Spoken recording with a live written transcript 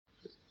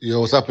Yo,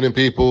 what's happening,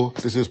 people?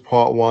 This is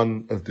part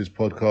 1 of this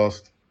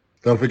podcast.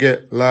 Don't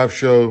forget, live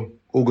show,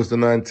 August the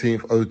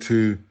 19th,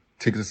 02.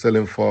 Tickets are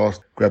selling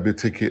fast. Grab your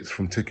tickets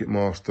from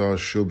Ticketmaster,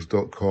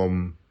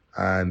 shubs.com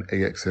and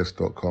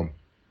axs.com.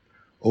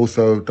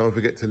 Also, don't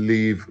forget to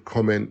leave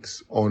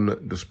comments on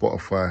the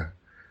Spotify.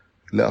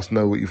 Let us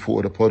know what you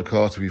thought of the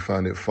podcast, if you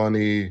found it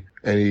funny,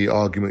 any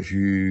arguments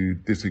you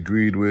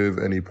disagreed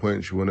with, any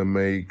points you want to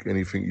make,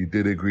 anything you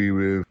did agree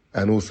with.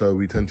 And also,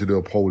 we tend to do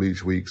a poll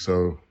each week,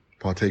 so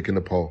partake in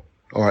the poll.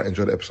 All right,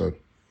 enjoy the episode.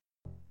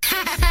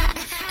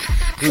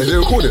 Is it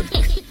recording?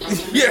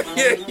 Yeah.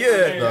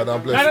 Nah,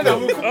 bless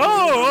you.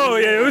 Oh,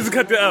 yeah, we just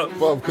cut that out.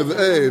 Because,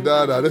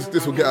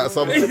 this will get out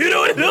something. You know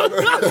what?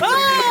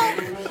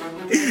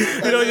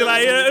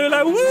 You're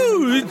like,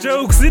 woo,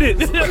 jokes, innit?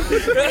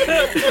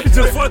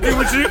 Just fucking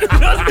with you.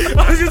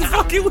 I was just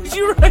fucking with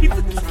you, right?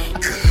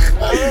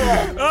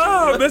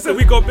 Oh, listen,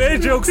 we got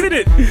bad jokes,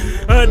 innit?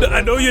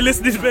 I know you're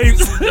listening,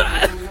 babes.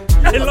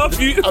 I love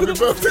you. Happy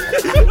birthday.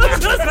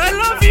 I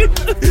love you.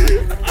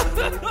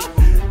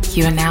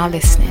 You are now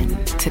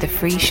listening to the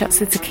Free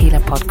Shots of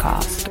Tequila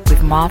podcast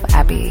with Marv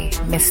Abbey,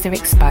 Mr.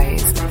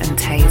 Exposed, and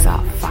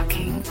Taser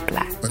fucking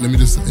Black. Let me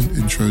just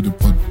intro the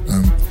pod.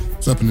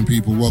 What's happening,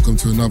 people? Welcome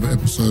to another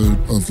episode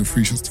of the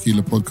Free Shots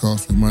Tequila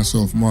podcast with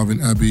myself,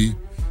 Marvin Abbey.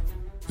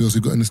 Who else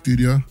we got in the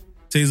studio?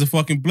 Taser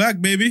fucking Black,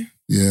 baby.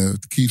 Yeah,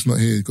 Keith's not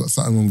here. He's got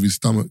something wrong with his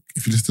stomach.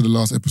 If you listen to the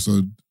last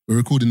episode, we're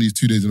recording these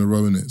 2 days in a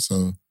row, innit?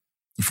 So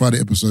the Friday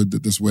episode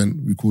that just went,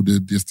 we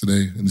recorded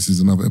yesterday, and this is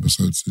another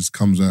episode. So this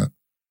comes out.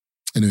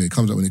 Anyway, it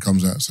comes out when it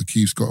comes out. So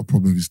Keith's got a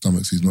problem with his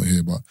stomach, so he's not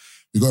here. But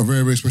we've got a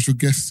very, very special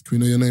guest. Can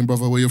we know your name,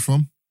 brother? Where you're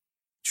from?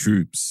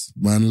 Troopz.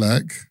 Man,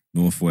 like?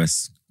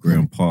 Northwest,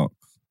 Graham Park.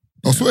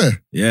 I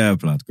swear? Yeah,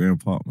 blood, Graham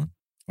Park, man.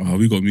 Oh,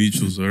 we got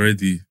mutuals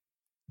already.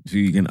 Who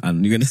you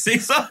gonna say,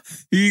 sir?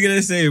 Who you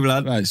gonna say,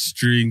 blood? Like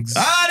strings.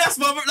 That's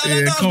my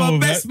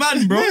best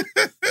man, bro.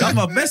 That's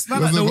my best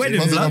man at the wedding,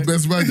 blood. That's my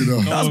best man, you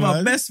know. That's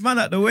my best man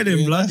at the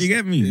wedding, blood. You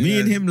get me? Yeah. Me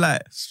and him,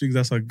 like Strings,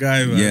 that's our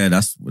guy, man. yeah,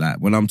 that's like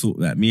when I'm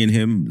talking, like me and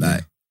him,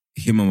 like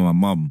him and my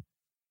mum.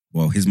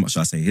 Well, his mum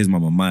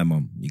and my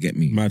mum. You get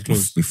me? Mad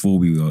close. Before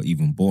we were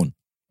even born.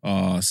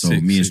 So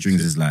me and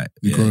Strings is like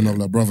You're growing up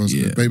like brothers.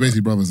 Yeah.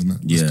 Basically brothers and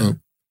that. That's dope.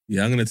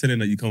 Yeah, I'm going to tell him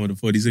that you come with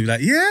the 40s. He'll be like,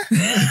 yeah.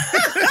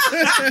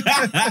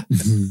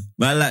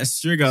 Man, like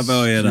Stringer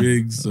bell, yeah.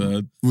 Strings,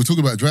 We were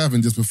talking about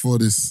driving just before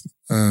this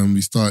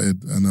we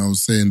started, and I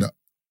was saying that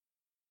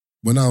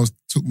when I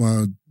took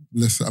my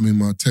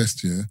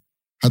test,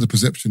 had the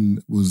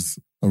perception was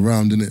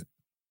around, innit?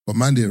 But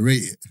man didn't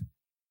rate it.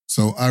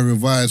 So I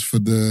revised for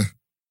the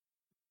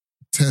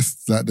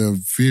test, like the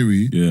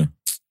theory. Yeah.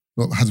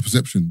 Not had the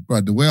perception.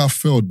 Right, the way I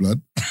failed,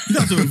 blood. You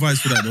don't have to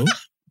revise for that, though.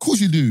 Of course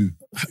you do.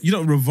 You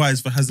don't revise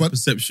for hazard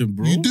perception,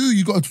 bro. You do.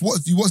 You got to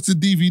watch. You watch the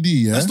DVD,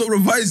 yeah. That's not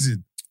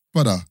revising.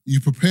 Brother,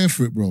 you prepare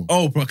for it, bro.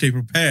 Oh, okay,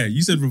 prepare.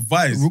 You said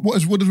revise. What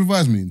does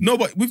revise mean? No,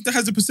 but with the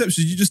hazard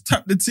perception, you just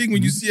tap the thing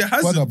when you see a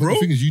hazard, Brother, bro. But the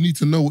thing is, you need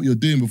to know what you're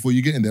doing before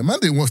you get in there. Man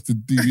didn't watch the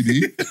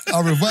DVD.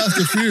 I revised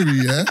the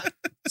theory, yeah.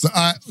 So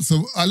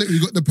I literally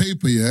got the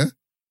paper, yeah.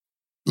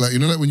 Like, you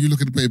know, like when you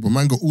look at the paper,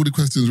 man got all the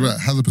questions right.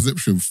 Hazard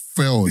perception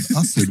failed.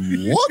 I said,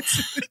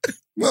 what?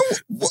 Man,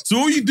 what? So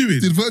what were you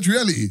doing? Did virtual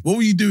reality? What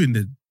were you doing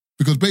then?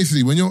 Because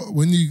basically, when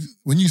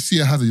you see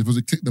a hazard, you're supposed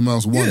to click the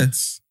mouse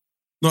once.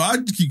 No, I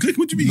keep clicking.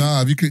 What do you mean?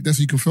 Nah, if you click, that's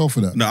you can fail for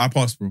that. No, I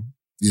passed, bro.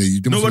 Yeah,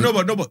 you didn't. No,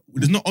 but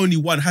there's not only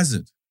one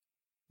hazard.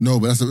 No,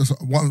 but that's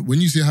one.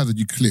 When you see a hazard,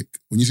 you click.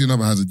 When you see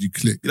another hazard, you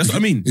click. That's what I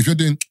mean. If you're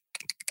doing,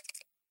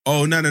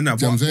 oh no. I'm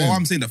What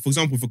I'm saying that, for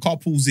example, if a car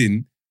pulls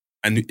in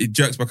and it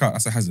jerks back out,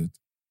 that's a hazard.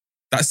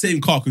 That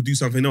same car could do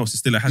something else.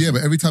 It's still a hazard. Yeah,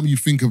 but every time you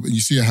think of and you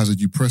see a hazard,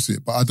 you press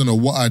it. But I don't know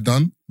what I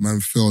done. Man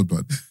failed,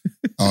 but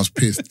I was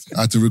pissed.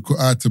 I had to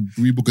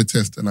rebook a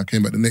test, and I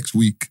came back the next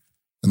week,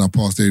 and I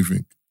passed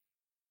everything.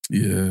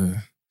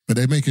 Yeah. But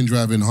they're making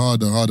driving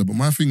harder. But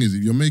my thing is,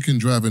 if you're making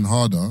driving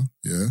harder,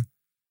 yeah,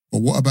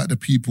 but what about the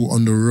people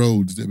on the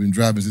roads that have been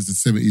driving since the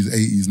 70s,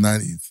 80s,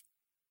 90s?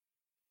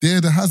 They're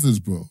the hazards,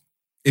 bro.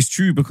 It's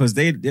true because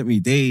they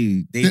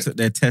took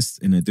their tests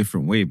in a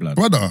different way, blood.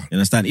 Brother. You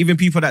understand? Even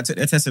people that took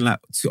their tests in between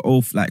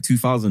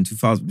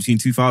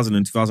 2000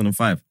 and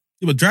 2005.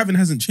 Yeah, but driving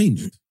hasn't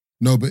changed.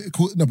 No, but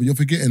you're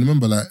forgetting.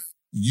 Remember, like,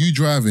 you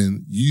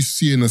driving, you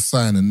seeing a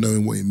sign and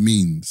knowing what it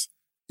means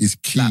is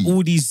key. Like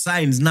all these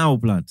signs now,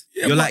 blood.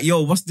 Yeah, you're like,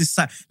 yo, what's this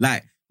sign?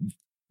 Like,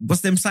 what's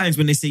them signs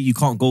when they say you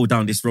can't go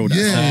down this road at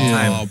a certain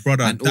time? Oh,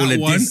 brother, and that all of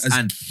one this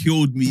has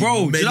killed me.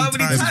 Bro, do you know how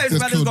many many times. times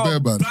man has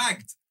got bad.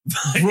 bagged?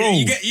 Bro,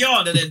 you get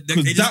yard and then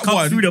they just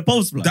come through the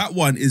post, blood. That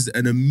one is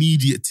an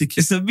immediate ticket.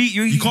 It's a meet.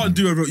 You can't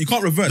you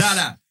can't reverse.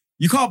 Nah.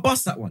 You can't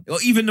bust that one. Or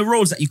even the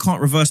roads that you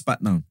can't reverse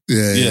back now.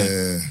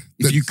 Yeah.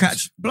 If you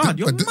catch blood,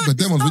 you're mad. But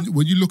them ones,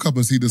 when you look up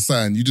and see the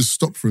sign, you just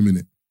stop for a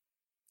minute.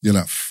 You're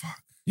like,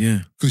 fuck. Yeah.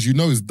 Because you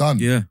know it's done.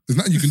 Yeah. There's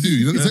nothing you can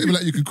do. It's not even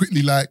like you can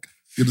quickly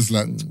you're just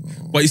like...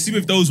 Oh. But you see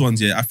with those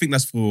ones, I think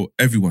that's for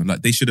everyone.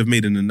 Like, they should have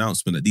made an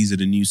announcement that these are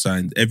the new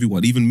signs.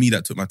 Everyone, even me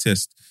that took my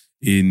test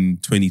in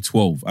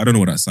 2012. I don't know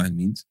what that sign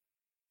means.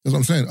 That's what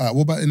I'm saying. All right,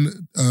 what about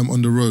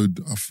on the road?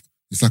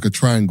 It's like a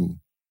triangle,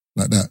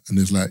 like that, and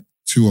there's like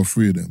 2 or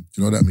 3 of them.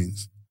 Do you know what that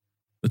means?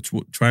 A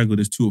triangle,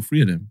 there's 2 or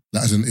 3 of them.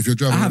 Like, as in, if you're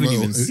driving I on a haven't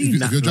even seen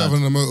that, if you're driving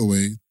blood. on a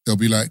motorway, there'll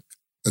be like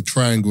a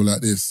triangle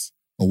like this,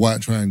 a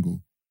white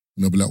triangle,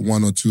 and there'll be like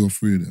 1 or 2 or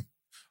 3 of them.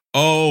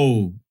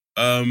 Oh,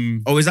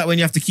 Oh, is that when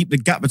you have to keep the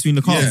gap between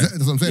the cars? Yeah,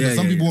 that's what I'm saying. Yeah, Like,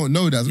 some people won't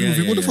know that. Some people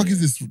think, what the fuck is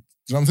this? Do you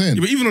know what I'm saying?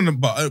 yeah, but even on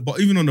the but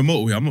even on the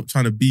motorway, I'm not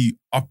trying to be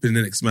up in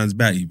the next man's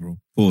batty, bro.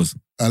 Pause.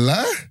 A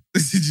lie?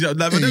 Like,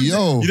 Hey, them,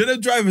 yo. you know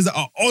them drivers that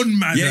are on,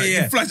 man. Yeah, like,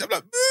 yeah. you flash, I'm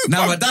like,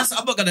 Nah, man. but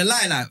I'm not gonna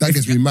lie, like That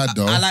gets me mad,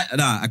 though. I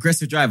like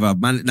aggressive driver,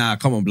 man. Nah,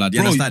 come on, blood.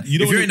 You Bro, understand? you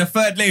don't if you're wanna- in the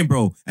third lane,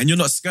 bro, and you're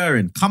not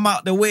scurrying, come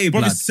out the way,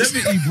 Bro, blood. it's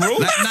 70, bro.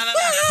 Like, nah,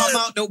 come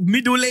out the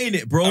middle lane,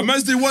 it, bro. A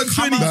man's doing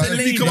 120, Come out and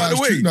the he lane. come out the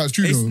it's way. true. No, it's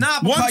true, It's though. nah,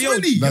 but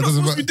 120. yo, You're not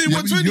supposed to be doing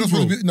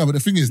 120, bro. No, but the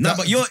thing is, Nah, that,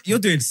 but you're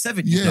doing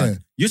 70. Yeah. blood.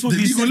 You're supposed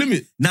The to be legal 70.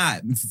 limit. Nah,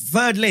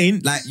 third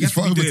lane, like you It's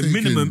have to for be doing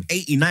overtaking. minimum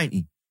 80,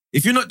 90.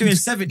 If you're not doing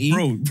 70,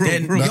 Bro,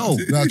 then bro. yo,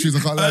 Nah, choose, I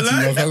can't lie to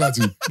you. I can't lie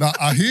to you. Nah,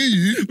 I hear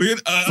you.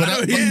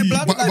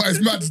 But it's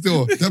mad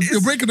still.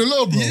 You're breaking the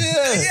law, bro.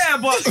 yeah,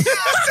 but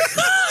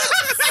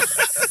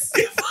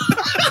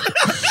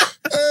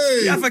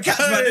Hey. you have to catch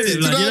man,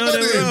 innit? Like, you know what I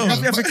mean?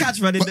 You have to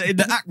catch man in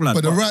the act, blood.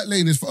 But the right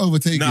lane is for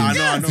overtaking. Nah,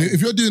 I know.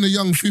 If you're doing a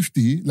young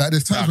 50, like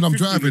there's times when I'm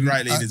 50 with driving.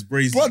 right lane is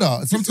brazy.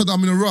 Brother, sometimes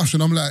I'm in a rush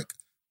and I'm like,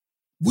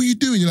 what are you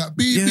doing? You're like,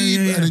 beep, Yeah, beep.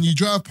 yeah. And then you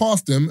drive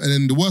past them. And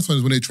then the worst one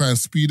is when they try and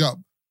speed up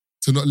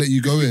to not let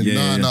you go in.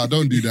 Yeah, Nah,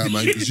 don't do that,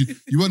 man. Because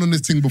you went on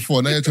this thing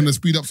before. Now you're trying to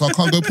speed up so I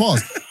can't go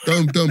past.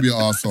 Don't be an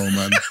arsehole,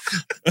 man.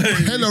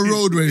 Hella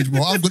road rage,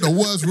 bro. I've got the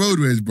worst road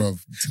rage, bro.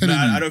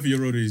 Nah, I don't think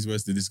your road is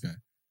worse than this guy.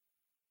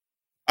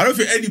 I don't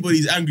think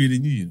anybody's angrier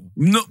than you, you know.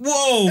 No,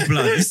 whoa,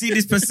 blood. You see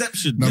this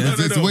perception? No, yeah?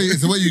 but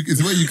it's the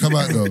way you come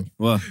out though.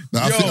 What?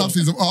 Like, I've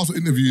seen some Arsenal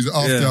interviews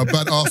after Yeah. a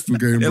bad Arsenal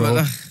game, Yeah, bro.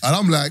 but- And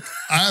I'm like,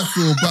 I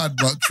feel bad,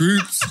 but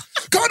Troopz,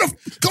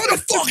 kind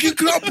of fucking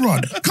club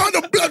run, kind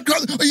of blood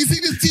club. Oh, you see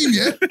this team,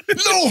 yeah?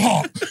 No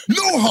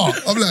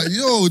heart. I'm like,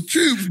 yo,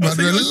 Troopz, man,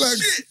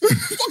 relax. Shit.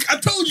 Fuck, I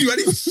told you, I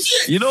didn't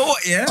shit. You know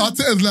what? Yeah.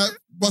 Arteta's like,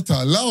 butter,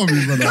 allow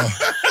me, brother.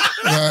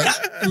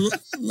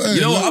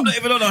 You know what? I'm not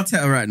even on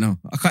Arteta right now.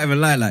 I can't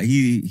even lie. Like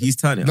he's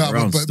turning it Nah,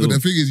 around. but the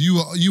thing is, you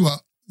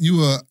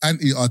were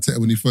anti Arteta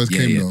when he first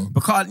came, though.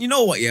 Because you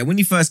know what? Yeah, when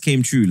he first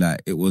came true,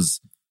 like it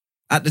was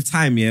at the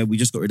time. Yeah, we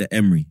just got rid of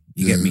Emery.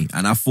 You get me?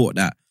 And I thought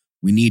that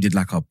we needed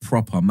like a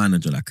proper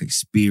manager, like an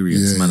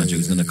experienced manager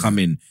who's gonna come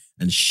in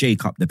and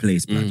shake up the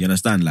place. Man, you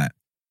understand? Like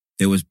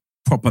there was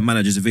proper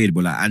managers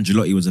available. Like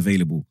Ancelotti was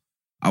available.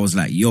 I was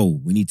like, yo,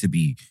 we need to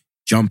be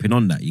jumping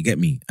on that. You get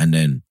me? And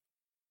then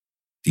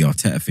the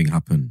Arteta thing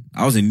happened.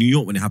 I was in New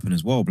York when it happened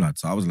as well, blood.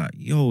 So I was like,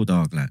 yo,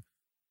 dog, like,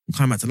 I'm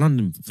coming back to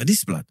London for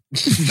this, blood.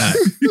 Like,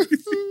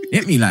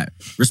 get me? Like,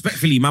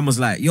 respectfully, man was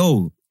like,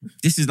 yo,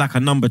 this is like a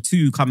number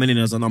 2 coming in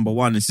as a number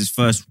 1. It's his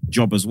first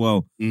job as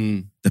well.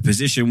 The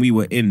position we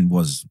were in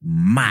was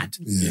mad.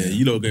 Yeah,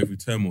 you lot going through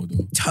turmoil,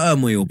 though.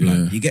 Turmoil, blood.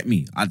 Yeah. You get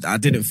me? I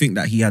didn't think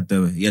that he had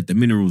the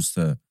minerals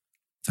to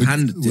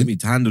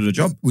handle the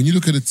job. When you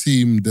look at the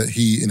team that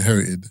he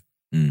inherited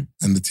Mm.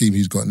 and the team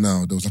he's got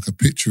now, there was like a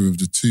picture of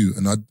the two,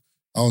 and I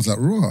was like,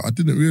 raw. I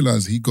didn't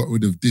realize he got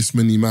rid of this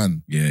many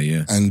man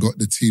Yeah. and got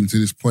the team to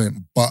this point.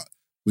 But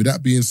with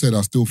that being said,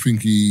 I still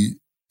think he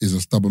is a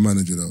stubborn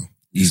manager, though.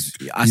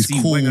 I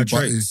see Wenger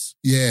traits.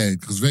 Yeah,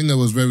 because Wenger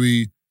was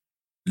very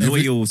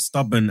Loyal,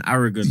 stubborn,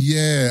 arrogant.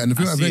 Yeah, and the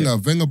thing I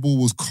about see Wenger ball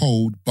was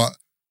cold, but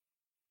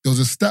there was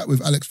a stat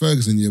with Alex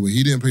Ferguson, where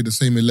he didn't play the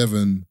same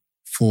 11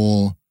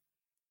 for,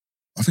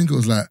 I think it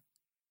was like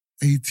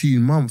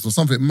 18 months or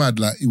something mad.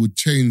 Like, it would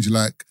change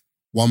like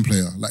one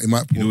player. Like, he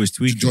might put He'd always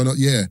tweak John,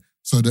 yeah.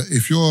 So that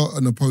if you're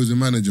an opposing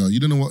manager,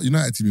 you don't know what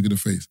United team you're going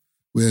to face.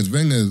 Whereas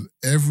Wenger,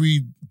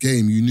 every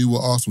game you knew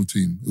what Arsenal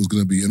team it was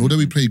going to be. And although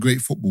we played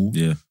great football,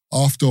 Yeah.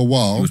 after a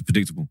while, It was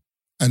predictable.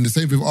 and the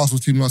same thing with Arsenal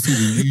team last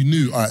season, you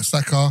knew, all right,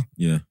 Saka,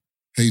 Yeah.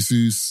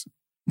 Jesus,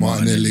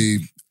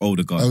 Martinelli,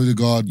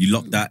 Odegaard, You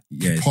locked that.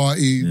 Yeah.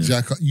 Party, Yeah.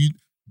 Jack,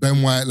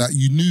 Ben White, like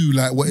you knew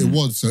like what it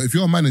was. So if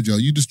you're a manager,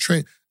 you just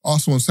train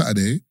Arsenal on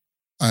Saturday.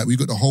 All right, we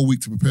got the whole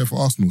week to prepare for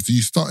Arsenal. So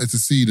you started to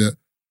see that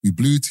we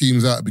blew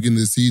teams out at the beginning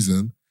of the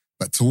season,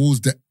 but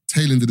towards the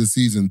tail end of the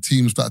season,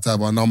 teams started to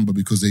have our number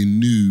because they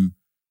knew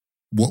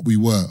what we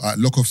were. All right,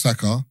 lock off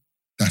Saka,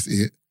 that's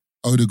it.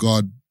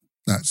 Odegaard,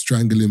 like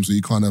strangle him so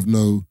you can't have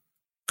no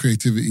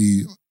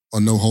creativity or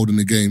no hold in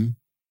the game.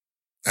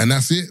 And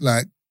that's it.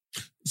 Like,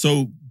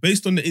 So,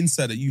 based on the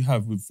insight that you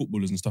have with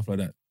footballers and stuff like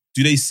that,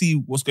 do they see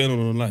what's going on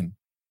online?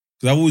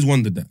 Because I've always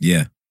wondered that.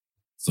 Yeah.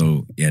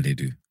 So, yeah, they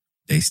do.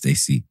 They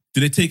see. Do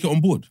they take it on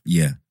board?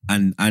 Yeah.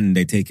 And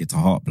they take it to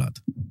heart, blood.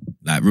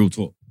 Like, real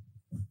talk.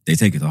 They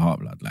take it to heart,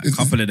 blood. Like, a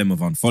couple of them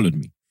have unfollowed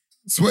me.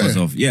 swear.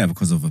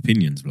 Because of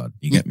opinions, blood.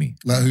 You get me?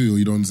 Like who? Or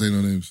you don't want to say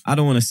no names? I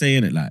don't want to say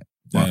in it, like,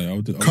 but Yeah, I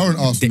would Current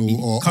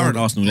Arsenal or current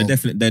Arsenal, they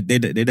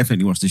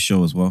definitely watch this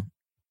show as well.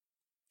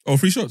 Oh,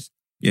 3 shots.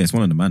 Yeah, it's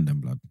one of the man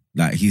them, blood.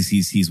 Like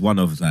he's one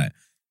of, like,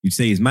 you'd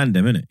say he's man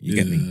them, innit? You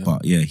get me? Yeah.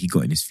 But yeah, he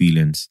got in his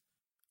feelings,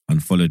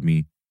 unfollowed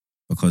me.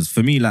 Because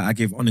for me, like, I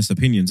give honest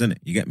opinions, innit?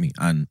 You get me?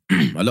 And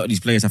a lot of these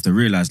players have to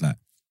realise, like,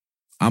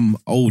 I'm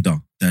older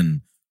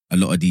than a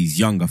lot of these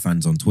younger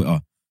fans on Twitter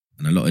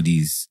and a lot of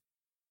these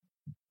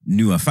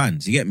newer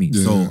fans. You get me?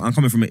 Yeah. So I'm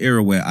coming from an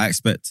era where I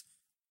expect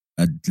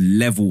a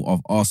level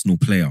of Arsenal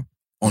player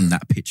on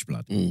that pitch,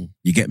 blood.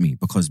 You get me?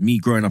 Because me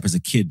growing up as a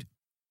kid,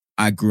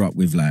 I grew up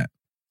with like,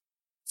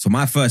 so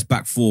my first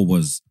back four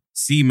was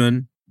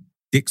Seaman,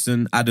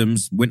 Dixon,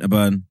 Adams,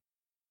 Winterburn,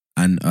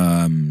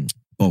 and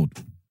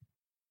Bold.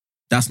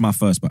 That's my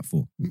first back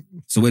four.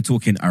 So we're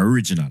talking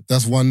original.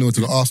 That's 1-0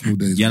 to the Arsenal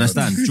days. You man.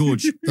 understand?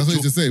 George. That's what you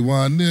used to say.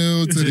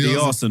 1-0 to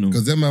the Arsenal.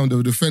 Because them man,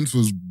 the defense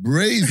was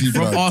brazy,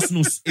 From bro.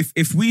 Arsenal,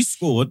 if we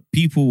scored,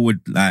 people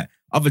would like,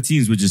 other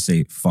teams would just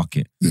say, fuck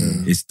it.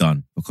 Yeah. It's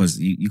done. Because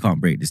you can't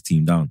break this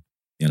team down.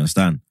 You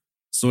understand?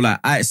 So like,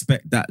 I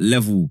expect that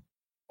level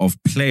of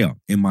player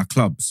in my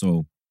club.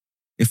 So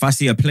if I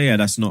see a player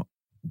that's not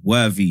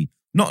worthy,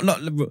 not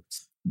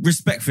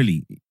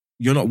respectfully,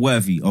 you're not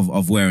worthy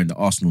of wearing the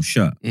Arsenal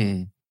shirt,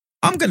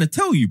 I'm going to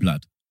tell you,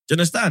 blood. Do you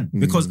understand?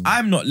 Because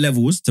I'm not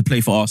levels to play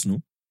for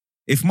Arsenal.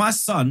 If my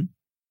son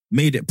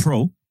made it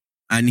pro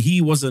and he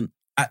wasn't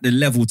at the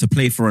level to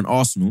play for an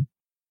Arsenal,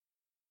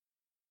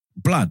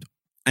 blood,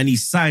 and he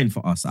signed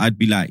for us, I'd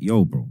be like,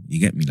 yo, bro,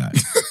 you get me? Like,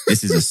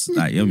 this is a,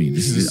 like, you know what I mean?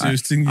 This is a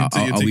serious thing. Are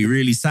we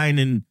really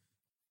signing?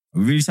 Are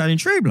we really signing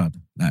Trey, blood?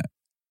 Like.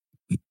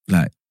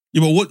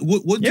 Yeah, but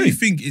what do you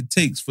think it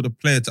takes for the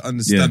player to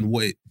understand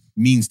what it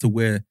means to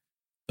wear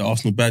the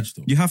Arsenal badge,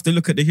 though? You have to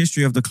look at the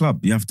history of the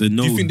club. You have to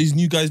know. Do you think these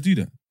new guys do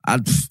that? I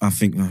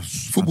think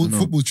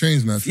Football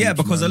changed now. Yeah,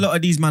 because a lot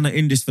of these man are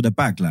in this for the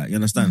bag. Like, you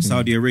understand?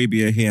 Saudi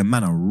Arabia here,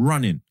 man are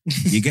running.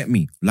 You get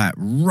me? Like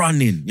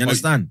running. You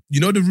understand? You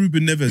know the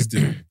Ruben Neves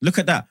deal. Look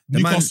at that. The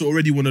Newcastle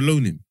already want to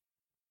loan him.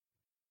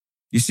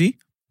 You see?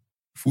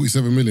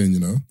 47 million, you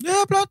know?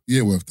 Yeah, blood. He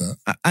ain't worth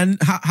that. And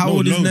how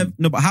old is Neves?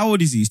 No, but how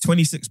old is he? He's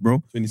 26,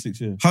 bro.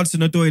 26, yeah.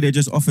 Hudson-Odoi, they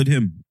just offered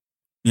him.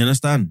 You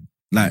understand?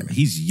 Like,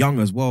 he's young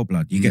as well,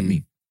 blood. You get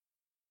me?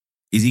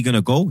 Is he going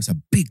to go? It's a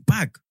big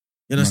bag.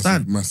 You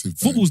understand? Massive bag.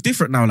 Football's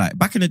different now. Like,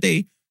 back in the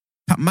day,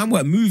 man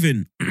weren't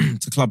moving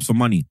to clubs for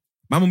money.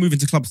 Man were moving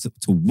to clubs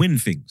to win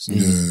things.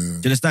 Yeah. Do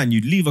you understand?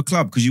 You'd leave a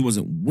club because you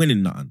wasn't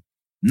winning nothing.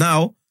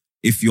 Now,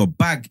 if your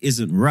bag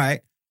isn't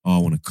right, I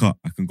want to cut.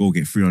 I can go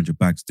get 300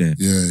 bags there.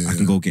 I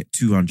can go get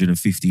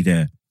 250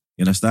 there.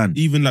 You understand?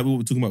 Even like what we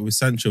were talking about with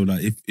Sancho,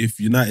 like if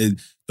United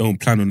don't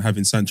plan on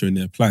having Sancho in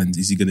their plans,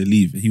 is he going to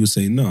leave? He was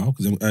saying, no,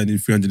 because I'm earning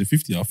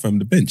 350, I'll firm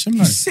the bench. I'm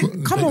like,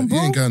 come on, bro.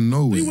 He ain't going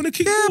nowhere. You want to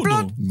kick ball,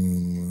 blood.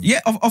 No. Yeah,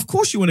 of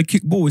course you want to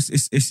kick ball.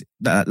 It's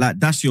like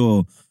that's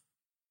your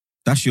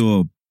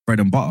bread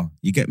and butter.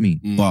 You get me?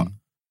 But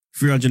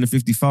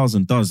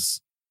 350,000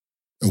 does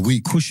a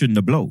week cushion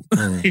the blow.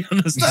 You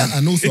understand?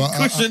 And also, it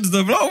cushions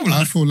the blow.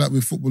 I feel like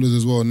with footballers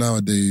as well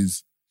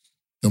nowadays,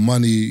 the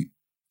money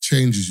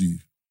changes you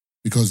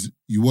because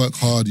you work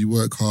hard, you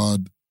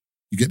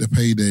get the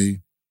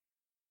payday,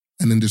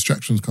 and then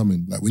distractions come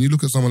in. Like when you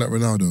look at someone like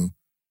Ronaldo,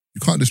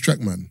 you can't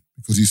distract man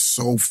because he's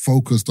so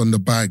focused on the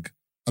bag.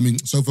 I mean,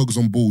 so focused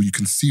on ball. You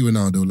can see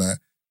Ronaldo like.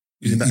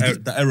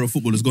 The era of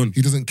football is gone.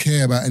 He doesn't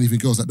care about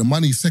anything else. Like the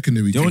money's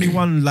secondary. The only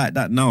one like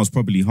that now is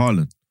probably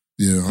Haaland.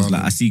 Yeah, Haaland.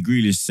 Like I see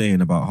Grealish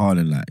saying about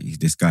Haaland, like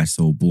this guy's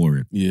so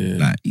boring. Yeah,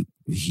 like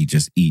he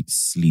just eats,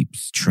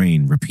 sleeps,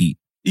 train, repeat.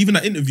 Even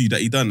that interview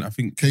that he done, I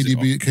think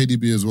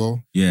KDB as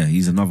well. Yeah,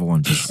 he's another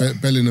one.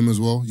 Bellingham as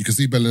well. You can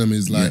see Bellingham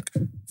is like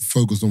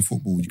focused on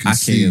football. You can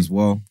see as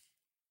well.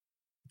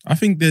 I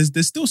think there's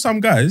still some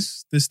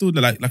guys. There's still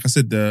like I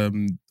said,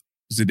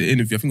 was it the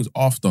interview? I think it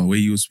was after where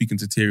he was speaking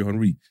to Thierry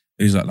Henry.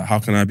 And he's like, how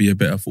can I be a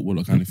better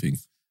footballer kind of thing?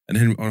 And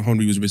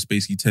Henry was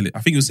basically telling.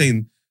 I think he was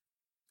saying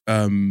to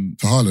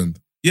Haaland.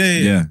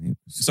 Yeah.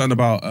 Something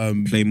about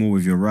play more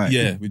with your right.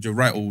 Yeah, with your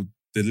right or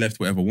the left,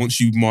 whatever. Once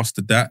you've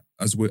mastered that,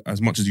 as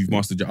much as you've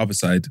mastered your other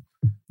side,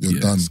 you're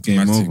done. It's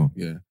game over.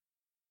 Yeah,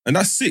 and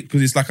that's sick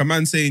because it's like a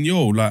man saying,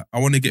 "Yo, like I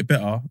want to get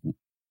better,"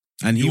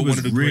 and he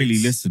was really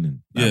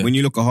listening. Like, when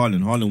you look at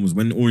Haaland was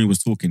when Ori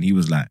was talking, he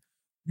was like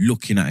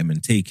looking at him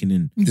and taking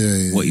in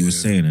what he was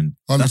saying, and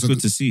that's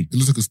good to see. It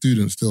looks like a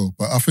student still,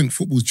 but I think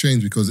football's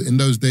changed because in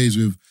those days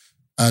with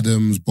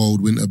Adams,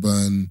 Bold,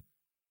 Winterburn,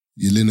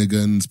 your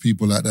Linigans,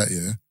 people like that,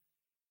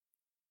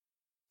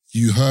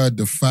 you heard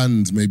the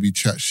fans maybe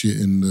chat shit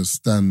in the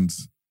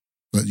stands,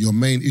 but your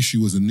main issue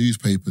was the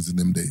newspapers in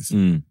them days.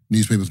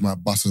 Newspapers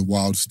might bust a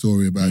wild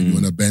story about you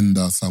on a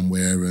bender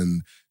somewhere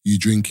and you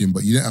drinking,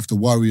 but you didn't have to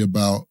worry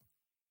about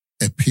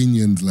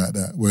opinions like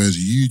that. Whereas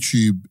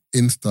YouTube,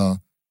 Insta,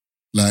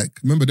 like,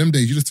 remember them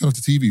days, you just turn off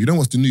the TV, you don't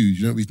watch the news,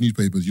 you don't read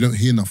newspapers, you don't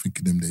hear nothing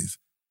in them days.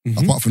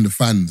 Apart from the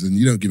fans, and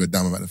you don't give a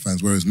damn about the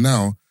fans. Whereas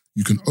now,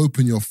 you can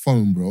open your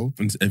phone, bro.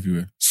 And it's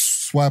everywhere.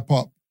 Swipe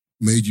up,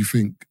 made you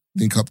think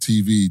up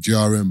TV,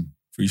 GRM.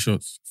 Free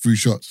shots.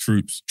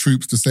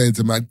 Troopz to saying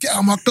to man, get out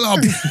of my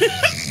club.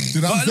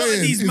 But a lot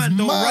of these men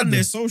don't run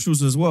their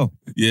socials as well.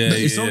 Yeah,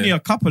 it's only a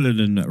couple of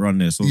them that run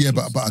their socials. Yeah,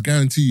 but I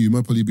guarantee you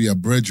might probably be a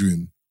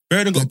brethren.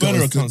 Brethren got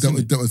burner accounts. That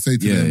would say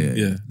to them.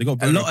 Yeah. They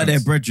got a lot of their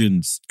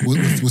brethrens.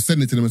 We'll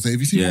send it to them and say, have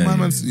you seen what my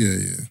man's...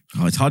 Yeah.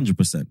 Oh, it's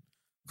 100%.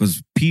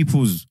 Because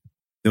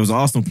there was an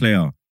Arsenal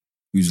player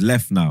who's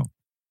left now.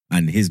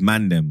 And his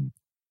man them,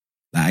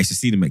 like I used to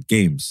see them at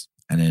games,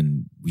 and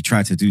then we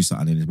tried to do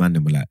something, and his man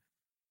them were like,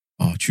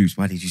 "Oh, Troopz,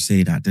 why did you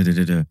say that?" Da, da,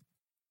 da, da.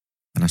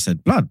 And I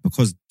said, "Blood,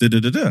 because da da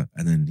da da."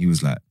 And then he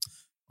was like,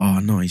 "Oh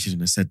no, he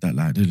shouldn't have said that."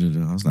 Like, da, da,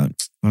 da. I was like,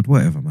 "Blood,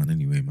 whatever, man.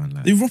 Anyway, man."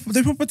 Like,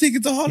 they proper take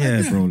it to heart. yeah,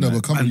 like that. bro. No, like,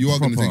 but come on, and you're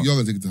gonna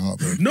proper- take it to heart,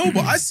 bro. No,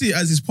 but I see it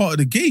as it's part of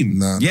the game.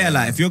 Nah, Yeah, nah,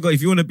 like if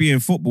you want to be in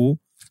football,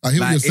 I hear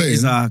what like, you're it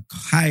is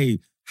saying.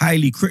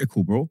 highly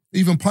critical, bro.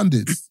 Even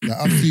pundits. Like,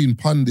 I've seen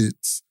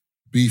pundits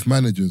beef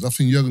managers. I've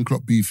seen Jurgen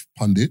Klopp beef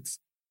pundits.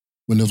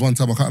 When there was one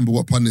time, I can't remember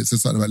what pundit said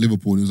something about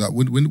Liverpool. And he was like,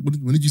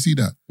 when did you see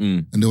that?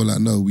 Mm. And they were like,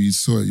 no, we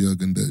saw it,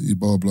 Jurgen, that you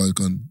blah, blah,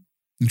 gone,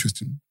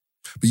 interesting.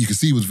 But you can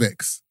see he was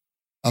vexed.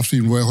 I've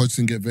seen Roy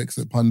Hodgson get vexed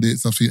at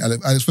pundits. I've seen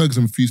Alex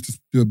Ferguson refused to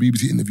do a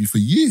BBC interview for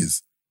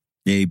years.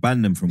 Yeah, he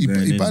banned them from He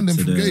going banned them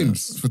into from the-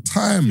 games for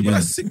time. But bro.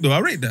 that's sick though. I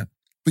rate that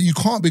But you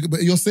can't be,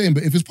 but you're saying,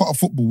 but if it's part of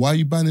football, why are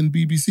you banning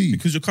BBC?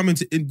 because you're coming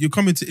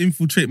to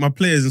infiltrate my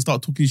players and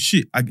start talking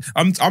shit.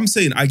 I'm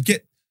saying I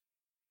get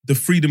the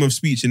freedom of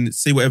speech and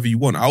say whatever you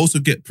want. I also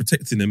get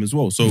protecting them as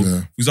well. So,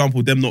 Yeah. for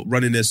example, them not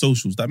running their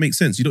socials, that makes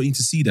sense. You don't need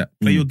to see that.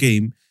 Play your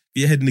game,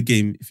 get your head in the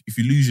game. If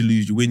you lose, you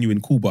lose. You win, you win.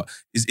 Cool. But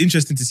it's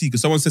interesting to see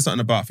because someone said something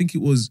about, I think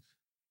it was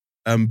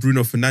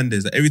Bruno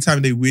Fernandes, that every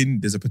time they win,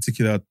 there's a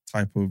particular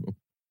type of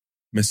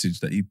message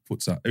that he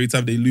puts out. Every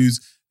time they lose,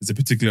 there's a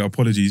particular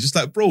apology. It's just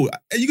like, bro,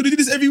 are you going to do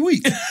this every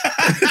week?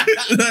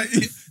 Like,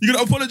 you're going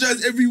to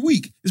apologize every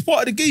week. It's part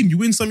of the game. You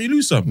win some, you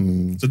lose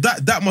some. So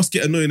that must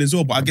get annoying as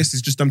well. But I guess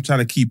it's just them trying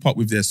to keep up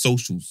with their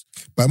socials.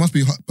 But it must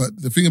be, but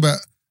the thing about,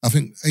 I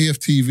think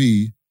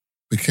AFTV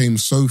became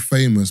so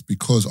famous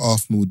because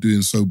Arsenal were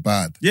doing so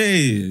bad.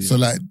 Yeah. So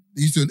like,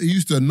 it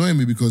used to annoy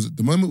me because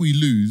the moment we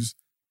lose,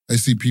 I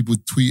see people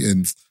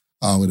tweeting,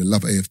 "Oh, well, they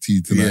love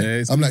AFT tonight."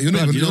 Yeah, I'm like, you're not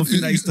Blood, even. you don't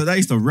think that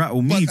used to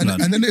rattle me, and blood.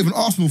 they're not even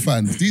Arsenal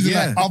fans. These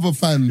are like other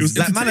fans. It was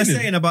Like man are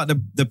entertaining. saying about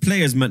the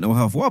players' mental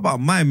health. What about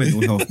my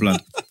mental health,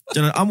 blood? Do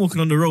you know, I'm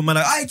walking on the road, man.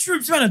 Like, "Aye,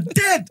 Troopz, man, are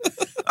dead.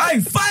 Aye,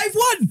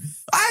 5-1.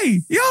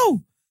 Aye,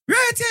 yo,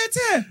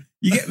 tear.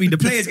 You get me? The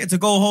players get to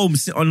go home,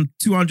 sit on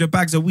 200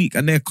 bags a week,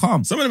 and they're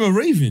calm. Some of them are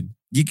raving.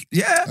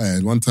 Yeah. I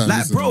had one time, Like,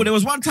 listen, bro, there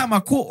was one time I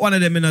caught one of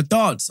them in a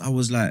dance. I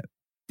was like,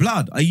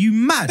 "Blood, are you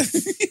mad?"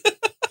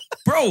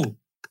 Bro,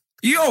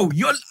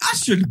 I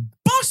should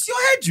bust your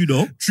head, you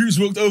know? Troopz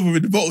walked over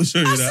with the bottle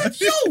showing I that.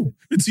 said, yo.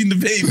 Between the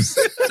babes.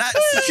 Like,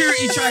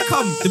 security tried to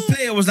come. The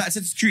player was like,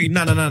 said to security,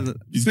 no.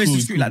 He's Said to cool,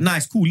 security, like, nah,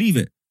 it's cool, leave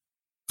it.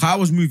 I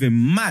was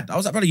moving mad. I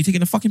was like, brother, you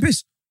taking a fucking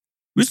piss?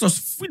 We just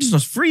lost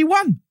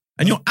 3-1.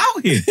 And you're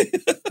out here.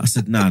 I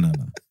said, nah.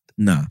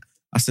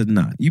 I said,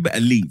 nah, you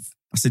better leave.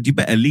 I said, you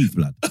better leave,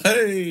 blood.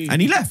 Hey.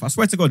 And he left. I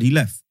swear to God, he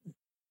left.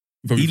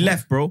 He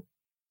left, bro.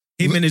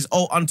 Him and his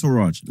old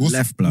entourage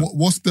left, blood.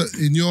 What's the,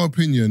 in your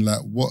opinion,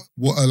 like what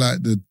are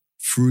like the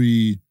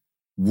 3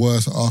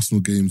 worst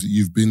Arsenal games that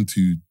you've been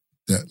to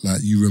that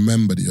like you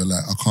remember that you're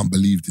like, I can't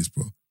believe this,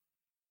 bro.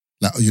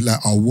 Like you like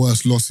our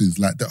worst losses,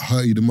 like that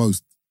hurt you the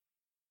most.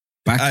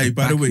 Aye,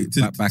 by the way,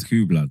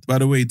 Baku, blood. By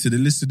the way, to the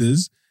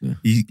listeners, Yeah.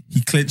 he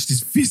clenched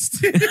his fist.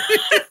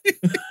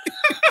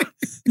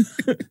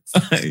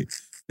 Hey.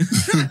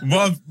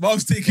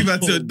 Marv's taking him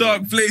to a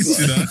dark place,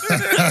 you know.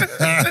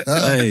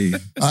 Hey.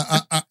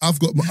 I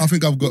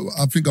think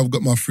I've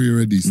got my 3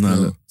 already. Still. No,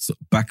 look. So,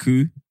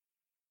 Baku,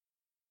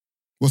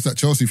 What's that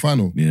Chelsea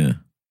final? yeah.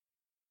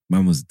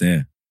 Man was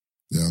there.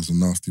 Yeah, it was a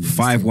nasty one.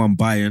 5-1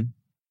 Bayern.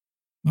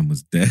 Man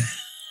was there.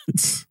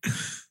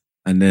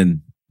 And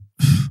then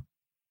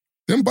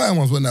Them Bayern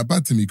ones weren't that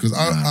bad to me because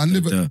I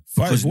never.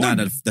 because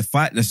 5-1. the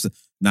fight.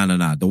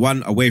 The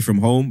one away from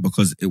home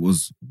because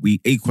we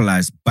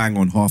equalized bang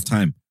on half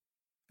time.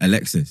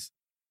 Alexis,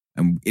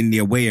 and in the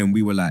away end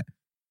we were like,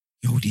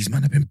 yo, these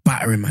men have been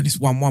battering, man. It's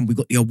 1-1. We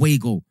got the away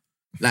goal.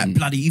 Like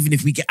bloody, even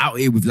if we get out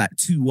here with like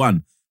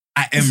 2-1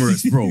 at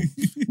Emirates, bro,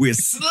 we're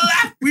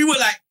slapped. We were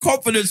like,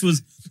 confidence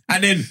was,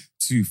 and then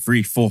 2,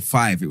 3, 4,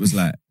 5. It was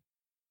like,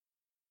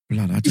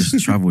 blood. I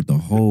just traveled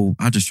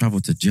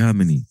to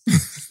Germany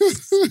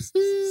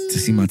to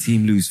see my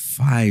team lose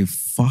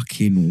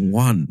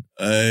 5-1.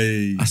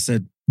 Hey. I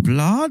said,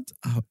 blood.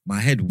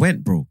 My head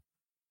went, bro.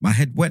 My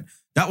head went.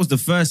 That was the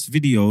first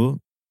video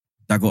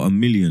that got 1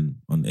 million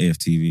on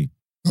AFTV.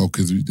 Oh,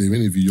 because they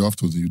interviewed you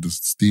afterwards and you were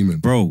just steaming.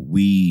 Bro,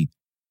 we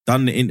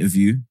done the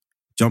interview,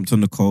 jumped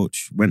on the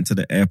coach, went to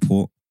the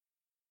airport.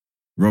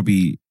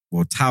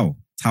 Tao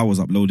was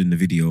uploading the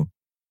video,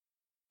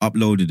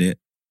 uploaded it.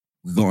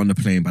 We got on the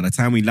plane. By the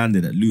time we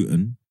landed at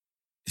Luton,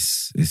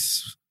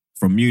 it's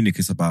from Munich,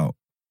 it's about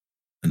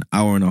an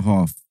hour and a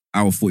half,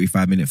 hour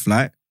 45-minute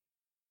flight.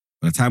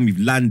 By the time we've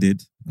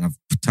landed and I've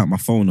tapped my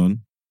phone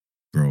on,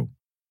 bro,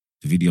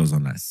 the video's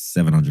on like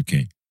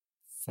 700k.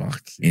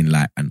 Fuck. In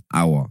like an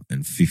hour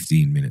and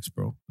 15 minutes,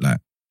 bro. Like,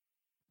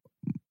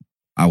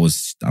 I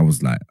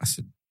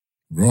said,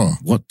 Raw.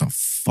 what the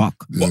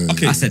fuck? Yeah.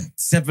 Okay. I said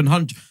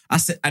 700. I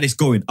said, and it's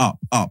going up.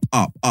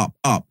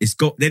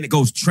 Then it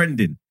goes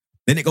trending.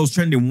 Then it goes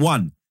trending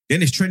 1.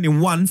 Then it's trending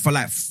 1 for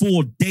like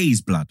 4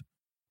 days, blood.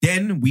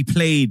 Then we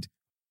played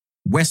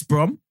West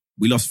Brom.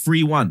 We lost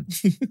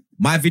 3-1.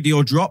 My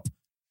video dropped.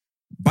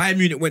 Bayern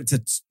Munich went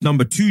to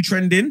number 2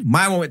 trending.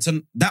 My one went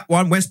to that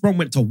one. West Brom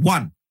went to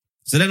 1.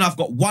 So then I've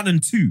got 1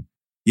 and 2.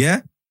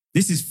 Yeah?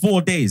 This is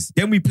 4 days.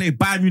 Then we play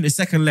Bayern Munich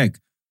second leg.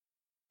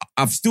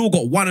 I've still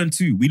got 1 and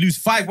 2. We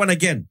lose 5-1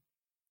 again.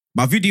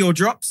 My video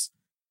drops.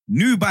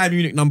 New Bayern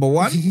Munich number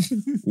 1.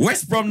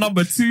 West Brom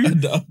number 2.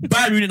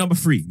 Bayern Munich number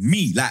 3.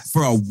 Me, like,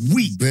 for a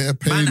week. Better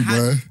pain,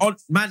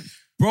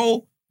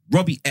 bro.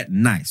 Robbie ate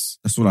nice.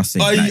 That's what I say.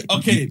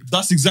 Okay,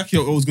 that's exactly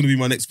what was going to be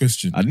my next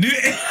question. I knew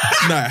it.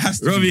 No, it has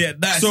to Robbie be. ate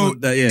nice. So,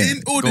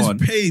 in all this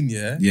pain,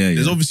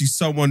 there's obviously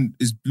someone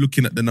is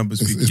looking at the numbers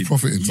thinking, it's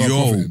profiting.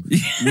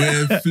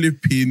 We're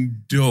flipping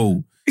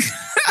dough.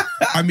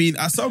 I mean,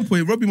 at some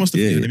point, Robbie must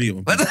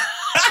have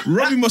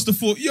Robbie must have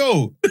thought,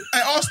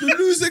 I Arsenal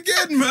lose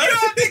again, man.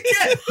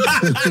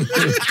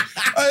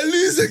 I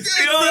lose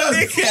again,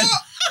 man.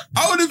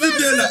 I would have been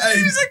there like,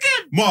 hey,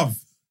 Marv,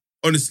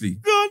 honestly.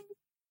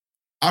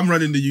 I'm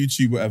running the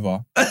YouTube,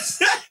 whatever.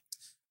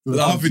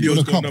 Our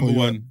video's got number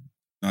 1.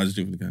 No, I just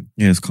drink from the can.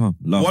 Yeah, it's calm.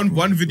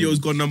 One video's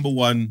got number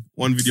 1.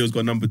 One video's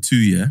got number 2,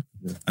 yeah?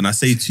 And I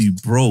say to you,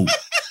 bro,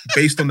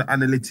 based on the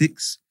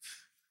analytics,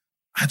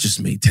 I just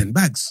made 10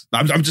 bags.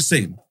 I'm just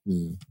saying.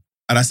 Yeah.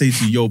 And I say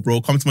to you, bro,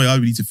 come to my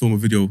yard, we need to film a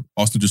video.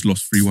 Arsenal just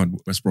lost 3-1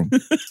 West Brom.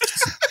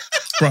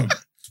 Bro,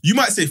 you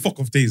might say, fuck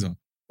off, Taser.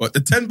 But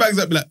the 10 bags,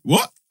 I'd be like,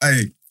 what?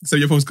 Hey, send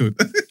your postcode.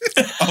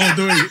 I'll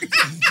do it.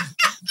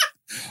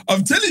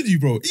 I'm telling you,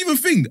 bro. Even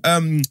thing,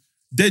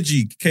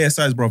 Deji,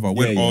 KSI's brother,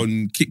 went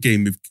on Kick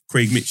Game with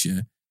Craig Mitch,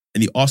 and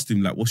he asked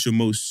him, like, what's your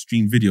most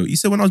streamed video? He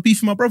said, when I was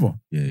beefing my brother.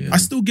 I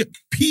still get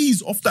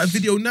peas off that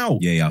video now.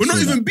 We're not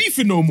even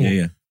beefing no more.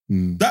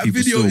 That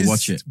People video still is,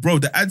 watch it. Bro,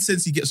 the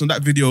AdSense he gets on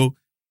that video,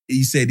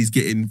 he said he's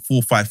getting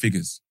 4-5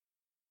 figures.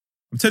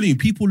 I'm telling you,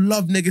 people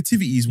love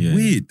negativity. It's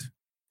weird.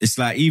 It's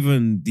like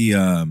even the,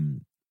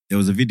 there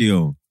was a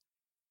video,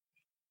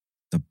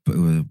 it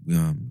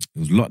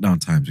was lockdown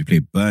times. We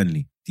played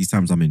Burnley. These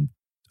times I'm in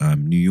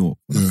New York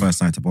for the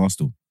first night to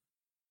Barstool.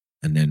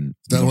 And then...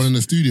 That one in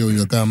the studio and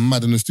you're going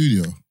mad in the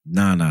studio?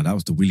 Nah, that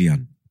was the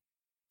Willian.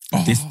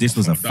 This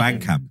was a fan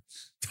cam.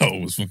 That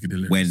was fucking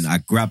hilarious. When I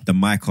grabbed the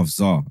mic off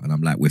Zar and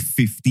I'm like, we're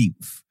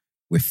 15th.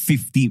 We're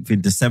 15th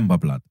in December,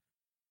 blood.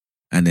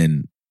 And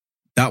then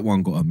that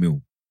one got a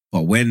mil.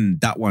 But when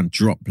that one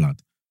dropped,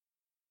 blood,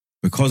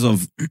 because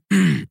of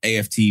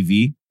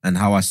AFTV and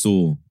how I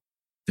saw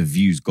the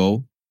views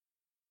go,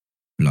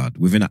 blood,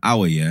 within an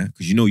hour,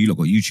 because you lot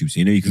got YouTube, so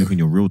you can look in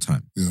your real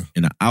time. Yeah.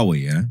 In an hour,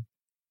 where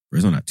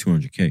it's on like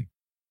 200K.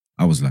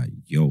 I was like,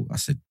 I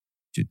said,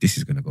 this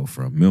is going to go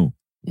for $1 million.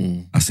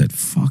 I said,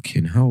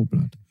 fucking hell,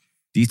 blood.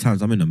 These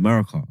times I'm in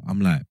America, I'm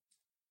like,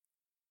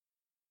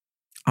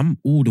 I'm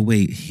all the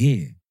way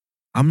here.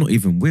 I'm not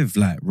even with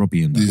like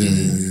Robbie and that.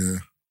 Yeah.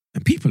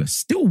 And people are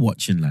still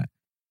watching, like.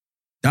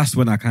 That's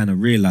when I kind of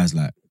realized,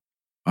 like,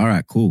 all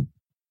right, cool.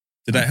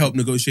 Did that help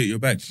negotiate your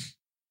bag?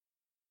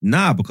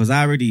 Nah, because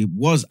I already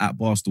was at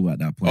Barstool at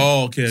that point.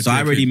 Oh, okay. So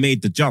I already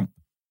made the jump.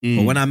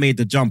 But when I made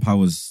the jump, I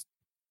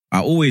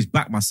always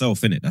backed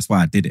myself in it. That's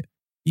why I did it.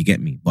 You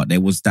get me? But there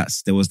was that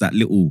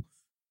little,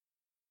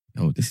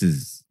 this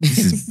is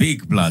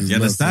big, blood. You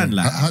understand?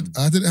 Like, how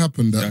did it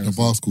happen that the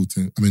Barstool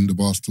thing? I mean, the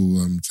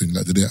Barstool thing.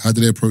 Like, how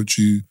did they approach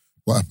you?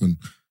 What happened?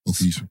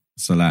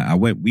 So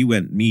like,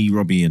 me,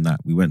 Robbie, and that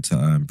we went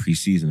to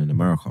pre-season in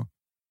America,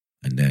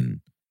 and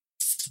then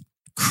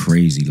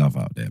crazy love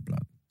out there,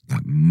 blood.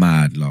 Like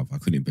mad love. I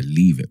couldn't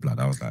believe it, blood.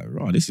 I was like,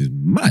 "Oh, this is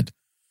mad."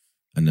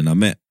 And then I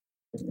met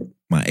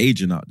my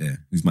agent out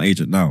there, who's my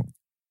agent now.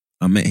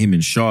 I met him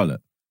in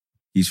Charlotte.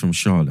 He's from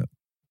Charlotte,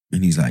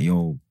 and he's like,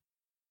 "Yo,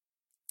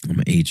 I'm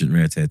an agent,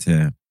 rare tear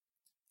tear.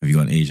 Have you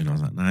got an agent?" I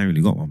was like, "Nah, I ain't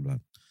really got one,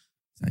 blood."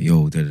 He's like,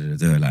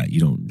 "Yo, like you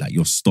don't like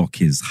your stock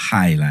is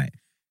high, like."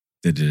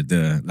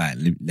 Like,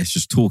 let's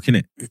just talk,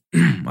 innit?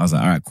 I was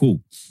like, all right,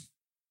 cool.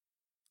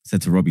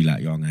 Said to Robbie,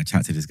 like, yo, I'm going to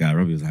chat to this guy.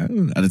 Robbie was like,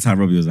 at the time,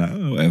 Robbie was like,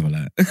 oh, whatever,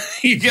 like.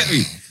 You get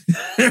me?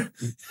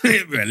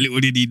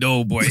 Little did he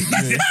know, boy.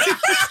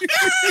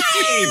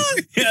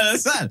 You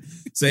understand?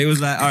 So he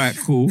was like, all right,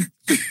 cool.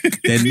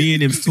 Then me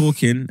and him's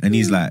talking, and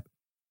he's like,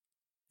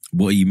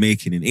 what are you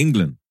making in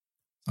England?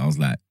 I was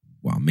like,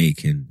 what I'm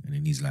making. And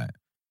then he's like,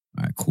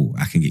 all right, cool.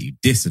 I can get you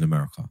this in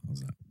America. I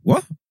was like,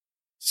 what?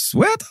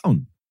 Swear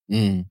down.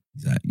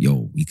 He's like,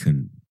 yo, we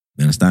can,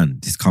 you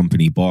understand? This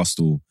company,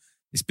 Barstool,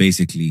 is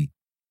basically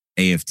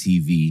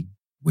AFTV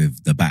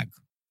with the bag.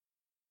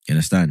 You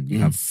understand? You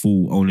have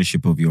full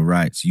ownership of your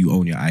rights. You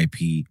own your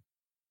IP.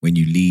 When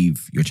you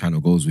leave, your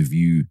channel goes with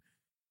you.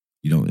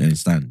 You don't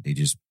understand? They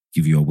just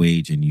give you a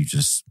wage and you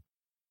just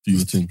do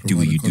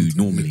what you do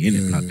normally,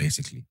 innit, blood,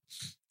 basically.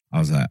 I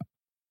was like,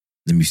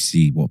 let me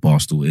see what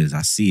Barstool is.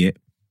 I see it.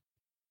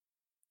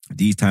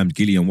 These times,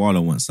 Gilly and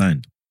Wallow weren't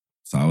signed.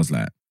 So I was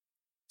like,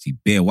 see,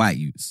 bare white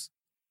youths.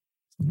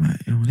 I'm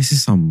like, yo, this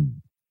is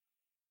some...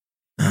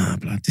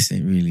 blood, this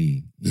ain't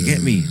really... You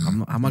get me?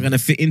 How am I going to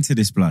fit into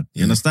this, blood?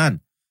 You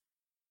understand?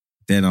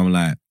 Then I'm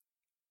like...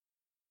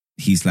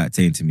 He's like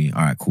saying to me,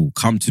 all right, cool,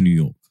 come to New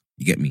York.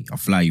 You get me? I'll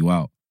fly you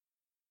out.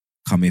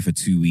 Come here for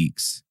 2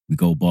 weeks. We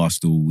go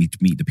Barstool. We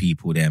meet the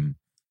people, them.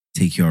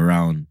 Take you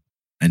around.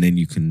 and then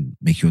you can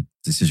make your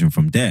decision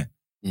from there.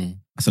 Mm.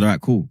 I said, all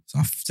right, cool. So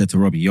I said to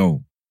Robbie,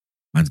 yo,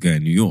 man's going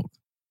to New York.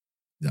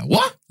 He's like,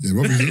 what? Yeah,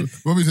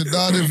 Robbie said,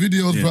 nah, the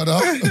videos, Yeah. brother.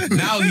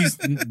 Now he's...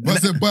 I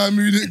said, Bayern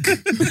Munich.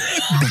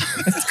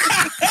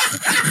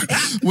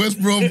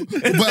 West Brom,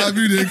 Bayern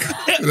Munich.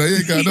 Like, you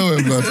ain't got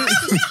nowhere, man.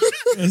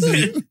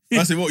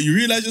 I said, what, you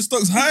realise your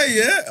stock's high,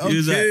 yeah? Okay. He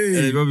was like,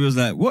 and Robbie was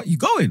like, what, you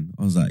going?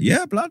 I was like,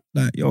 yeah, blood.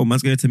 Like, yo,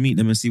 man's going to meet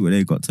them and see what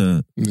they got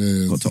to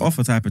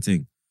offer type of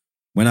thing.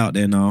 Went out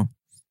there now.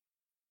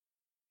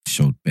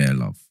 Showed bare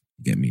love.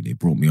 You get me? They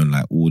brought me on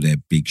like all their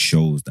big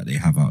shows that they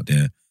have out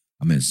there.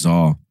 I met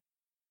Czar.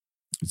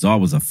 Czar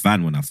was a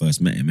fan when I first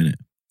met him, innit?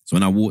 So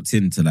when I walked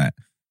into like,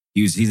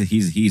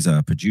 he's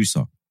a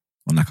producer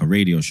on like a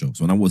radio show.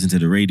 So when I walked into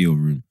the radio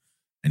room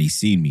and he's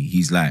seen me,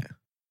 he's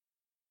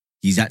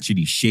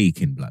actually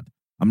shaking, blood.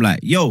 I'm like,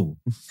 yo,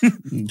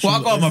 what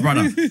I got, my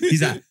brother?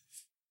 He's like,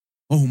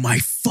 oh my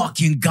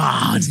fucking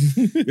God.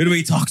 You know the way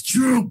he talks,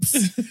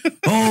 Troopz.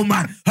 Oh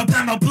my,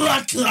 my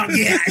blood clot,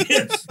 yeah.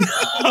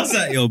 I was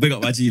like, yo, big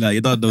up my G, like,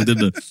 you don't know,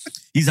 didn't know.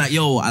 He's like,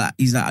 yo, I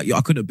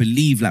couldn't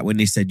believe like when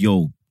they said,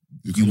 yo,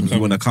 you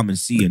want to come and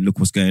see and look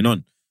what's going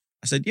on.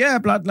 I said, yeah,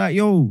 blood, like,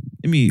 yo,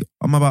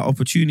 I'm about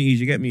opportunities,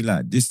 you get me?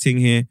 Like, this thing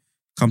here,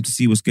 come to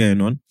see what's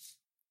going on.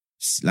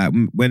 Like,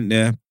 went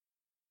there,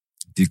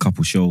 did a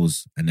couple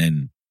shows, and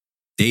then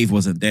Dave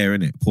wasn't there,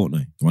 innit?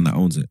 Portnoy, the one that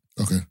owns it.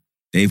 Okay.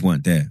 Dave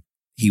weren't there.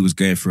 He was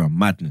going through a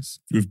madness.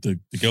 With the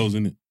girls,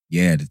 innit?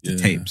 Yeah, the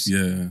tapes.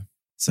 Yeah.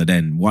 So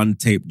then one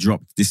tape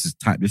dropped. This is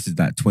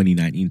like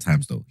 2019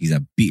 times though. He's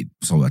a beat.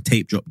 So a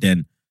tape dropped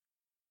then.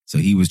 So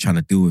he was trying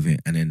to deal with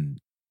it. And then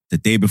the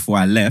day before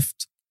I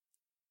left,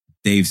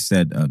 Dave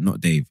said,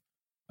 not Dave,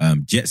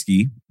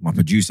 Jetski, my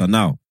producer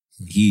now,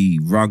 he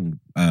rung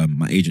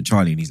my agent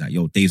Charlie and he's like,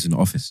 yo, Dave's in the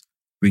office.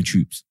 Bring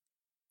Troopz.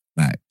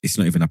 Like, it's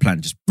not even a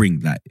plan. Just bring,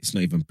 like, it's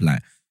not even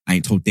like, I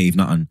ain't told Dave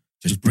nothing.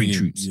 Just bring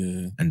Troopz.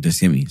 Yeah. And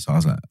just hit me. So I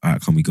was like, all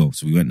right, can we go?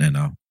 So we went there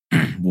now.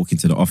 Walk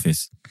into the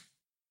office.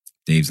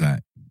 Dave's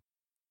like,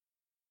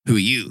 who are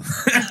you?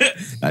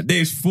 Like,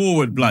 Dave's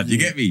forward, blood. You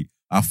get me?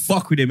 I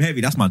fuck with him heavy.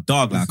 That's my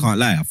dog. Like, I can't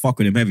lie. I fuck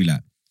with him heavy.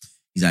 Like,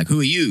 he's like, who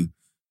are you?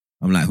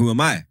 I'm like, who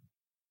am I?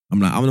 I'm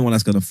like, I'm the one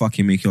that's gonna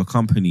fucking make your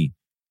company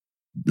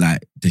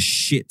like the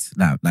shit.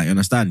 Like, you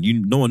understand?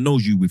 No one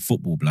knows you with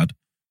football, blood.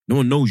 No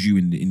one knows you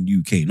in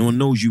UK. No one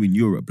knows you in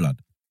Europe,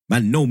 blood.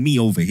 Man, know me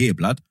over here,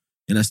 blood.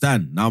 You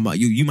understand? Now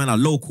you man are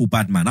local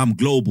bad man. I'm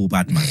global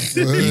bad man.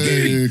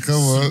 Hey, come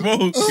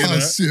on. Smoke,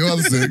 Shit,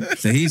 one sec.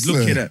 So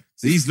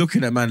he's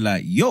looking at man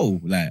like, yo,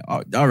 like,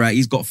 all right,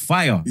 he's got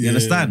fire. You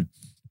understand?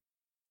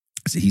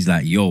 So he's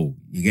like, yo,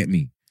 you get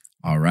me?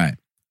 All right,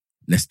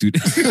 let's do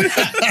this.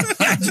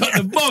 Drop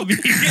the bomb, you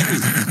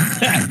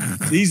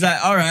get me? He's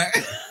like, all right.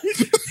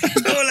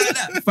 Go like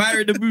that. Fire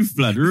in the booth,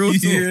 blood. Real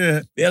talk.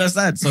 Yeah. You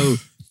understand? So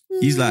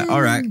he's like,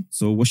 all right,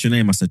 so what's your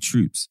name? I said,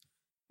 Troopz.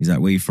 He's like,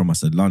 where you from? I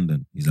said,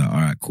 London. He's like, all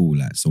right, cool.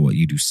 Like, so what,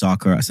 you do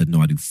soccer? I said, no,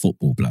 I do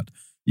football, blood.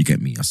 You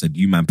get me? I said,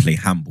 you man play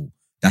handball.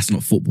 That's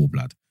not football,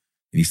 blood.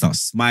 And he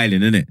starts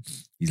smiling, innit?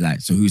 He's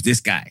like, so who's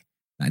this guy?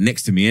 Like,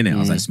 next to me, innit? I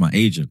was like, it's my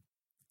agent.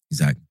 He's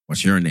like,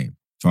 what's your name?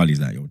 Charlie's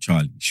like, yo,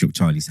 Charlie. He shook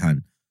Charlie's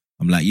hand.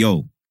 I'm like,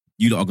 yo,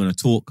 you lot are going to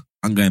talk.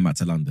 I'm going back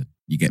to London.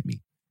 You get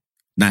me?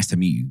 Nice to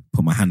meet you.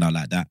 Put my hand out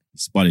like that. He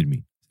spotted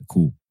me. Said,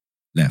 cool.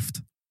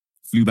 Left.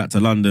 Flew back to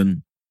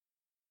London.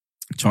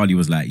 Charlie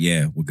was like,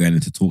 yeah, we're going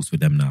into talks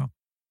with them now.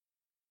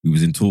 We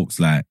was in talks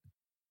like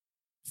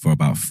for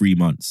about 3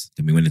 months.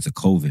 Then we went into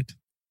COVID.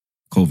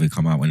 COVID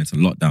come out, went into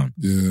lockdown.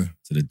 Yeah.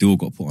 So the deal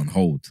got put on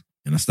hold.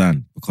 You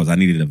understand? Because I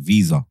needed a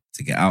visa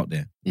to get out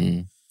there.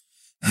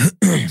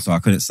 So I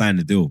couldn't sign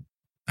the deal.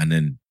 And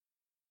then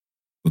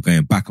we're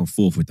going back and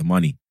forth with the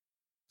money.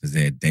 Because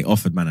they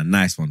offered man a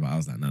nice one, but I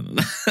was like, no.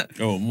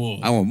 I want more.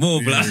 I want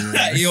more, blood.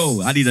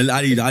 Yo, I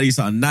need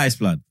something nice,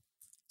 blood.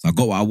 So I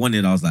got what I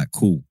wanted. I was like,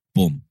 cool.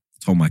 Boom.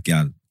 Told my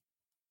gal,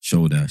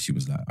 showed her. She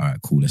was like, all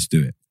right, cool, let's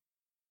do it.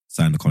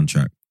 Signed the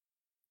contract.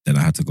 Then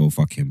I had to go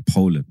fucking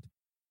Poland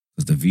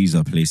because the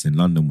visa place in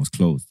London was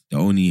closed. The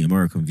only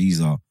American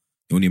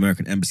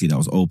embassy that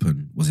was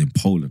open was in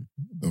Poland.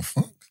 The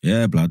fuck?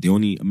 Yeah, blood. The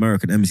only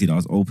American embassy that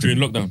was open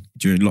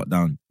During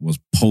lockdown was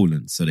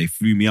Poland. So they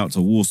flew me out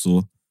to Warsaw.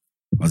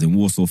 I was in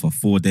Warsaw for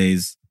 4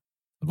 days.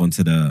 I gone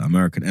to the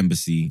American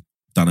embassy,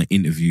 done an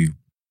interview.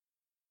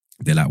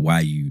 They're like,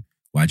 why do you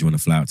want to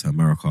fly out to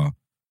America?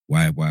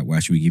 Why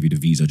should we give you the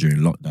visa during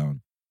lockdown?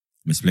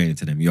 I'm explaining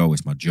to them, yo,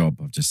 it's my job.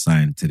 I've just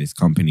signed to this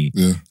company.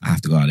 Yeah. I have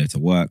to go out there to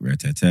work.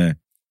 They're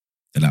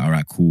like, all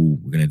right, cool.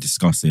 We're going to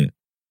discuss it.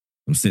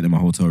 I'm sitting in my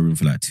hotel room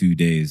for like 2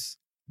 days.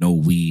 No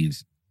weed.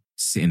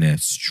 Sitting there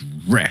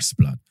stressed,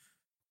 blood.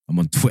 I'm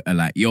on Twitter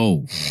like,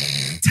 yo,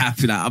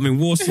 tapping like, I'm in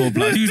Warsaw,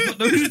 blood.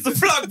 Who's the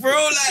plug, bro?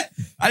 Like,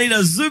 I need a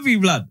Zubi,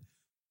 blood.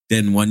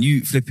 Then one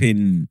you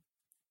flipping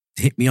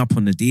hit me up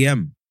on the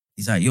DM.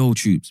 He's like, yo,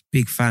 Troopz,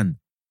 big fan.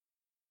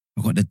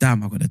 I got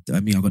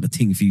the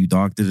thing for you,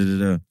 dog.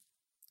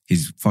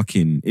 His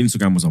fucking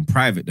Instagram was on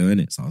private though,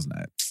 innit? So I was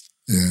like,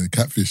 yeah,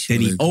 catfish.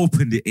 Then he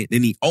opened it.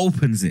 Then he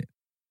opens it.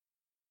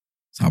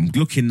 So I'm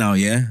looking now,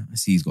 yeah. I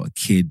see he's got a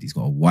kid, he's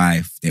got a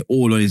wife. They're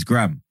all on his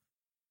gram.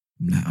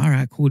 I'm like, all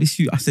right, cool. This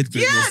you. I said,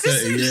 yeah,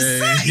 this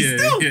is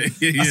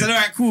still. I said, all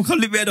right, cool. Come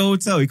meet me at the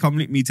hotel. He come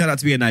meet me. Turned out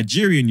to be a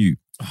Nigerian you.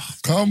 Oh,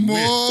 come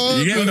on.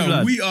 You get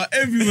me, we are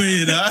everywhere,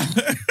 you know.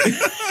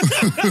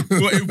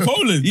 What, in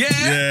Poland?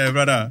 Yeah,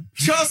 brother.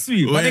 Trust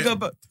me. My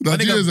nigga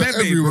Bebe,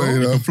 everywhere,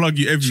 bro. I can plug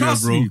you everywhere,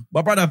 Trust bro. me.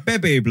 My brother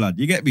Bebe, blood.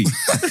 You get me?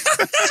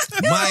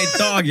 My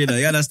dog, you know.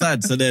 You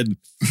understand? So then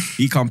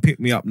he come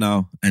pick me up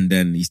now. And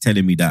then he's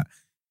telling me that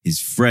his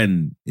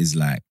friend is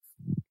like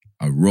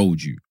a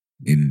road you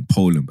in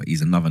Poland, but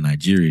he's another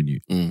Nigerian you.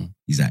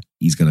 He's like,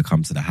 he's going to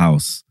come to the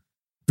house,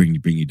 bring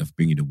you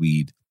the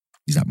weed.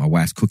 He's like, my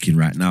wife's cooking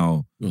right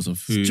now. Some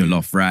food.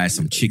 Jollof rice,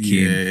 some chicken.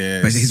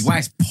 Yeah. But his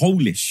wife's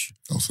Polish.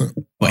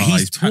 But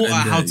he's taught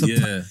her how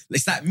to...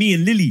 It's like me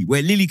and Lily,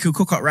 where Lily could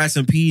cook up rice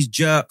and peas,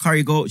 jerk,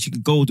 curry goat. She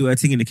could go do her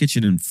thing in the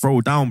kitchen and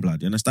throw down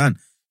blood. You understand?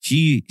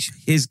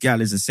 His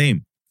gal is the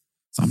same.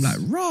 So I'm like,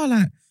 raw,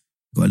 like,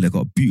 got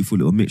a beautiful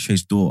little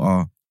mixed-race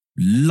daughter.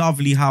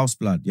 Lovely house,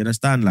 blood. You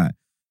understand? Like,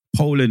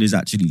 Poland is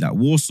actually like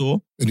Warsaw.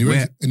 Any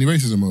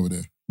racism over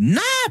there?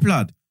 Nah,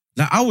 blood.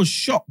 Like, I was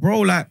shocked, bro.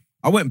 Like,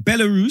 I went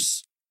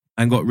Belarus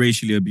and got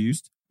racially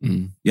abused.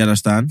 You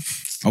understand?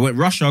 I went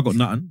Russia, got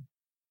nothing.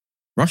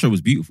 Russia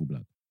was beautiful,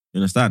 blood. You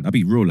understand? I'll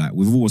be real, like,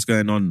 with all what's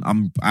going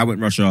on, I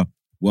went Russia,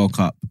 World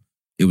Cup,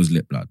 it was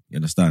lit, blood. You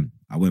understand?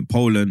 I went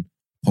Poland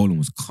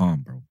was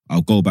calm, bro.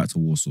 I'll go back to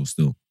Warsaw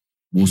still.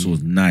 Warsaw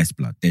was nice,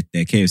 blood. Their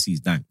KFC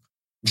is dank.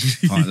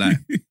 Can't lie.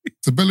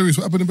 So Belarus,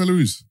 what happened in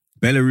Belarus?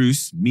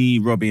 Belarus, me,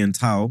 Robbie and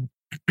Tao,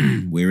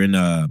 we're in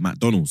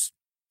McDonald's.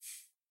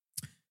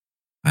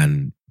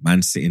 And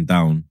man's sitting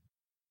down.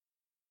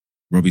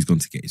 Robbie's gone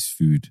to get his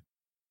food.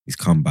 He's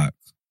come back.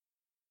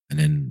 And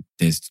then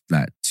there's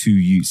like two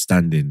youths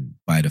standing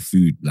by the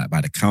food, like by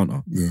the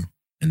counter. Yeah.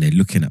 And they're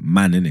looking at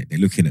man, innit? They're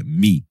looking at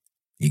me.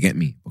 You get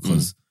me?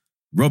 Because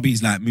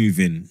Robbie's like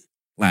moving,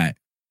 like,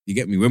 you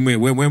get me? When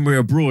we're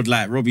abroad,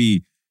 like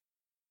Robbie,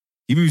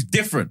 he moves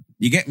different.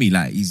 You get me?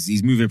 Like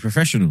he's moving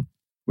professional.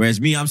 Whereas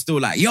me, I'm still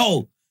like,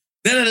 yo,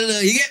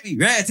 you get me?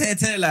 Right?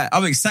 Like,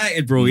 I'm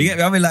excited, bro. You get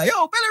me? I'm like,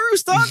 yo,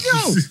 Belarus, dog,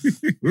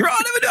 yo. Bro,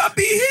 I never knew I'd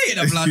be here. And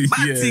I'm like,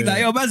 man, thing,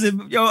 like, yo, man's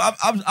in, yo,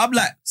 I'm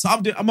like, so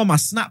I'm on my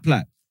snap,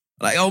 like,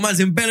 yo, man's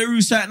in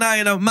Belarus right now,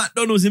 you know,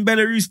 McDonald's in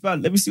Belarus,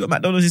 blood. Let me see what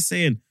McDonald's is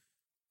saying.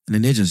 And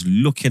then they're just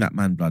looking at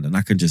man, blood, and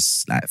I can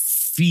just like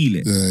feel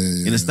it.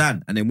 You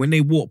understand? And then when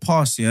they walk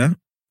past, yeah,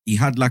 he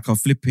had like a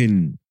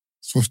flipping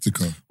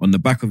swastika on the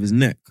back of his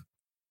neck.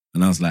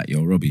 And I was like,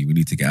 yo, Robbie, we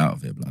need to get out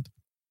of here, blood.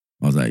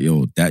 I was like,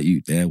 yo, that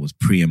youth there was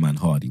pre man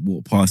hard. He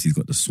walked past, he's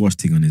got the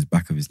swastika on his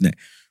back of his neck.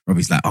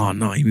 Robbie's like, oh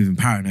no, he's moving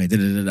paranoid.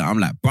 I'm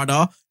like,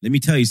 brother, let me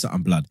tell you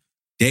something, blood.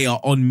 They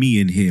are on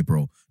me in here,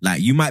 bro.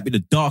 Like, you might be the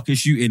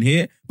darkest you in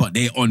here, but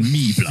they're on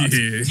me, blood.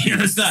 You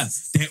understand?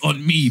 They're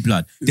on me,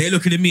 blood. They're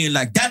looking at me and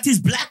like, that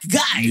is black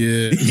guy.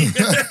 Yeah.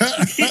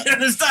 You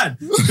understand?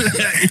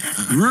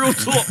 Real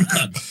talk,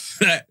 blood.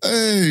 Like,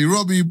 hey,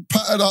 Robbie,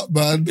 patted up,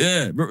 man.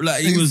 Yeah,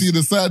 like he was see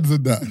the signs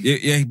of that.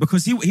 Yeah,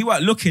 because he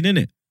wasn't looking,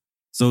 innit?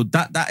 So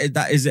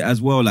that is it as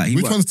well. Like,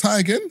 which one's Ty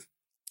again?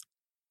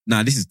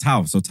 Nah, this is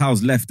Tao. So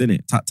Tao's left,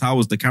 innit? Tao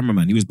was the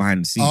cameraman. He was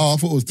behind the scenes. Oh, I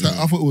thought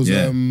it was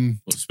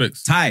what,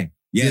 Specs? Ty.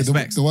 Yeah,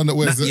 Specs. The one that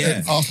wears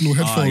the Arsenal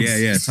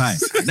headphones. Yeah, Ty.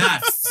 Nah,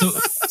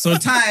 so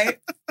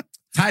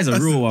Ty's a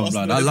real one,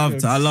 blood. I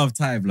love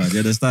Ty, blood. You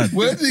understand?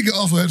 Where did you get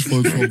Arsenal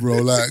headphones from, bro?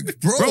 Like,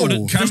 bro.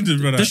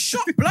 The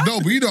shop, blood.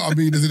 No, but you know what I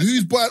mean.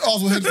 Who's buying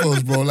Arsenal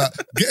headphones, bro? Like,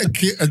 get a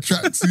kit, a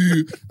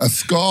tracksuit, a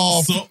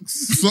scarf.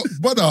 Socks.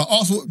 Brother,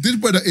 Arsenal, this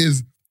brother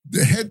is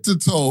the head to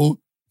toe.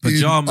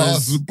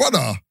 Pajamas.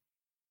 Brother.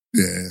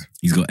 Yeah.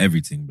 He's got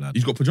everything, blood.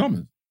 He's got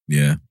pajamas.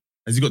 Yeah.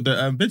 Has he got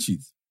the bed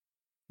sheets?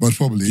 Most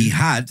probably. He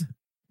had,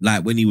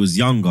 like, when he was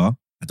younger.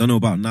 I don't know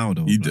about now,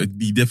 though. He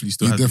definitely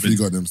still has definitely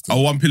got them still.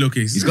 Oh, one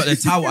pillowcase. He's got the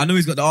towel. I know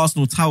he's got the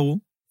Arsenal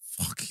towel.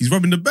 Fuck, he's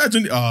rubbing the badge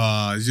on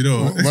it. You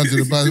know.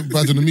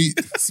 Badge on the meat.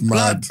 It's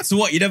mad. So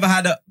what, you never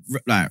had a,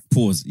 like,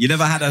 pause. You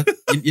never had a,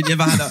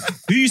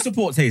 who you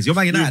support, Taze? You're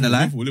Man United,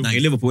 Liverpool. Nah,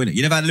 you're Liverpool, innit?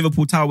 You never had a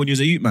Liverpool towel when you was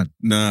a youth, man?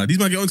 Nah, these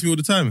man get on to me all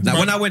the time. Like,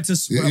 when I went to,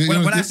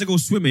 when I used to go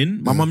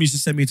swimming, my mum used to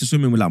send me to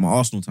swimming with, like, my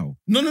Arsenal towel.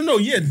 No,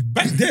 yeah,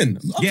 back then.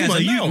 Yeah, as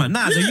a youth, man.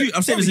 Nah, as a youth.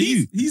 I'm saying as a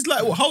youth. He's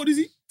like, what, how old is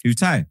he? Who's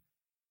Ty?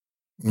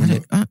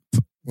 Early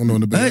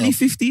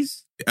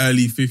 50s?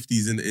 Early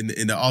 50s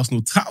in the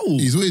Arsenal towel.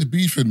 He's always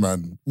beefing,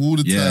 man. All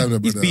the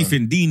time. He's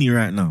beefing Dini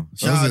right now.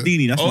 Shout out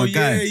Dini, that's my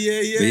guy.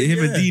 Yeah. Him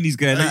and Dini's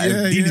going at it.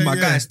 Dini's my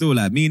guy still.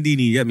 Like, me and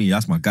Dini, get me?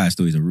 That's my guy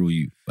still. He's a real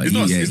youth. But it's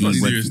not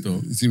serious though.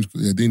 It seems,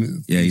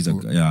 Dini. Yeah, he's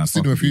cool. I've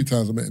seen him a few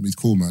times. I met him. He's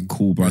cool, man.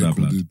 Cool brother,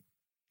 cool dude.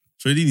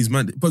 So Dini's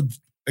man. But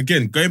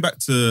again, going back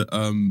to,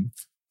 not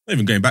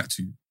even going back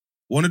to,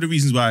 one of the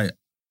reasons why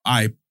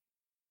I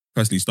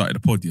personally started a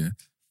pod,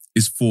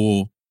 is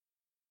for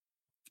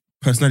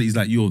personalities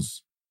like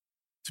yours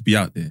to be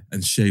out there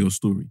and share your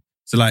story.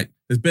 So like,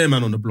 there's Bear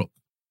Man on the block,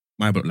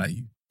 my block like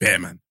you, Bear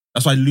Man.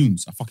 That's why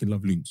Loons, I fucking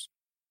love Loons.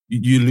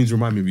 You and Loons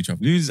remind me of each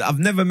other. Loons, I've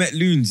never met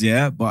Loons,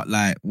 yeah, but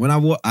like when I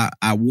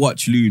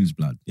watch Loons,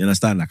 blood. You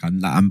understand? Like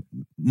I'm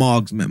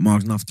Margs, met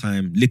Margs enough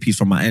time. Lippy's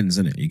from my ends,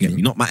 innit? You get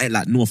me? Not my end,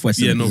 like Northwest.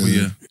 Yeah, innit? no, but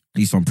yeah.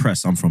 He's from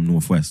Press. I'm from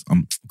Northwest.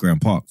 I'm Graham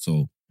Park,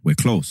 so we're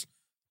close.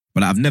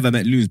 But I've never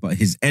met Loons, but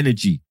his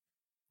energy,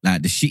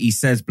 like the shit he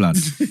says, blood.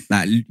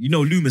 Like you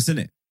know Loomis,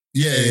 innit?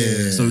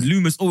 Yeah. So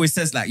Loomis always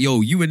says like,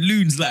 "Yo, you and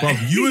Loons, like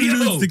Bruv, you and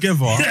Loons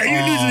together. Yeah, you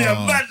and Loons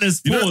are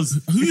madness." You know,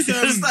 Pause.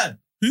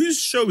 Whose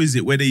show is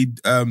it where they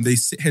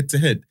sit head to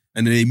head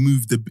and then they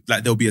move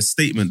like there'll be a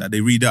statement that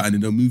they read out and then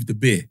they'll move the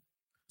beer?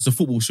 It's a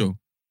football show.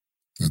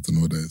 I don't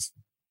know what that is.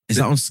 Is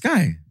that on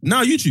Sky?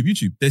 No,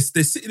 YouTube. They're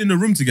sitting in a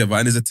room together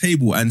and there's a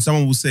table and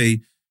someone will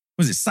say,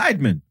 Was it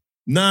Sidemen?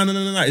 No.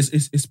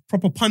 It's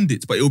proper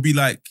pundits, but it'll be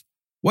like,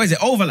 What is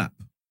it? Overlap?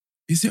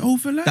 is it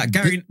overlap? That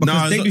Gary,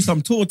 because they do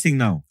some torting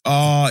now.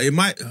 It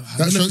might.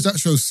 That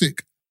show's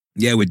sick.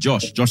 Yeah, with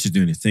Josh. Josh is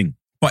doing his thing.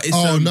 But it's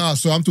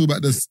So I'm talking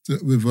about this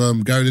with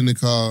Gary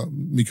Lineker,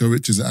 Miko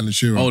Richards, and Alan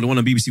Shearer. Oh, the one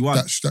on BBC One.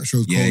 That show's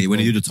cold. Yeah, when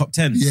they bro. do the top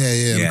 10.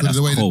 Yeah, because that's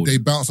the way cold. they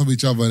bounce off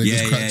each other and they Yeah,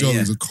 just crack jokes.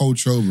 yeah. It's a cold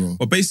show, bro.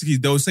 But basically,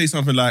 they'll say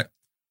something like,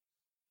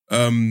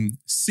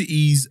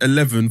 City's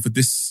 11 for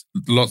this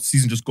last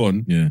season just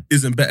gone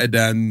isn't better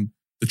than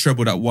the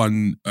treble that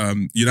won,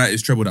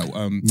 United's treble that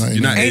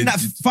United. Ain't that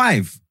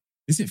 5?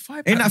 Is it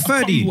 5? Ain't that I can't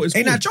 30? remember what it's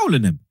Ain't that called. Joel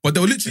in them? But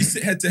they'll literally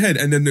sit head to head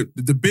and then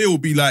the beer will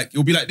be like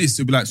this.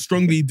 It'll be like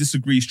strongly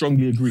disagree,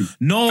 strongly agree.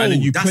 No, And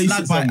then you that's place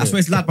Lad it Bible. I somewhere. swear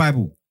it's Lad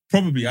Bible.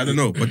 Probably, I don't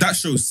know. But that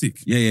show's sick.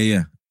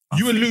 Yeah.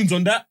 You and Loons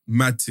on that?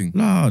 Mad thing.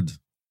 Lord.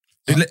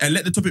 And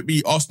let the topic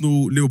be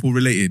Arsenal-Liverpool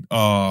related.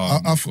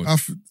 I feel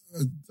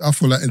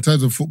like in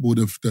terms of football,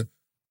 the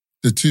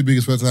two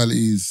biggest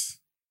personalities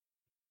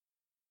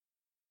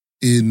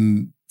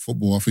in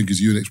football, I think,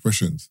 is you and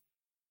Expressions.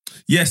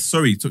 Yes,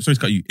 sorry to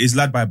cut you. It's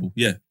Lad Bible.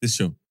 Yeah, this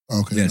show.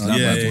 Okay. Yes, Lad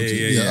Bible.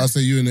 Yeah. I'll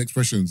say you and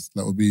Expressions.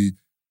 That would be,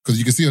 because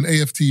you can see on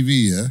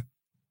AFTV, yeah,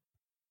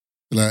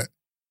 like,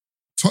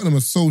 Tottenham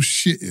are so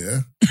shit, yeah.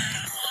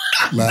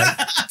 Like,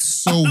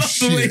 so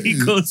shit.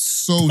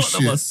 So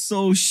shit.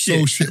 So shit.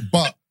 So shit.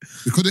 But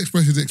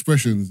because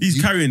Expressions,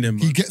 He's carrying them,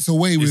 man. he gets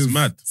away It's with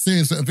mad.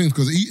 saying certain things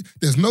because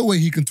there's no way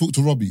he can talk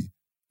to Robbie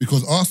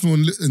because Arsenal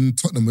and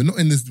Tottenham we're not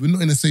in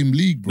the same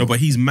league, bro. No, but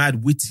he's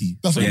mad witty.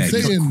 That's what I'm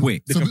he's saying.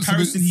 quick. The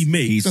comparison he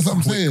makes That's what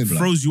I'm saying.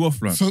 throws you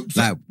off, man. So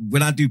Like,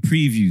 when I do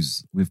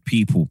previews with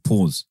people,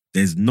 pause,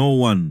 there's no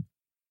one,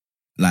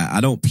 like,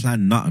 I don't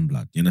plan nothing,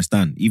 blood. You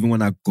understand? Even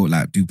when I go,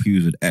 like, do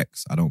previews with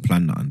X, I don't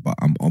plan nothing, but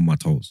I'm on my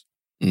toes.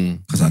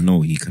 Because I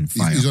know he can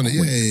fire. he's on it.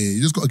 quick. Yeah.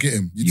 You just got to get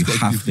him. You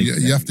have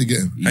to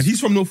get him. And he's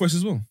from Northwest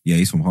as well. Yeah,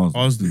 he's from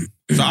Harsden. Arsden.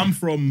 So I'm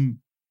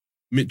from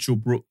Mitchell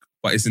Brook,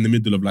 but it's in the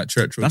middle of like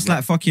Church Road. That's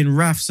like fucking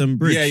Rafts and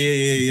Bridge.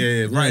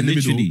 Yeah. Right in the middle.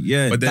 Literally,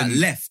 yeah. But then that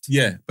left.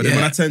 Yeah, but then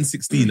when I turned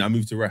 16, I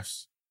moved to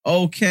Rafs.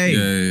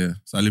 Okay. Yeah.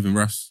 So I live in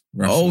Rafs.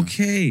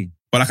 Okay.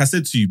 But like I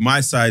said to you, my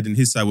side and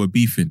his side were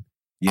beefing.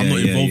 I'm not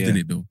involved in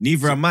it though.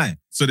 Neither am I.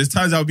 So there's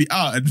times I'll be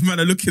out and man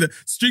are looking at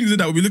strings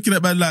and that will be looking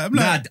at man like I'm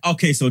like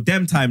Okay, so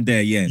them time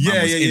there, yeah.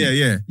 man was in it.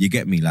 Yeah. You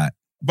get me, like.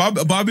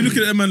 But I'll be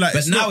looking at them and like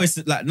But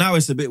now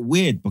it's a bit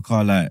weird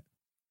because like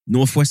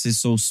Northwest is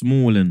so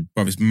small and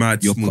bruv, it's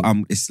mad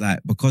small. it's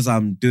like because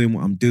I'm doing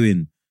what I'm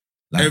doing.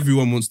 Like,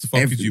 everyone wants to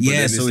fuck with you. But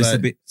yeah, then so it's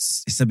like,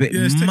 it's a bit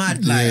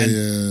mad. Like,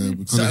 and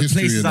because of certain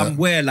history places and I'm that.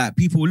 where like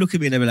people will look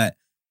at me and they'll be like,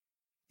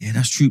 yeah,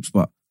 that's Troopz,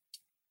 but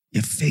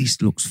your face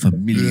looks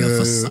familiar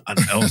for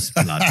something else,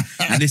 blood.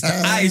 And it's the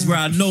eyes where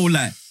I know,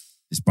 like,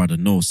 this brother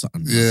knows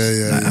something.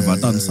 Like, have I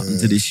done something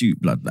to this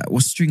shoot, blood? Like,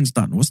 what's Strings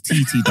done? What's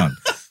TT done?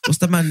 What's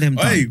the man them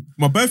done? Hey,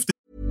 my birthday.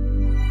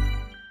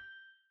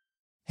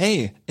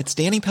 Hey, it's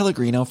Danny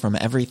Pellegrino from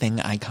Everything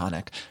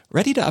Iconic.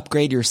 Ready to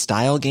upgrade your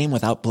style game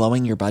without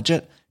blowing your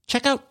budget?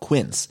 Check out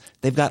Quince.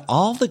 They've got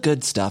all the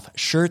good stuff,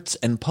 shirts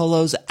and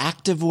polos,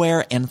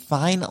 activewear, and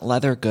fine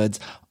leather goods,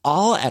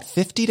 all at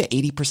 50 to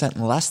 80%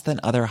 less than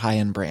other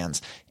high-end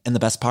brands. And the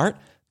best part?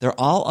 They're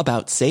all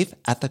about safe,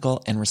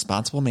 ethical, and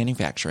responsible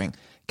manufacturing.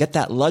 Get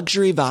that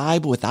luxury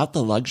vibe without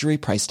the luxury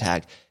price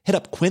tag. Hit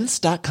up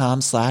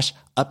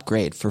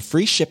quince.com/upgrade for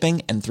free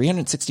shipping and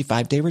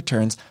 365-day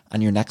returns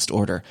on your next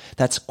order.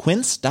 That's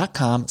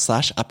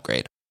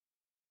quince.com/upgrade.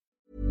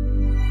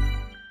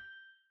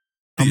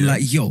 I'm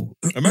like, yo.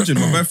 Imagine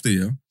my birthday,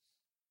 yeah.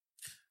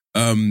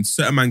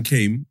 Certain man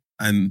came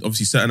and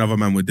obviously certain other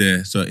man were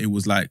there. So it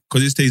was like,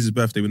 because it's Taser's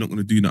birthday, we're not going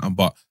to do nothing,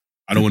 but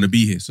I don't want to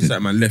be here. So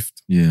certain man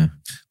left. Yeah.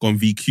 Gone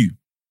VQ.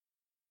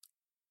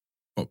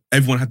 But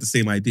everyone had the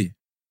same idea.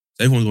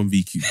 So everyone's gone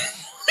VQ.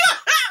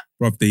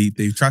 Bruv,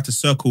 they tried to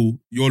circle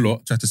your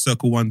lot, tried to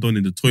circle one Don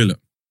in the toilet.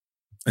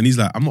 And he's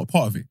like, I'm not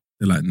part of it.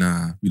 They're like,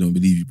 nah, we don't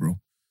believe you, bro.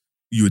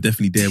 You were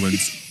definitely there when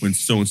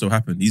so-and-so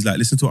happened. He's like,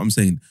 listen to what I'm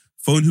saying.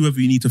 Phone whoever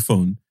you need to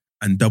phone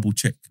and double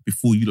check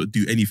before you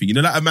do anything. You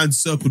know, like a man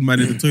circled man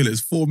in the toilet. There's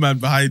 4 men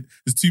behind,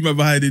 there's 2 men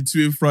behind him,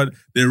 2 in front.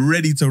 They're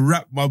ready to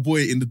wrap my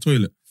boy in the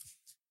toilet.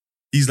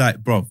 He's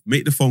like, bro,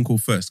 make the phone call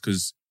first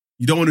because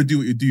you don't want to do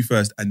what you do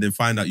first and then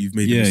find out you've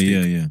made a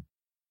mistake. Yeah.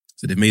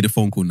 So they made a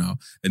phone call now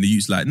and the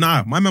youth's like,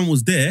 nah, my man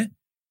was there,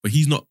 but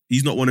he's not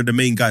one of the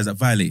main guys that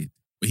violated.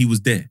 but he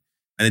was there.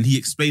 And then he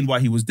explained why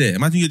he was there.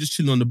 Imagine you're just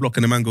chilling on the block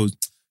and the man goes,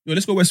 yo,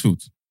 let's go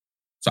Westfield.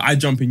 So I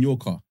jump in your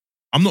car.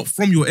 I'm not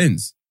from your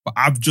ends, but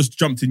I've just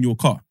jumped in your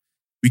car.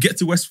 We get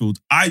to Westfield,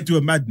 I do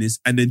a madness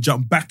and then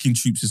jump back in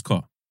Troopz'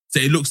 car. So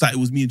it looks like it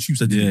was me and Troopz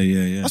that did it.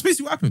 Yeah. That's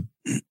basically what happened.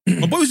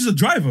 My boy was just a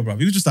driver, bro.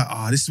 He was just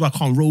like, this is why I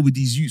can't roll with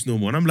these youths no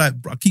more. And I'm like,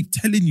 bro, I keep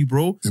telling you,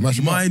 bro. They mash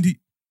him up.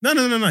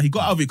 No. He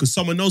got out of it because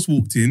someone else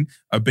walked in,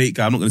 a bait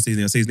guy. I'm not going to say his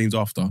name. I'll say his name's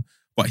after.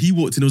 But he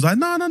walked in and was like,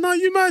 no,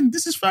 you man,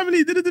 this is family.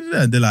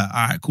 And they're like,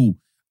 all right, cool.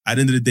 At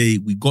the end of the day,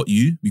 we caught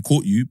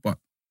you, but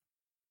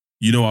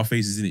you know our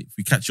faces, innit? If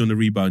we catch you on the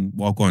rebound,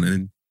 walk on. And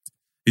then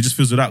it just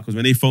fizzled out because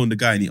when they phoned the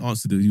guy and he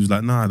answered it, he was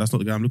like, nah, that's not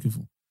the guy I'm looking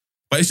for.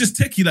 But it's just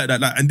techie like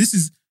that. Like, and this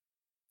is,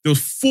 there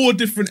was 4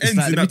 different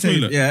ends in that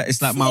toilet. Yeah,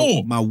 it's like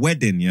my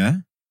wedding, yeah?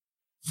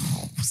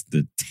 Oh, was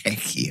the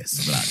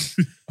techiest,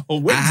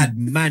 blood. I had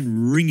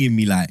man ringing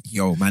me like,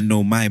 yo, man,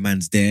 no, my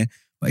man's there,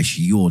 but it's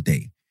your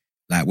day.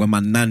 Like when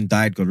my nan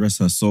died, God rest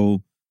her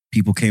soul,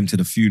 people came to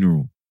the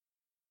funeral.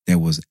 There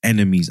was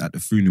enemies at the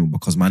funeral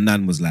because my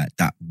nan was like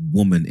that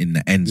woman in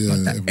the ends,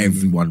 like that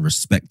everyone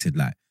respected.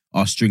 Like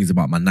our strings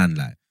about my nan,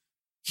 like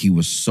he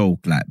was so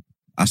like,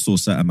 I saw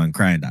certain man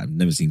crying that I've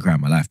never seen cry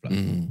in my life, blood.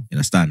 You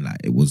understand? Like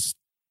it was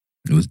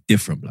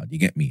different, blood. You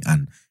get me?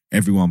 And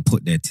everyone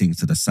put their things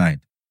to the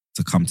side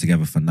to come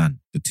together for Nan.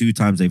 The 2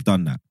 times they've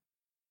done that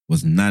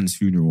was Nan's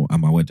funeral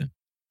and my wedding.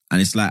 And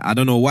it's like, I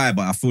don't know why,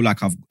 but I feel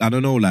like out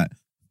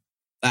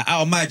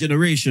of my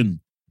generation,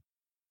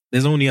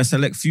 there's only a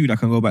select few that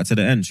can go back to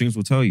the end. Strings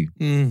will tell you.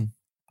 But you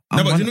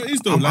know what it is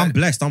though? I'm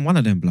blessed. I'm one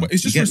of them, blood. But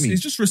it's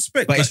just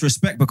respect. But it's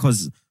respect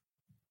because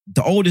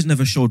the oldest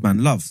never showed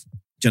man love.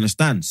 Do you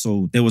understand?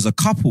 So there was a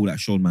couple that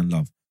showed man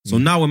love. So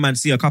now when man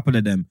see a couple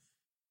of them,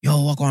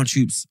 yo, I go on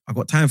Troopz. I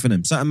got time for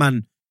them. Certain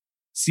man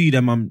see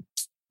them, I'm,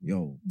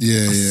 yo.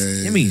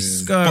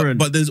 Scurring.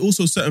 But there's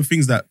also certain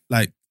things that,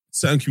 like,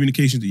 certain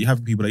communications that you have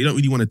with people that you don't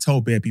really want to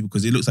tell bare people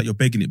because it looks like you're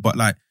begging it. But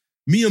like,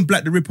 me and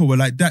Black the Ripper were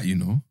like that, you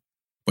know?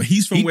 But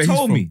he's from where he's from. He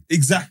told me.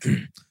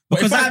 Exactly.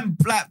 Because I'm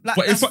Black,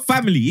 that's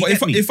family.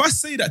 If I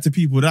say that to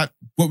people that,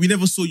 but we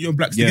never saw you and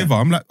Blacks together,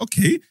 I'm like,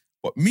 okay.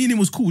 But me and him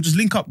was cool. Just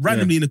link up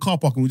randomly in the car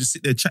park and we'll just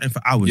sit there chatting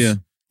for hours. Yeah.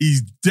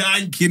 He's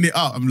danking it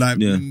up. I'm like,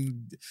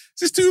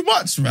 this is too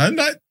much, man.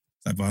 Like,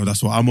 well,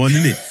 that's what I'm on,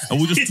 innit? And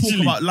we'll just talk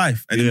about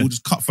life and then we'll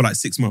just cut for like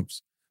 6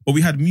 months. But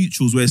we had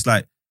mutuals where it's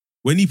like,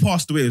 when he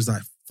passed away, it was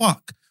like,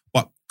 fuck.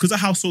 But because of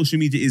how social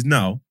media is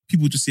now,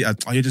 people just see it as,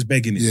 oh, you're just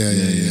begging it.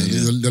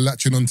 Yeah. They're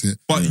latching onto it.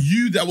 But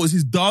you, that was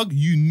his dog,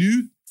 you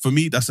knew, for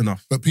me, that's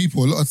enough. But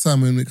people, a lot of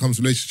time when it comes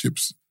to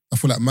relationships, I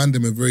feel like man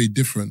them are very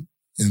different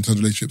in terms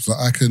of relationships.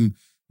 Like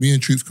me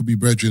and Troopz could be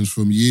brethren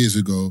from years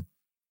ago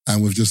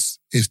and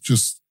it's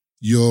just,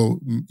 you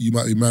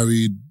might be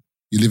married,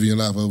 you're living your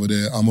life over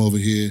there, I'm over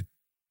here.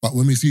 But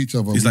when we see each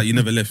other, it's like you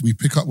never left. We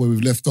pick up where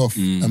we've left off.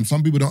 And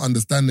some people don't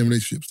understand them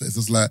relationships. It's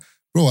just like,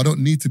 bro, I don't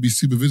need to be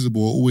super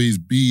visible or always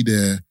be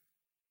there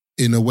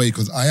in a way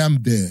because I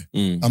am there.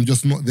 I'm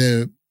just not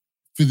there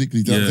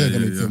physically. That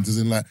makes sense. As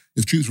in like,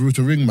 if Troopz were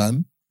to ring,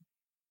 man,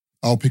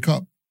 I'll pick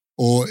up.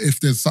 Or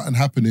if there's something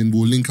happening,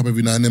 we'll link up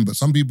every now and then. But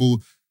some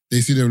people, they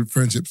see their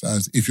friendships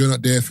as, if you're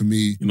not there for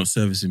me... You're not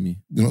servicing me.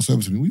 You're not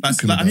servicing me. What are you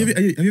talking about?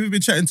 Have you ever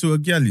been chatting to a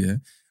girl, yeah?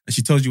 And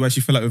she tells you why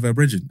she fell out with her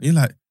brethren? And you're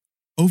like,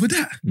 over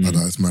that? I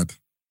know, it's mad.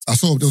 I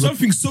saw... There was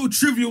something so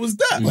trivial as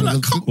that. Well,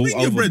 like, come bring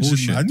your brethren,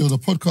 man. There was a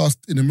podcast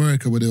in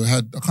America where they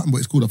had... I can't remember what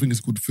it's called. I think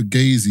it's called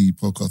Fugazi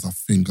podcast, I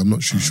think. I'm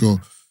not too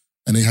sure.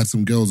 And they had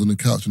some girls on the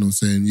couch and they were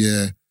saying,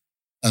 yeah,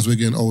 as we're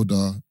getting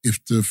older,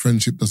 if the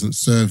friendship doesn't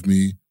serve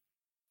me,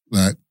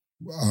 like,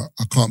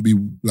 I can't be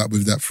like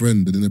with that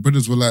friend. And then the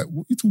brothers were like,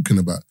 what are you talking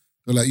about?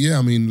 They're like, yeah,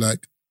 I mean,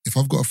 like, if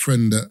I've got a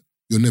friend that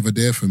you're never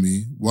there for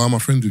me, why am I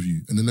friends with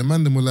you? And then the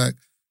man them were like,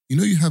 you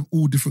know, you have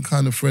all different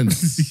kind of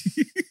friends.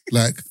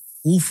 Like,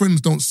 all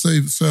friends don't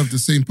serve the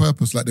same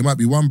purpose. Like, there might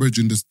be one bridge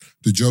and just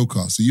the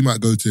joker. So you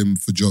might go to him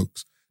for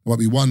jokes. There might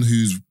be one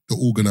who's the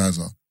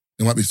organizer.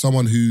 There might be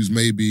someone who's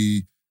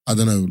maybe, I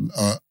don't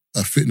know,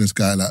 a fitness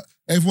guy. Like,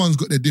 everyone's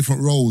got their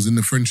different roles in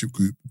the friendship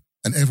group.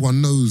 And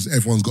everyone knows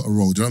everyone's got a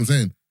role. Do you know what I'm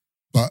saying?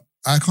 But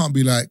I can't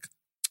be like,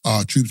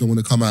 Troopz, I want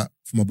to come out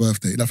for my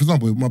birthday. Like, for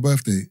example, my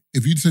birthday,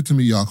 if you said to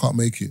me, I can't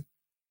make it.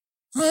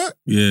 All right?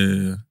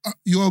 Yeah.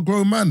 You're a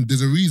grown man.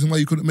 There's a reason why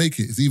you couldn't make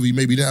it. It's either you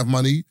maybe didn't have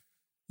money,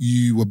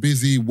 you were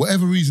busy,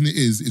 whatever reason it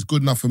is, it's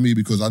good enough for me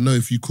because I know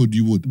if you could,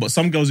 you would. But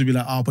some girls would be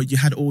like, but you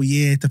had all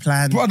year to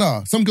plan.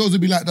 Brother, some girls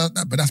would be like that,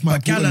 but that's my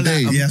important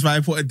day. Yeah, that's my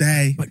important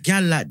day. But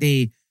gal, like,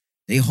 they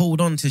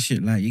hold on to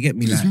shit, like, you get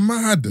me? It's like,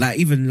 mad. Like,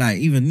 even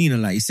Nina,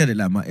 like, he said it,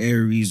 like, my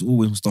Aries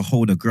always wants to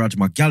hold a grudge.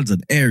 My gal's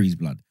an Aries,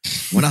 blood.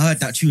 When I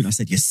heard that tune, I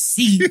said, you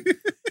see?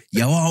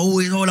 Yo, I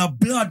always hold a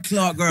blood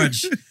clot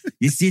grudge.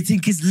 You see, you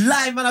think it's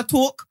live, man, I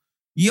talk?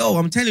 Yo,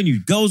 I'm telling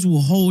you, girls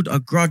will hold a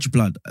grudge,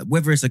 blood.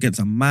 Whether it's against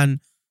a man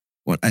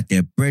or at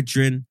their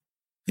brethren,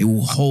 they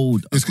will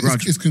hold a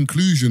grudge. It's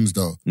conclusions,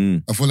 though.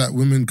 I feel like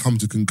women come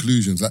to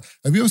conclusions. Like,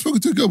 have you ever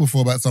spoken to a girl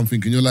before about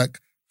something and you're like,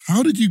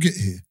 how did you get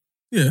here?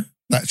 Yeah.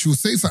 Like, she'll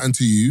say something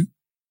to you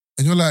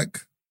and you're like,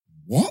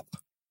 what?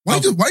 Why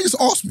you just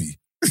ask me?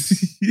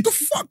 The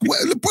fuck?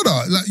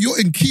 Brother, like, you're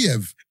in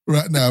Kiev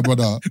right now,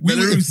 brother. We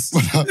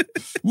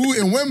were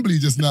in Wembley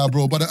just now,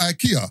 bro, by the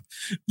IKEA.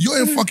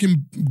 You're in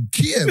fucking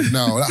Kiev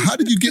now. Like, how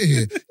did you get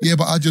here? Yeah,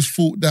 but I just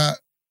thought that...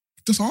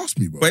 Just ask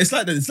me, bro. But it's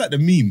like the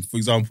meme, for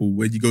example,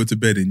 when you go to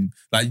bed and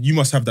like you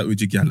must have that with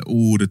your gal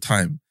all the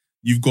time.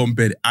 You've gone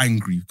bed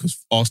angry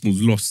because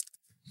Arsenal's lost.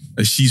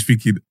 And she's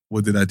thinking,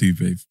 what did I do,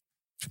 babe?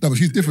 No, but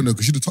she's different though,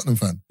 because she's a Tottenham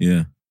fan.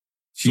 Yeah.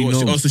 She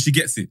knows. So she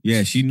gets it.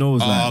 Yeah, she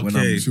knows like when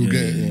I'm... She'll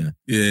get it.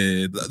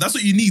 Yeah, that's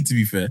what you need, to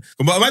be fair.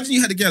 But imagine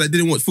you had a girl that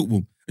didn't watch football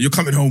and you're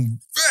coming home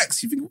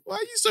vexed. You think, why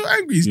are you so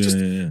angry?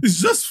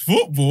 It's just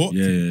football.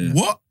 Yeah.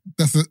 What?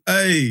 That's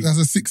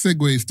a sick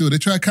segue still. They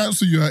try to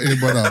cancel you out here,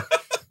 brother.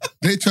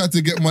 They tried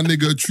to get my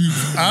nigga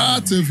Troopz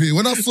out of here.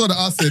 When I saw that,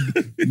 I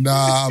said,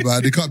 nah,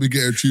 man, they can't be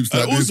getting Troopz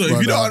like this, also,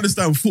 if you don't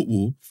understand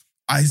football,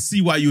 I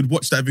see why you would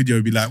watch that video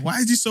and be like, why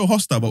is he so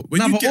hostile? But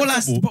when you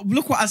get football... But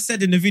look what I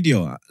said in the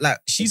video. Like,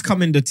 she's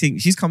come in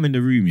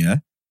the room, yeah?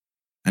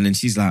 And then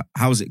she's like,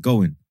 how's it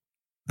going?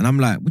 And I'm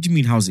like, what do you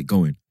mean, how's it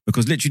going?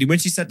 Because literally, when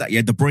she said that,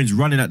 yeah, De Bruyne's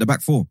running at the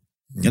back four.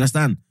 You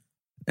understand?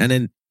 And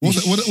then...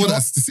 That's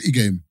the City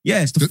game?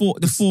 Yeah, it's the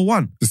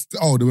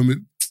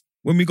 4-1.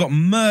 When we got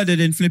murdered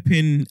in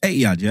flipping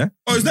Etihad, yeah?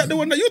 Oh, is that the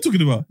one that you're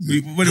talking about?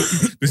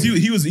 Because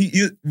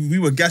we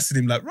were gassing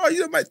him like, right, you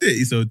don't might do it.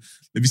 He said,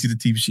 let me see the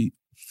team sheet.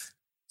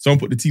 Someone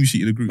put the team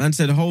sheet in the group. Man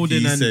said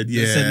holding and said,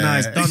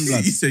 nice, done,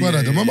 blood. He said,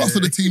 brother, the moment I saw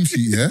the team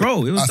sheet, yeah?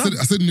 Bro, it was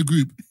I said in the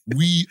group,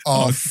 we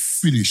are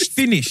finished.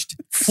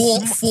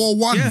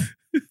 4-1. Yeah.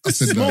 I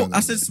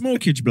said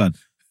smokage, blood.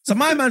 So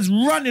my man's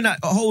running at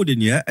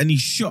holding, yeah? And he's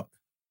shot.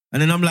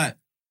 And then I'm like,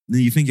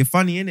 you think you're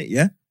funny, innit,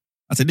 yeah?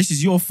 I said, this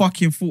is your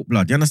fucking fault,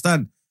 blood. You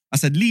understand? I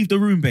said, leave the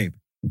room, babe.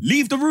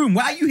 Leave the room.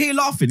 Why are you here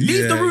laughing?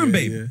 Leave the room,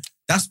 babe. Yeah.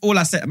 That's all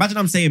I said. Imagine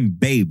I'm saying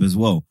babe as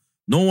well.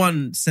 No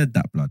one said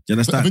that, blood. Do you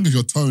understand? I think it's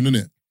your tone,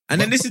 innit?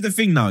 And then this is the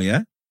thing now,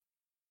 yeah?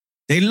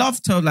 They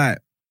love to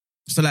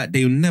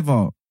they'll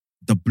never,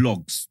 the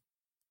blogs.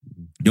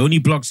 The only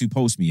blogs who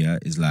post me, yeah,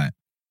 is like,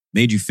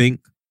 Made You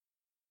Think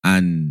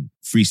and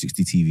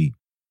 360 TV.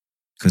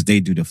 Because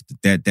they do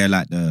they're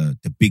like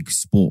the big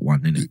sport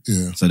one, innit?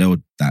 Yeah. So they'll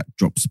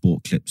drop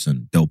sport clips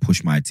and they'll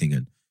push my thing.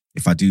 And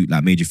if I do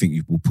like Made You Think,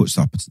 you will put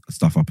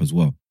stuff up as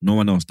well. No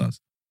one else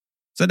does.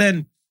 So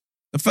then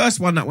the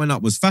first one that went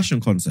up was Fashion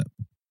Concept.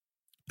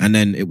 And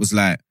then it was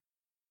like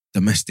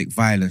domestic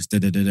violence, We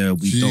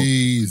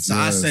don't. So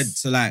I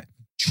said,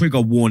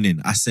 trigger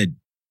warning. I said,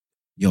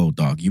 yo,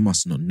 dog, you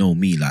must not know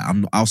me. Like,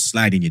 I'll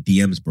slide in your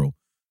DMs, bro.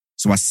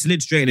 So I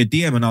slid straight in the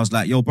DM and I was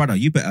like, yo, brother,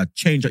 you better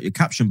change up your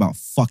caption about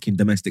fucking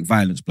domestic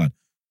violence, blood.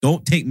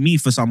 Don't take me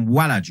for some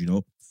wallad, you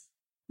know?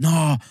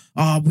 No,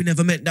 we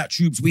never meant that,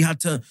 Troopz. We had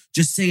to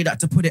just say that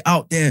to put it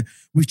out there.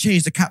 We've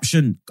changed the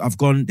caption.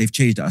 They've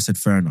changed it. I said,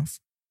 fair enough.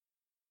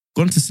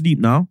 Gone to sleep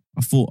now.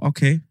 I thought,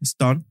 okay, it's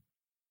done.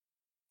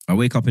 I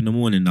wake up in the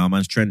morning now,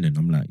 man's trending.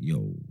 I'm like,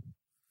 yo,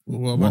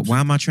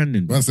 why am I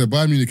trending? Man said,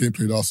 Bayern Munich ain't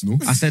played Arsenal.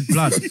 I said,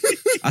 blood.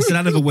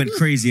 I never went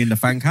crazy in the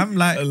fan cam.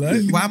 Like,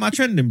 why am I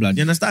trending, blood?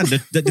 You understand?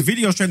 The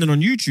video's trending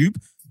on YouTube,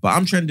 but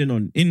I'm trending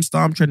on Insta,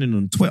 I'm trending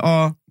on Twitter.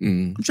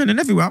 I'm trending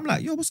everywhere. I'm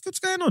like, yo, what's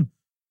going on?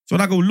 So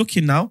when I go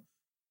looking now,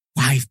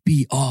 wife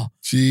beater,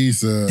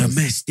 Jesus,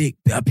 domestic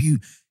abuse.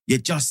 You're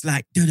just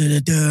like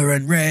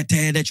and rare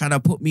tear. They're trying to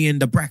put me in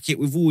the bracket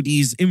with all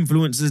these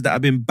influencers that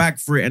have been bagged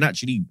for it and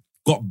actually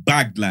got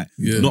bagged, like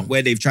not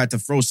where they've tried to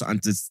throw something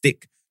to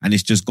stick and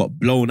it's just got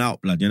blown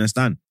out, blood. You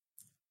understand?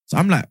 So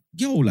I'm like,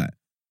 yo, like,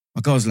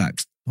 my girl's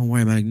like, don't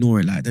worry, man, ignore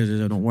it. Like,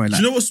 don't worry. Like,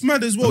 do you know what's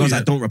mad as well? My girl's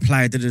like, don't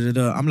reply.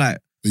 I'm like,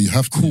 but you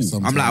have to. Cool.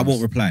 Sometimes. I'm like, I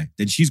won't reply.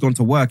 Then she's gone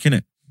to work,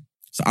 innit?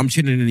 So I'm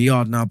chilling in the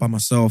yard now by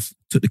myself.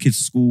 Took the kids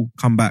to school,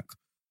 come back,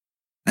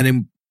 and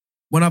then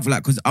when I've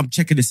like, because I'm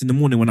checking this in the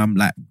morning when I'm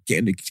like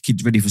getting the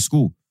kids ready for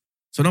school.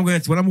 So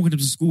when I'm walking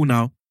to school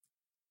now,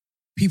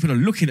 people are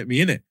looking at me,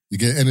 innit? You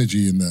get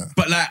energy in that.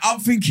 But like, I'm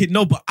thinking,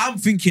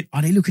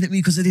 are they looking at me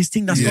because of this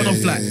thing that's gone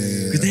off? Like,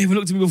 because they haven't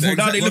looked at me before.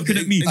 Now they're looking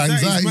at me.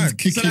 Anxiety's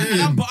kicking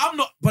in.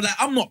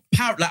 I'm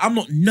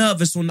not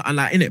nervous or nothing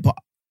like in it, but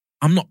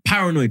I'm not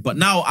paranoid. But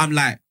now I'm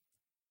like,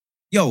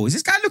 yo, is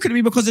this guy looking at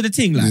me because of the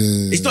thing? Like,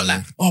 it's not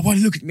like, oh, why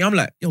look at me? I'm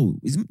like, yo,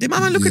 did my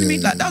man looking at me?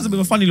 Like, that was a bit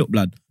of a funny look,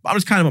 blood. But I'm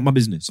just kind of about my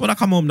business. So when I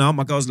come home now,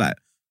 my girl's like,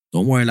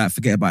 don't worry, like,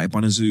 forget about it,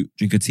 bun a zoot,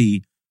 drink a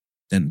tea.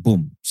 Then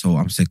boom. So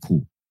I'm said,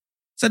 cool.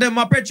 So then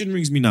my brethren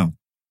rings me now.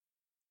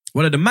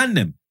 One of the man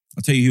them,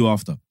 I'll tell you who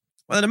after.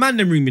 One of the man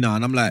them ring me now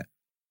and I'm like,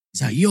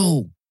 he's like,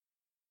 yo,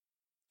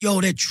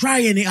 they're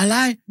trying it, I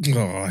lie.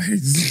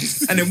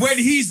 And then when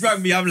he's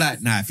rang me, I'm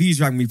like, nah, if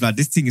he's rang me, blood,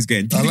 this thing is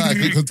getting... I like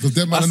it because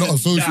them man are not on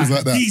socials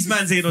like that. These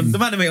mans ain't on, the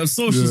man ain't on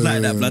socials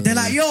like that, blood. They're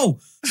like, yo,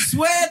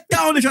 swear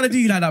down they're trying to do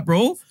you like that, bro.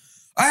 All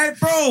right,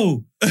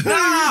 bro.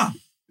 Nah,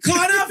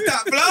 can't have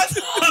that, blood.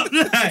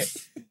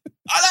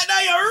 I'm like, no,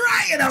 you're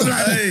right. And I'm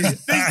like, hey,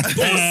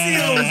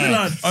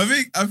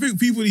 I think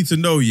people need to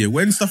know,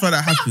 when stuff like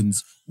that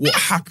happens, what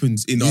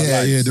happens in our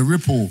lives. Yeah, the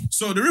ripple.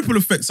 So the ripple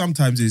effect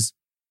sometimes is,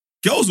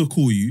 girls will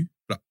call you,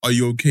 like, are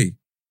you okay?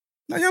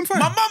 Like, yeah, I'm fine.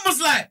 My mum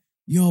was like,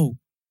 yo,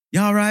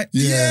 you all right?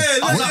 Yeah.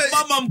 I was like,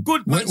 mum, mum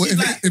good, man.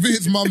 If it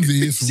hits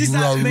mumsy, it's she's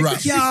like, rap. I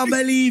can't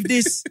believe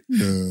this.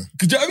 Yeah.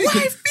 Could you know what I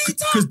mean? Wife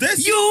beater. Because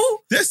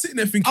they're sitting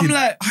there thinking, I'm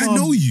like, I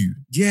know you.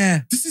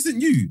 Yeah. This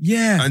isn't you.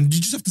 Yeah. And you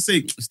just have to say,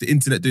 it's the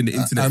internet doing the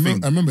internet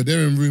thing. I remember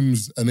they're in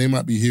rooms and they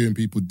might be hearing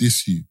people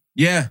diss you.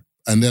 Yeah.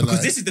 And they're because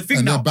like, this is the thing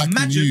and now. they're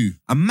backing you.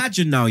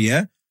 Imagine now,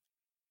 yeah?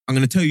 I'm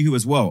going to tell you who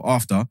as well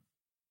after.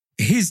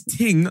 His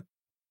ting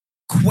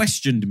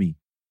questioned me.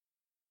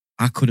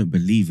 I couldn't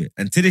believe it.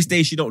 And to this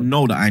day, she don't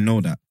know that I know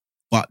that.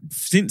 But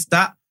since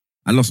that,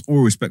 I lost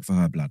all respect for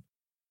her, blood.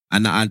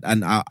 And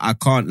I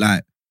can't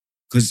like,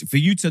 because for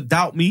you to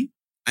doubt me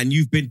and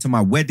you've been to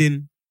my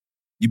wedding,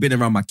 you've been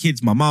around my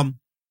kids, my mum,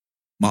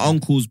 my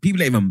uncles, people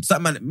that even,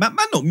 man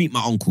don't meet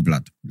my uncle,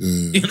 blood.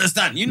 Yeah. You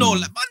understand? You know,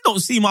 like, man don't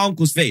see my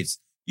uncle's face.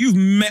 You've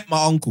met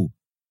my uncle.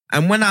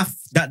 And when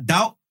that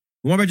doubt,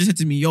 my brother said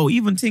to me, yo,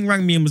 even Ting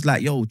rang me and was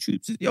like, yo,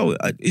 Troopz, yo,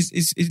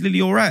 is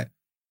Lily all right?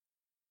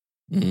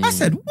 I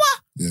said, what?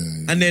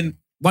 Yeah. And then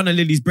one of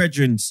Lily's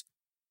brethren,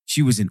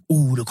 she was in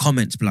all the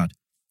comments, blood.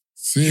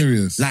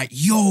 Serious. Like,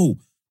 yo,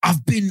 I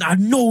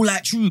know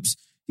like Troopz.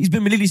 He's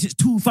been with Lily since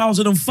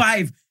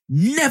 2005.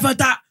 Never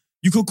that.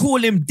 You could call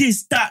him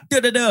this, that,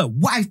 da-da-da.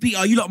 Wife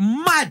beater, you look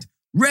mad.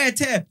 Rare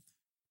tear.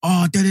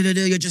 Oh,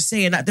 da-da-da-da, you're just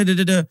saying that,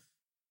 da-da-da-da.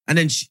 And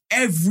then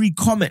every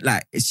comment,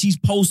 like, she's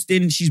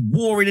posting, she's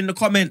warring in the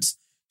comments.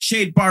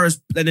 Shade Barra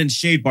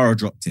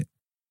dropped it.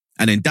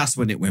 And then that's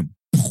when it went.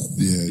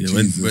 Yeah,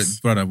 Jesus.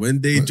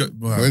 When they drop...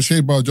 When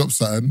Shade Bar drops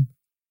something,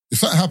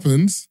 if that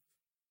happens,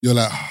 you're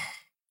like,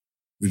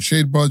 when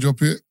Shade Bar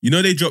drop it? You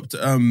know they dropped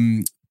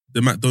the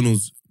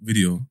McDonald's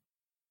video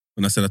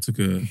when I said I took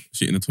a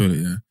shit in the toilet,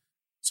 yeah?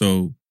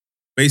 So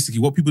basically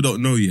what people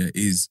don't know yet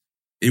is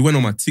it went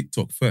on my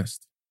TikTok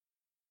first.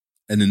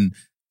 And then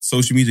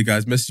social media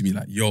guys messaged me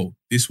like, yo,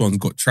 this one's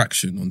got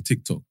traction on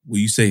TikTok. What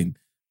are you saying?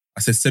 I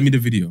said, send me the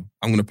video.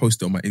 I'm going to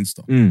post it on my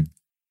Insta.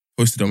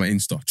 Posted on my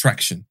Insta.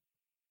 Traction.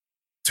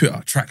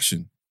 Twitter.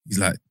 Traction. He's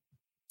like,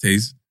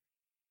 Taze,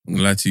 I'm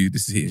going to lie to you.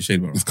 This is hitting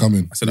Shade Bar. It's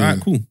coming. I said, all right,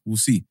 cool. We'll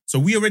see. So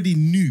we already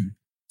knew.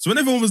 So when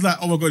everyone was like,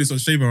 oh my God, it's on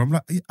Shade Bar, I'm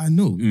like, yeah, I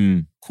know.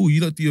 Cool,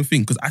 you don't do your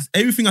thing. Because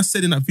everything I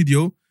said in that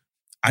video,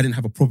 I didn't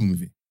have a problem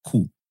with it.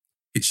 Cool.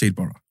 Hit Shade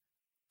Bar.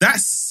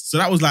 So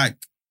that was like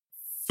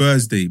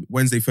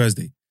Wednesday,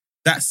 Thursday.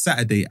 That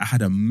Saturday, I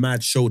had a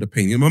mad shoulder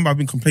pain. You remember I've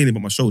been complaining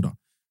about my shoulder?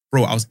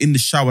 Bro, I was in the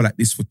shower like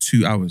this for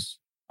 2 hours.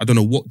 I don't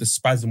know what the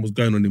spasm was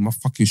going on in my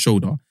fucking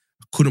shoulder.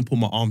 I couldn't put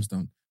my arms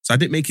down. So I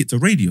didn't make it to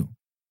radio.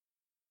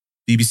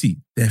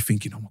 BBC, they're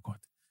thinking, oh my God,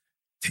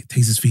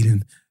 Taser's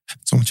feeling,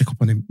 someone check up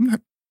on him. I'm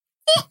like,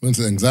 what? Went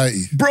to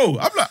anxiety. Bro,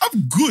 I'm like,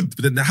 I'm good.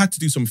 But then I had to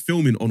do some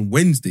filming on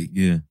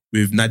Wednesday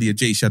with Nadia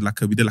J. She had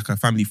we did a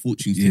family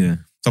fortunes thing. Yeah.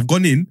 So I've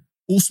gone in,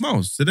 all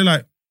smiles. So they're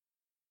like,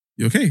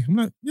 you okay? I'm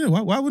like, yeah,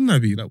 why wouldn't I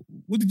be? Like,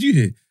 what did you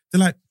hear? They're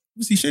like,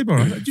 obviously Shea Bar.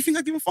 I'm like, do you think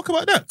I give a fuck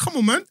about that? Come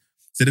on, man.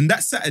 So then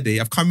that Saturday,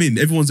 I've come in,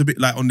 everyone's a bit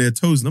like on their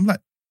toes. And I'm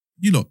like,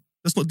 you lot,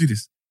 let's not do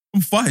this.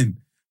 I'm fine.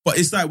 But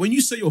it's like, when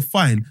you say you're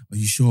fine, are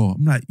you sure?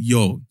 I'm like,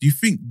 yo, do you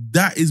think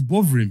that is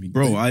bothering me?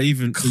 Bro, your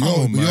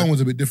one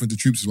was a bit different to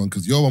Troopz' one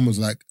because your one was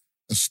like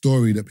a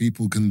story that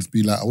people can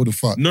be like, what the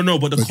fuck? No,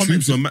 but the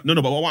comments were mad. No,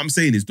 but what I'm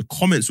saying is the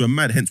comments were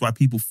mad, hence why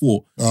people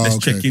thought, let's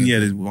check in. Yeah,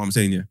 that's what I'm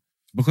saying, yeah.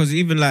 Because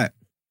even like,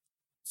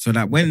 so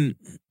that when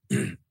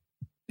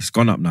it's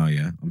gone up now,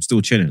 yeah, I'm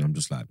still chilling. I'm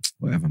just like,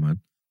 whatever, man.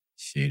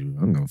 Shit,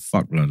 I'm gonna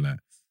fuck, blood, like.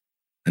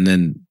 And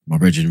then my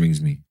brethren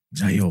rings me.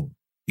 He's like, yo,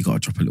 you gotta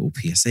drop a little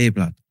PSA,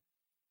 blood.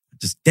 I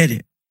just did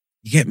it.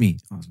 You get me?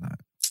 I was like,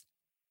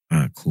 all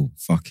right, cool,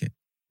 fuck it.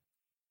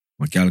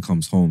 My gal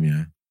comes home,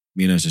 yeah.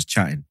 Me and her's just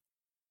chatting.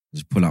 I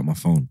just pull out my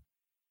phone.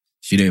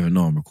 She don't even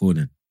know I'm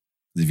recording.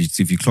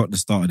 If you clock the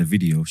start of the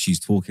video, she's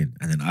talking,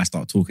 and then I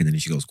start talking, and then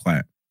she goes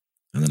quiet.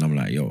 And then I'm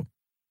like, yo,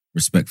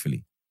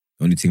 respectfully,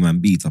 the only thing man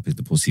beats up is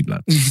the pussy,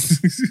 blood.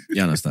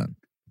 You understand?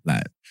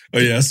 Like, oh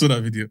yeah, I saw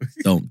that video.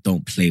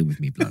 Don't play with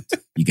me, blood.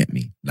 You get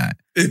me? Like,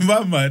 in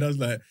my mind, I was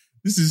like,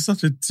 this is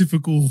such a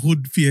typical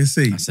hood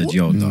PSA. I said,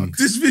 yo, dog.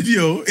 This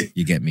video,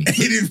 you get me? Ain't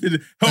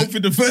even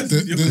helping the first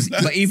video.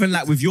 But even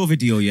like with your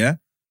video, yeah,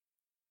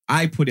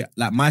 I put it,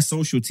 like my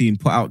social team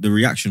put out the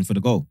reaction for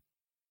the goal.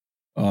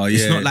 Oh yeah.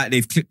 It's not like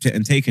they've clipped it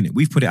and taken it.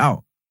 We've put it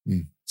out.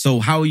 So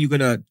how are you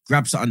going to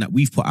grab something that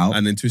we've put out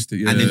and then twist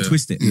it? Yeah. And then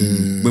twist it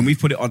when we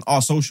put it on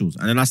our socials?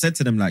 And then I said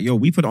to them like, yo,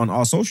 we put it on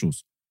our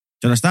socials.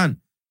 Do you understand?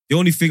 The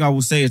only thing I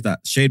will say is that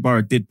Shade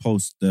Barra did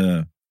post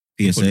the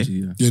PSA.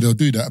 Yeah, they'll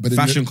do that. But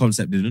Fashion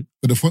Concept didn't.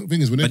 But the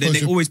thing is, when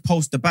they always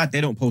post the bad.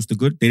 They don't post the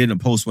good. They didn't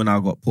post when I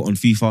got put on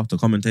FIFA to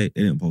commentate.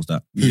 They didn't post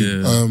that.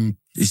 Yeah.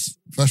 It's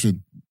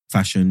fashion.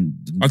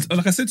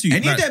 Like I said to you,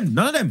 any of them,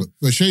 none of them.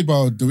 But Shade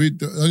Barra,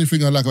 the only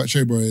thing I like about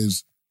Shade Barra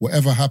is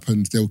whatever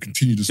happens, they'll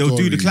continue the story. They'll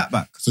do the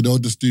clapback. So they'll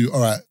just do,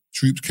 all right,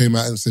 Troopz came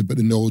out and said, but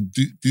then they'll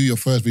do your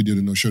first video,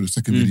 then they'll show the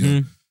second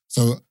video.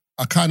 So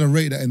I kind of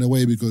rate that in a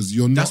way because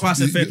you're not... That's why I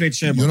said fair play to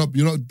Shade Barra.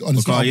 You're not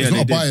it's not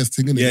a biased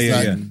thing, innit?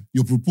 It's like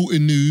you're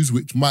reporting news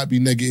which might be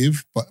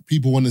negative, but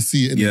people want to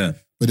see it. Yeah.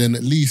 But then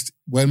at least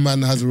when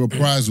man has a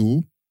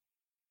reprisal,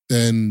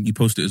 then... You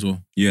post it as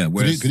well. Yeah,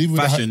 whereas even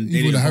fashion...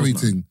 Even with the Harry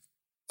thing,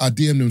 I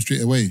DM them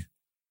straight away.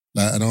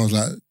 Like, and I was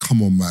like,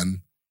 come on,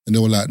 man. And they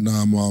were like,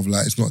 nah, Marv,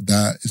 like, it's not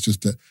that. It's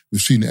just that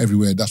we've seen it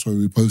everywhere. That's why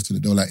we're posting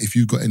it. They were like, if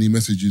you've got any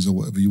messages or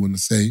whatever you want to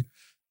say,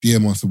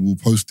 DM us and we'll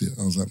post it.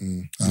 I was like,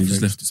 You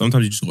just left it.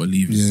 Sometimes you just got to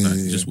leave it. Yeah, like,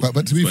 yeah. Just,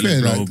 But to be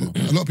fair, like,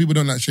 a lot of people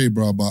don't like Shea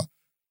Bra, but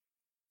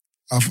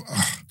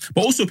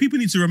but also, people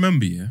need to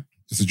remember,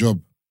 it's a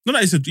job. No,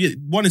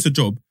 one, it's a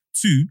job.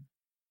 Two,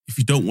 if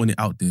you don't want it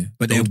out there.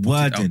 But they're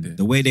wording,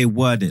 the way they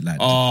word it, like,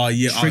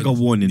 trigger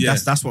warning. Yeah.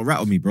 That's what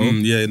rattled me, bro.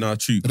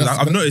 True.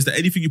 I've noticed that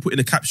anything you put in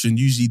a caption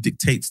usually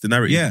dictates the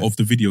narrative of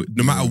the video,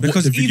 no matter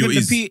what the video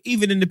is.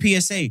 Even in the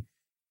PSA,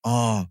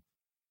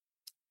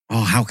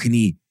 how can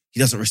he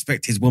doesn't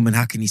respect his woman,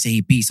 how can he say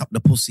he beats up the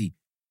pussy?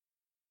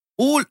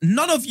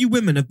 None of you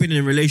women have been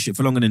in a relationship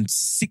for longer than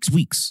 6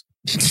 weeks.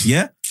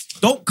 Yeah?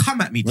 Don't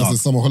come at me, dog. That's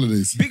the summer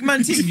holidays. Big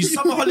man team, you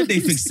summer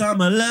holiday thing,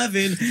 summer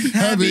loving,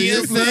 happy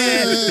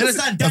affair. You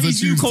understand? Daddy's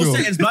you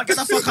co-settings, blood. Get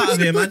the fuck out of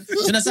here, man.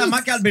 You understand?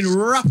 My gal been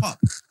rapper.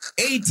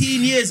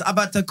 18 years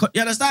about to cut.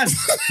 You understand?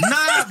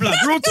 Nah, blood.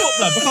 Real talk,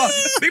 blood.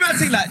 Because big man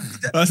thing, like,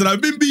 I said,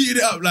 I've been beating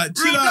it up, like,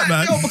 chill out,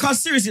 man. Yo, because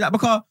seriously, like,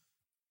 because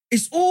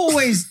it's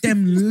always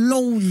them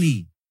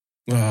lonely.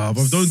 But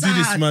don't do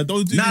this, man.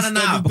 Don't do this.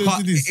 Nah.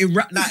 Because it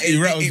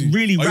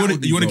really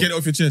rattled me. You want to get it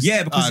off your chest?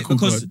 Yeah,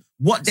 because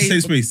what they...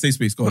 Safe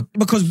space, go on.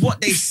 Because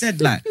what they said,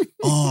 like,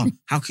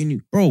 how can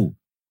you... Bro,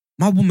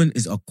 my woman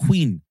is a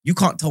queen. You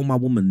can't tell my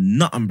woman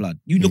nothing, blood.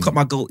 You look at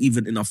my girl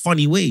even in a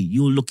funny way.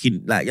 You're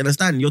looking, like, you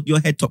understand?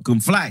 Your head top can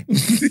fly.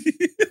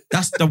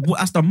 That's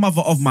the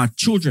mother of my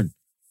children.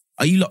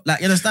 Are you like,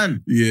 you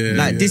understand? Yeah.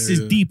 Like, this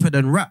is deeper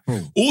than rap,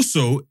 bro.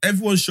 Also,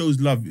 everyone shows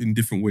love in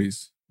different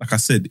ways. Like I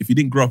said, if you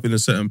didn't grow up in a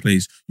certain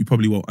place, you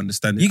probably won't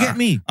understand it. You get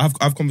me? I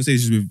have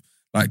conversations with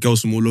like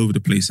girls from all over the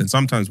place, and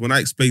sometimes when I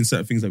explain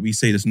certain things that we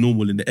say that's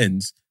normal in the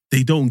ends,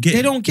 they don't get it.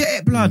 They don't get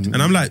it, blood.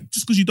 And I'm like,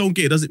 just because you don't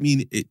get it doesn't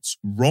mean it's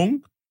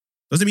wrong.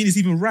 Doesn't mean it's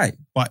even right.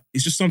 But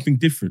it's just something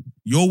different.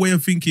 Your way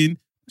of thinking,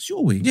 that's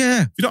your way.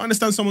 Yeah. If you don't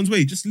understand someone's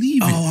way, just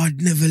leave it. I'd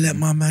never let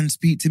my man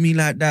speak to me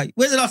like that.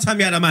 When's the last time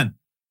you had a man?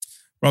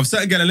 Bro,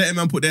 certain guys let a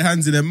man put their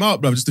hands in their mouth,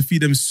 bro, just to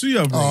feed them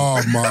suya, bro.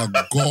 Oh my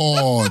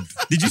God.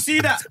 Did you see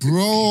that?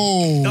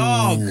 Bro.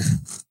 Dog.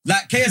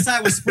 Like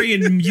KSI was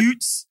spraying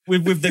mutes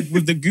with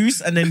the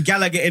goose and then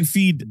Gala getting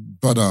feed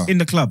in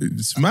the club.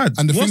 It's mad.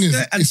 And the thing is,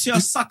 and she'll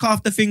suck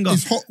off the finger.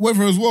 It's hot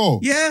weather as well.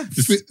 Yeah.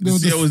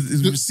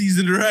 It was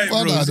seasoned right,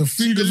 bro. The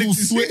fingers all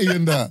sweaty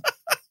and that.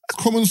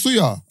 Common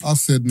suya. I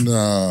said,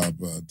 nah,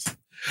 bud.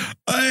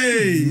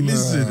 Hey,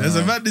 listen, there's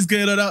a madness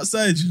going on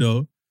outside, you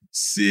know.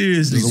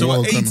 Seriously. So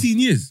what, 18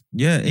 years?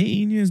 Yeah,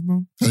 18 years,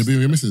 bro. Have you been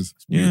with your missus?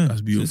 Yeah.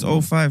 That's beautiful.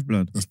 It's 05,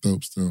 blood. That's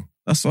dope still.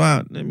 That's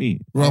why, let me...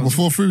 Right,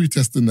 before Fury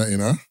testing that, you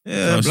know?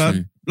 Yeah,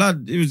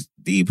 blood, it was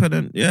deeper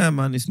than... Yeah,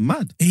 man, it's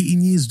mad.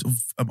 18 years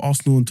of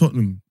Arsenal and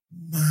Tottenham.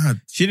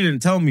 Mad. She didn't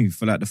tell me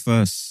for like the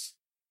first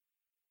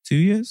 2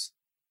 years.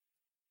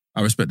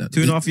 I respect that.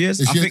 2.5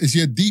 years. Is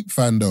she a deep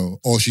fan though?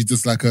 Or she's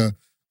just like I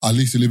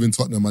used to live in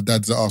Tottenham, my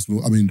dad's at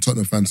Arsenal,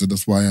 Tottenham fan, so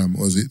that's why I am.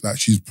 Or is it like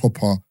she's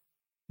proper...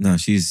 No,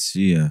 she's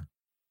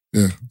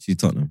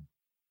Tottenham.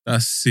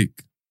 That's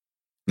sick.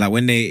 Like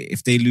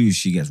if they lose,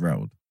 she gets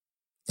rattled.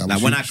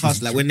 Like when I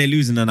cuss, like when they're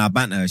losing and I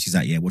banter her, she's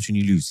like, yeah, watching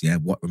you lose, yeah,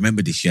 what?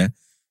 Remember this, yeah?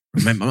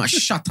 Remember, I'm like,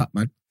 shut up,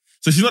 man.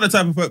 So she's not the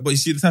type of, but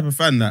is she the type of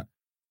fan that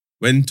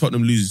when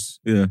Tottenham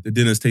lose, the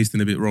dinner's tasting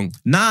a bit wrong?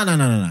 Nah.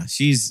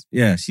 She's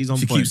on she point.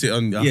 She keeps it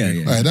on.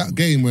 Yeah. That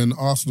game when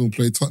Arsenal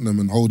played Tottenham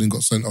and Holding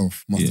got sent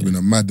off must have been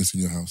a madness in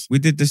your house. We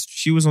did this.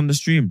 She was on the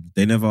stream.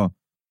 They never.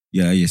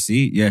 Yeah, you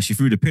see? Yeah, she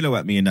threw the pillow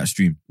at me in that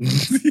stream.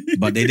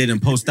 But they didn't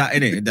post that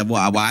in it.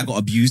 What, I got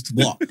abused?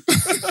 What?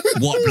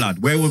 What, blood?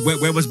 Where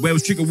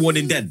was trigger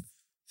warning then?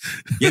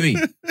 You get me?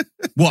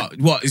 What?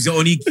 Is it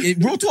only...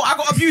 Real talk, I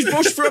got abused,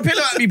 bro. She threw a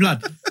pillow at me,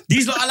 blood.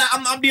 These lot are like,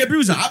 I'm the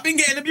abuser. I've been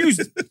getting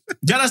abused. Do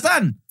you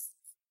understand?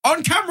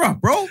 On camera,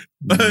 bro.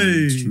 Hey.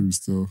 It's true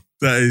still.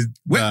 That is...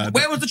 Where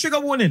was the trigger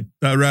warning?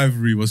 That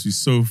rivalry must be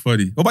so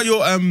funny. What about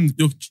your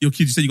kids?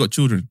 You said you got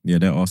children? Yeah,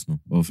 they're Arsenal,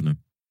 both of them.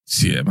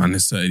 Yeah, man,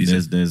 there's certainly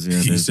there's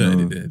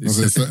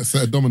a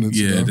set of dominance.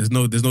 Yeah, there's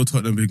no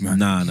Tottenham big man.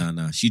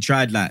 Nah. She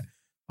tried like,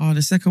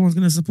 the second one's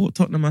gonna support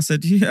Tottenham. I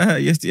said, yeah.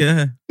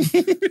 You're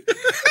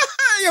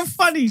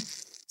funny.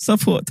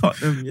 Support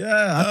Tottenham. Yeah,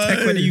 I'll take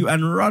one of you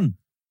and run.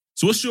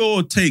 So what's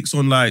your takes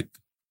on like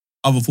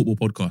other football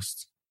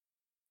podcasts?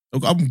 I'm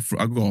going to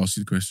ask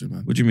you the question,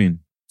 man. What do you mean?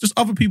 Just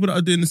other people that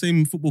are doing the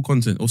same football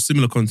content or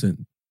similar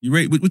content. You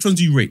rate, which ones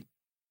do you rate?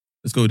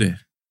 Let's go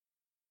there.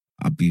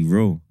 I'll be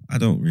real. I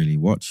don't really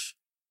watch.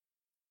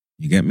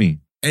 You get me?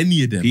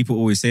 Any of them. People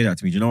always say that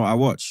to me. Do you know what I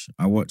watch?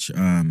 I watch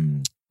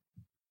that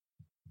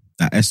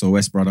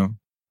SOS brother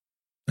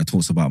that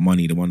talks about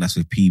money, the one that's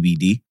with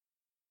PBD.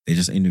 They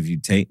just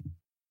interviewed Tate.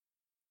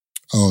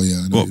 Oh,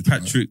 yeah. I know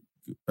Patrick...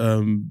 I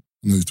know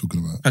who you're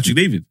talking about. Patrick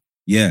David?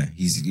 Yeah,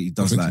 he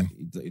does like...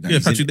 So.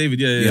 Patrick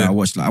David, yeah. I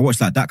watch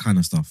like that kind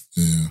of stuff.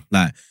 Yeah.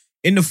 Like,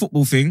 in the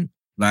football thing,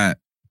 like...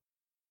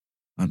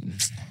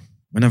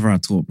 Whenever I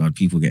talk, blood,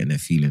 people get in their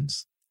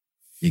feelings.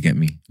 You get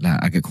me?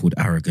 Like, I get called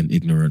arrogant,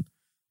 ignorant.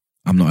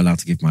 I'm not allowed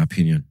to give my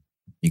opinion.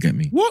 You get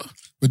me? What?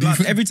 But do you Like,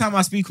 think every time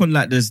I speak on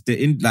like the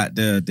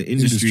industry,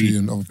 industry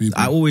and other people?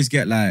 I always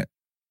get like,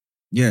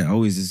 yeah, I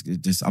always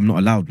just I'm not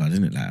allowed, blood,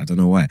 isn't it? Like I don't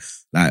know why.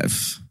 Like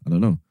I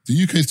don't know.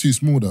 The UK is too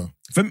small though.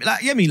 For me,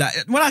 like, yeah, me, like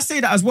when I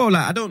say that as well,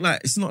 like I don't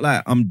like. It's not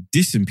like I'm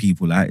dissing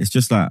people. Like it's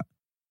just like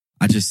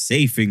I just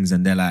say things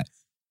and they're like,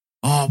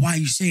 oh, why are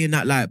you saying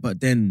that? Like, but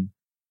then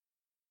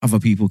other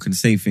people can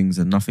say things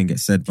and nothing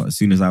gets said. But as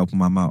soon as I open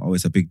my mouth, oh,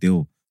 it's a big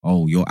deal.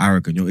 Oh, you're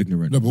arrogant. You're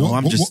ignorant. No, but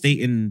I'm just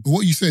stating. But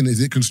what are you saying?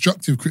 Is it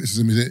constructive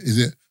criticism? Is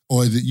it,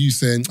 or is it you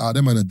saying,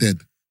 them man are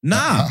dead?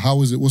 Nah.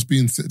 How is it? What's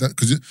being said?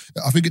 Because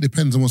I think it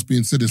depends on what's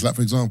being said. It's like,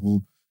 for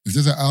example, if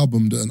there's an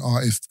album that an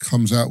artist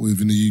comes out with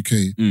in the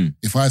UK,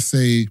 if I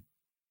say,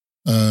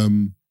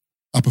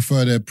 I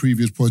prefer their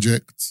previous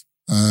project,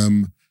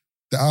 the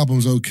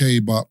album's okay,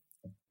 but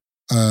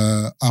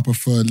I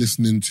prefer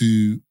listening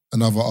to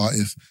another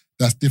artist.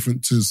 That's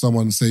different to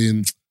someone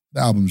saying the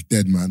album's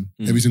dead, man.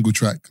 Every single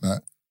track, like,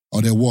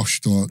 or they're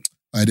washed, or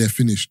they're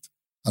finished.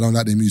 I don't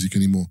like their music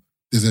anymore.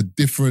 There's a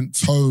different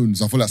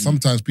tones. I feel like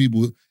sometimes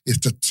people, it's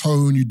the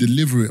tone you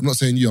deliver it. I'm not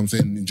saying you, I'm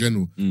saying in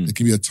general. There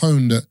can be a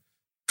tone that,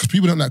 because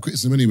people don't like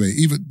criticism anyway.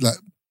 Even like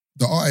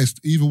the artist,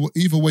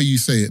 either way you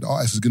say it, the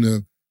artist is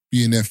gonna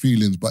be in their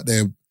feelings, but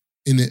they're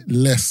in it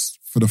less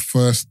for the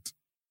first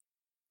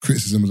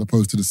criticism as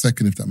opposed to the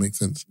second, if that makes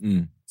sense.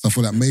 So I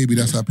feel like maybe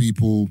that's how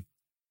people.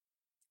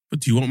 But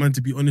do you want man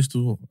to be honest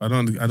or what? I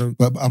don't.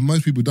 But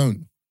most people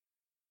don't.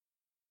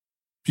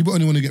 People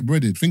only want to get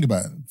breaded. Think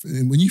about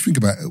it. When you think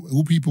about it,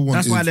 all people want.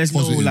 That's why there's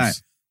positives. no like.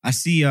 I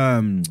see.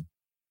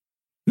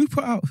 Who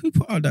put out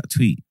that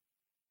tweet?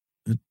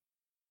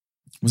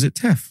 Was it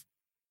Tef?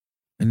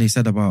 And they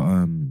said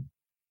about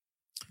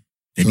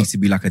there needs to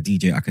be like a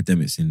DJ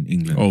academics in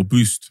England. Oh,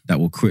 Boost. That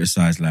will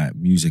criticize like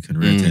music and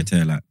rare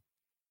tear. Like,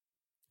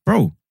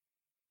 bro,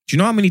 do you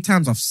know how many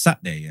times I've sat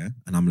there, yeah?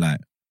 And I'm like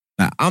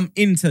I'm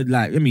into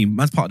like, I mean,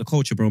 man's part of the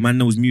culture, bro. Man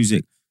knows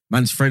music.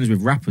 Man's friends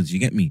with rappers, you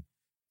get me?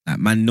 Like,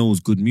 man knows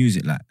good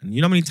music. Like, and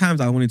you know how many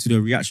times I wanted to do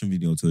a reaction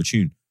video to a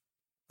tune?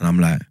 And I'm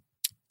like,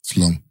 it's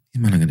long.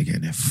 These men are gonna get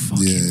in their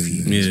fucking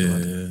feelings.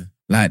 Yeah.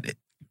 Like,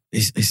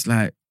 it's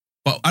like.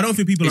 But I don't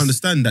think people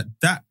understand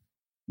that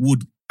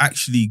would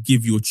actually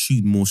give your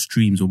tune more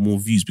streams or more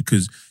views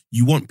because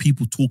you want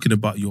people talking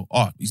about your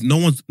art.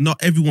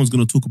 Not everyone's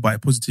going to talk about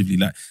it positively.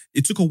 Like,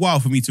 it took a while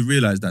for me to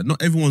realize that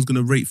not everyone's going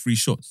to rate 3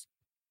 shots.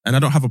 And I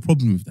don't have a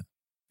problem with that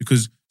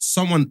because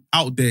someone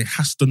out there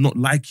has to not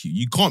like you.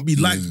 You can't be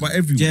liked by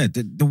everyone. Yeah,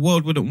 the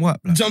world wouldn't work.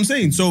 You know what I'm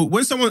saying? So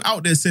when someone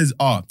out there says,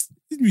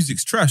 this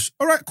music's trash,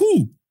 all right,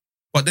 cool.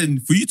 But then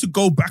for you to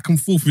go back and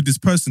forth with this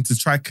person to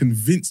try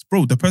convince,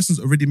 bro, the person's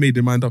already made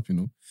their mind up, you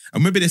know?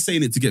 And maybe they're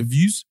saying it to get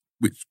views,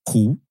 which,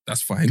 cool,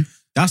 that's fine.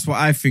 That's what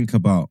I think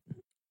about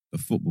the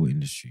football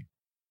industry.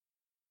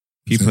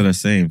 People are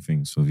saying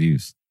things for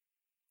views.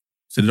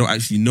 So they don't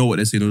actually know what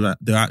they're saying, or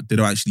they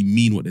don't actually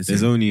mean what they're saying.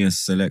 There's only a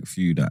select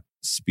few that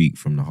speak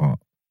from the heart.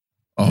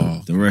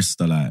 Oh. The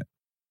rest are like,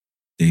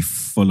 they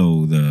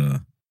follow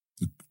the...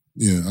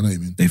 Yeah, I know what you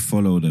mean. They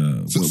follow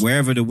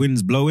wherever the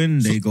wind's blowing,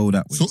 they go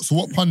that way. So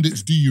what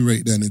pundits do you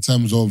rate then in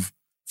terms of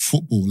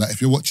football? Like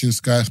if you're watching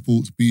Sky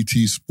Sports,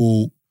 BT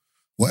Sport,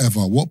 whatever,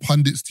 what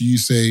pundits do you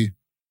say,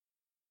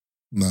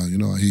 no, you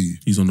know, I hear you.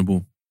 He's on the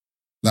ball.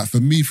 Like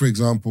for me, for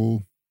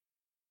example,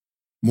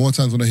 more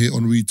times when I hear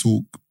Henri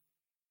talk,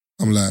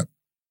 I'm like,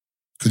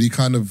 because he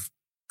kind of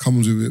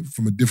comes with it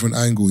from a different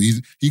angle.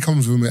 He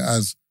comes with it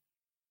as,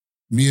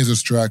 me as a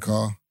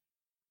striker,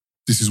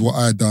 this is what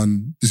I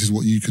done, this is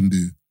what you can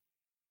do.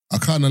 I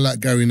kind of like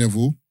Gary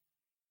Neville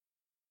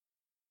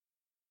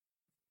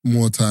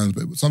more times,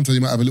 but sometimes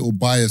you might have a little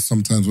bias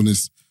sometimes when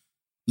it's...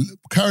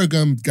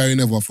 Carragher, Gary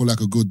Neville, I feel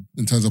like are good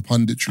in terms of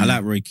punditry. I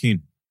like Roy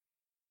Keane.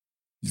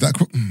 Is that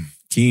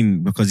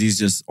Keane, because he's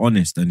just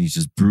honest and he's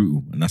just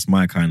brutal. And that's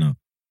my kind of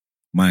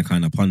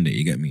pundit,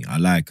 you get me? I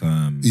like...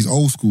 He's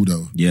old school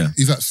though. Yeah.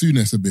 He's like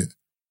Souness a bit.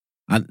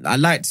 I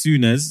liked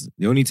Souness.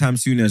 The only time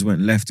Souness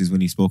went left is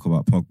when he spoke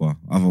about Pogba.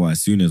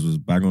 Otherwise, Souness was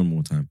bang on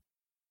more time.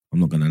 I'm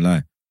not going to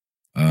lie.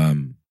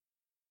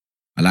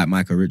 I like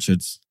Micah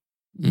Richards.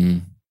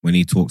 When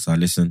he talks, I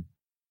listen.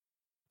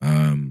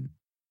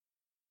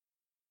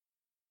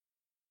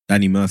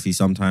 Danny Murphy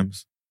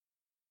sometimes.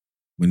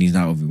 When he's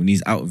out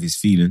of his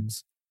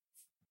feelings,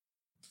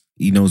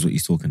 he knows what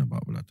he's talking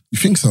about, blood. You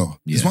think so?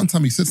 Yeah. There's one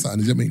time he said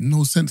something, it didn't make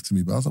no sense to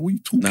me, but I was like, what are you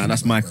talking about? Nah,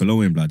 that's Michael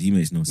Owen, blood. He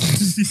makes no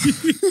sense.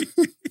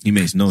 He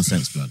makes no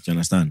sense, blood. Do you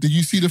understand? Did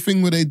you see the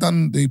thing where they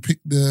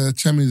picked the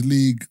Champions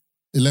League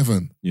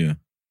 11? Yeah.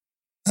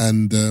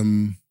 And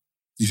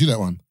you see that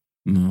one?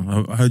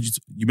 No, I heard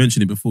you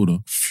mentioned it before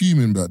though.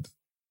 Fuming, blood.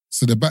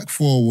 So the back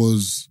four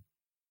was,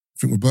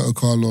 I think, Roberto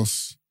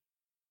Carlos,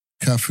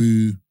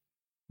 Cafu,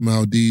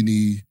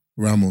 Maldini,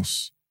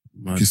 Ramos,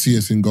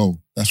 Casillas in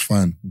goal. That's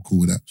fine. I'm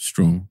cool with that.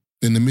 Strong.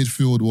 Then the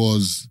midfield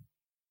was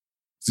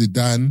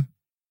Zidane,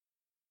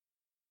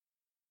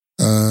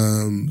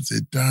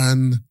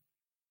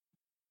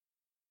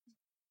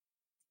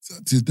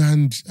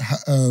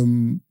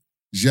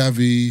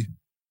 Xavi,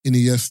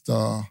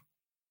 Iniesta.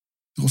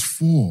 There was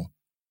 4.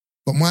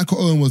 But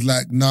Michael Owen was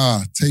like,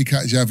 nah, take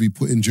out Xavi,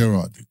 put in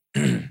Gerrard.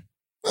 I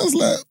was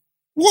like,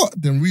 what?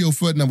 Then Rio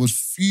Ferdinand was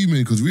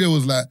fuming because Rio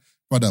was like,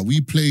 brother,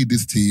 we played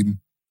this team.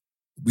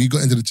 We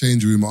got into the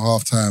change room at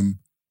halftime.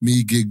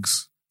 Me,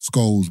 Giggs,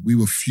 Scholes, we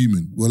were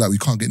fuming. We were like, we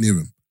can't get near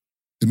him.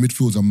 The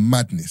midfield's a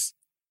madness.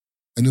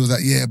 And he was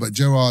like, yeah, but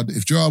Gerrard,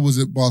 if Gerrard was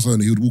at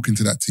Barcelona, he would walk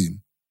into that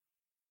team.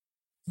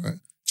 Right?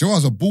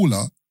 Gerrard's a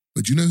baller,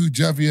 but do you know who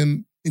Xavi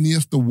and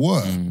Iniesta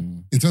were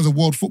in terms of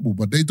world football?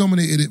 But they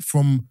dominated it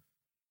from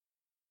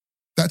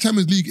that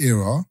Champions League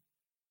era.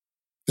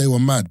 They were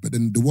mad. But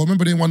then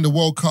remember they won the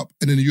World Cup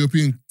and then the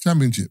European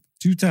Championship?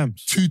 2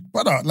 times.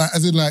 Brother, like,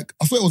 as in like,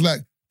 I thought it was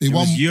like, they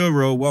won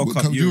Euro, World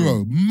Cup,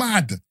 Euro.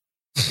 Mad.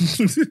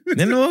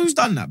 Then who's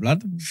done that,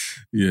 blood?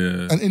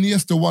 Yeah. And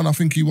Iniesta won, I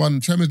think he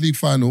won Champions League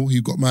final, he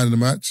got man of the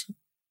match.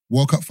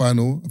 World Cup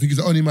final, I think he's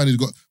the only man who's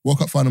got World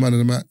Cup final man of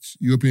the match,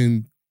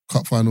 European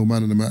Cup final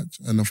man of the match,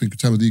 and I think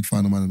Champions League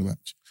final man of the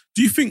match.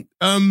 Do you think,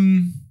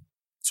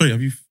 sorry,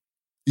 have you...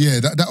 Yeah,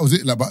 that was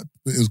it. Like, but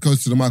it was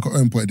close to the Michael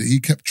Owen point that he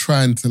kept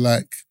trying to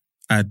like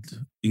add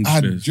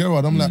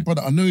Gerrard. I'm like,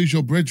 brother, I know he's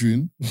your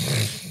brethren,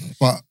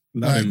 but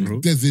like,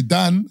 there's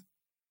Zidane.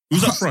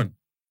 Who's up front?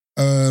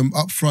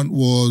 Up front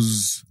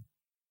was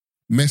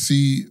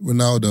Messi,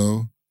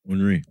 Ronaldo.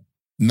 Henry.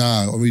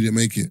 Nah, Henry didn't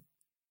make it.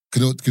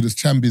 Because it was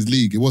Champions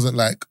League. It wasn't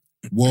like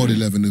World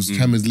 11. It was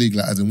Champions League,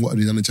 like as in what have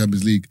they done in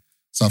Champions League.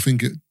 So I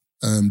think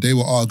they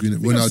were arguing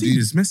it.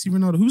 Ronaldinho. Messi,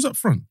 Ronaldo. Who's up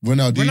front?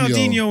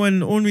 Ronaldinho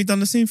and Henry done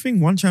the same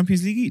thing. Won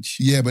Champions League each.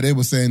 Yeah, but they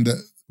were saying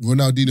that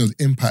Ronaldinho's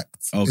impact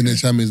in the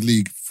Champions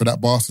League for that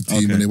Barca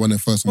team when they won their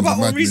first one. What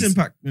about Henry's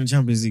impact in the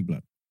Champions League,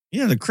 blood? He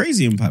had a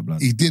crazy impact,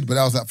 blood. He did, but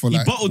that was like for he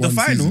like bottled the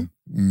final.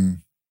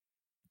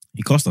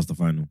 He cost us the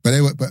final. But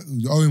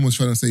Owen was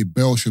trying to say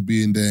Bell should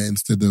be in there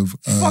instead of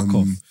fuck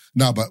off.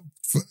 No, but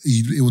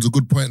it was a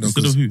good point though.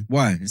 Instead of who?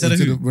 Why? Instead of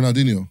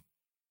Ronaldinho.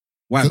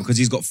 Why? Because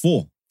he's got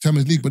 4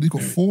 Champions League, but he's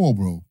got 4,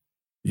 bro.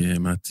 Yeah,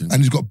 Martin.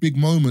 And he's got big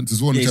moments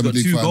as well in the Champions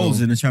League final. He's got 2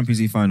 goals in the Champions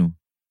League final.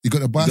 He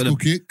got the bicycle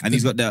kick, and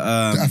he's got the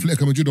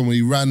Atletico Madrid one where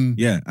he ran.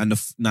 Yeah, and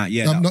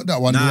not that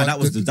one. Nah, that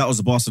was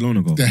the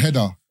Barcelona goal. The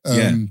header.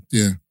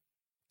 Yeah.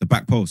 The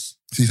back post.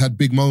 So he's had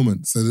big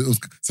moments.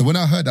 So when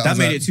I heard that,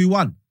 made it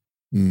 2-1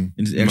 in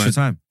extra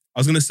time. I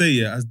was gonna say,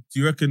 do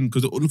you reckon?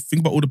 Because think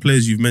about all the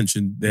players you've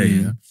mentioned there.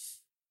 Yeah.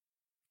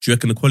 Do you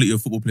reckon the quality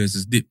of football players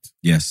has dipped?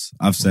 Yes,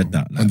 I've said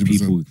that. Like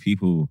 100%.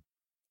 People.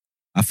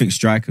 I think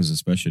strikers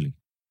especially.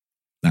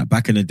 Like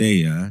back in the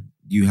day,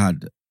 you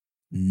had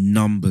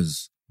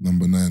numbers.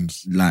 Number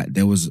 9s. Like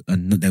there was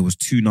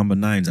 2 number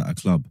 9s at a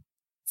club,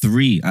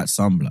 3 at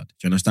Sunblood. Do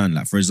you understand?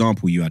 Like for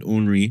example, you had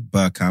Henry,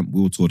 Bergkamp,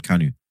 Wiltord,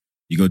 Kanu.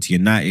 You go to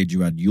United, you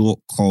had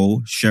York,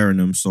 Cole,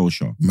 Sheringham,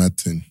 Solskjaer. Mad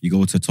thing. You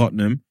go to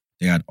Tottenham,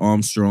 they had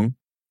Armstrong,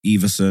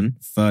 Everson,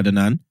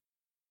 Ferdinand,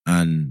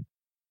 and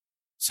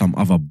some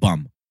other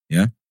bum.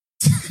 Yeah.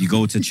 You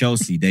go to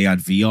Chelsea, they had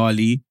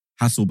Vialli,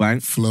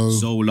 Hasselbank,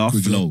 Zola,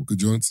 Flo.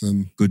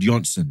 Gudjonsson.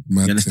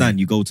 You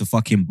understand? You go to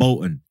fucking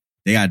Bolton,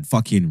 they had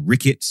fucking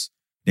Ricketts.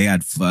 They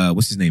had,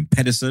 what's his name?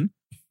 Pedersen.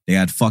 They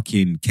had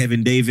fucking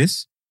Kevin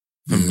Davis.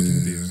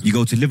 You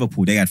go to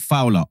Liverpool, they had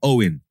Fowler,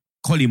 Owen,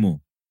 Collymore.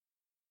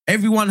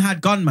 Everyone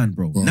had gunman,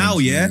 bro. Now,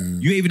 you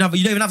don't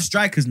even have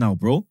strikers now,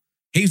 bro.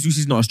 Jesus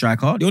is not a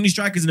striker. The only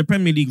strikers in the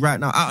Premier League right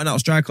now, out and out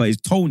striker, is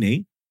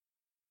Tony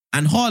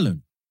and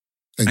Haaland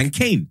and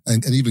Kane.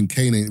 And even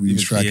Kane ain't really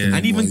striking. Yeah.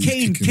 And even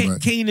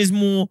Kane is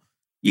more,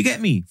 you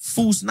get me,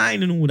 false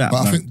 9 and all that.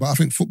 But I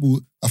think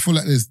football, I feel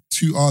like there's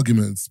 2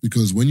 arguments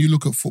because when you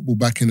look at football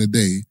back in the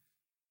day,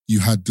 you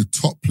had the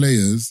top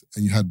players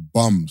and you had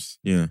bums.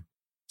 Yeah.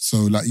 So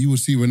like you would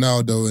see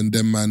Ronaldo and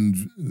them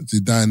man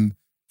Zidane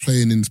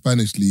playing in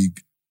Spanish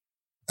league,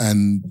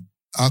 and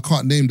I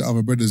can't name the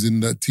other brothers in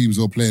that teams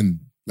all playing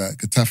like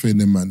Getafe and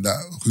them man.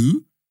 That who? You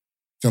know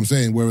what I'm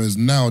saying? Whereas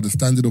now the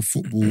standard of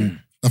football,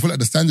 I feel like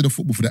the standard of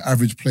football for the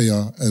average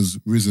player has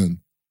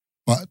risen,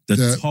 but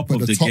the top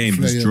game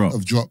has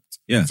dropped.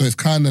 Yeah. So it's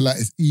kind of like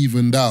it's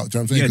evened out. Do you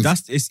know what I'm saying?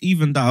 Yeah, it's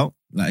evened out.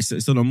 Like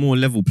it's on a more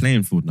level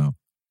playing field now.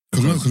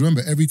 Because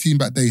remember, every team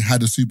back day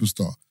had a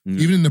superstar.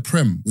 Even in the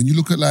Prem, when you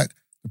look at like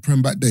the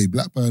Prem back day,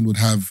 Blackburn would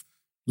have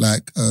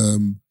like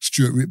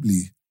Stuart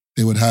Ripley.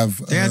 They would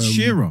have... They had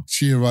Shearer.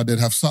 They'd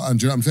have Sutton.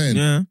 Do you know what I'm saying?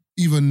 Yeah.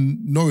 Even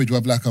Norwich would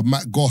have like a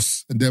Matt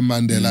Goss and them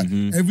man there. Like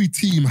every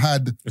team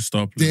had a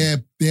star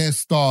player. Their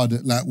star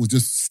that like was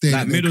just staying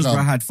like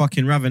Middlesbrough had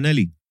fucking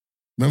Ravanelli.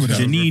 Remember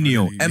that?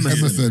 Janino,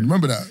 Emerson.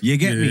 Remember that? You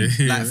get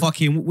me? Like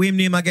fucking, William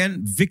name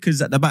again?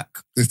 Vickers at the back.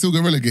 They still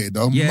get relegated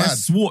though. Yeah, mad.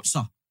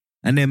 Swartzer.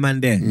 And their man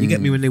there. You get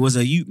me? When there was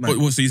a youth man.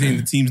 What, so you're saying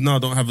the teams now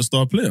don't have a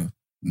star player?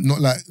 Not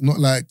like.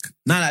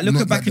 Nah, like look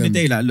at back in the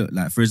day. Like look,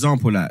 like for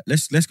example, like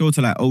let's go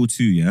to like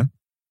 02, yeah.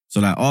 So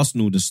like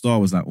Arsenal, the star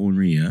was like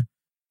Henry, yeah.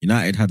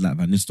 United had like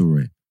Van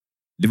Nistelrooy.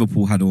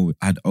 Liverpool had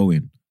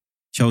Owen.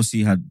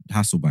 Chelsea had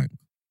Hasselbank.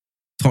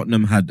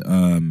 Tottenham had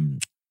who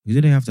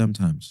did they have them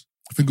times?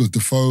 I think it was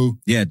Defoe.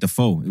 Yeah,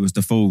 Defoe. It was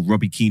Defoe,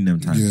 Robbie Keane them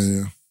times.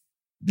 Yeah.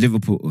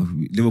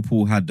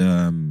 Liverpool had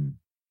Owen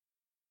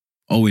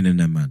and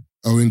them man.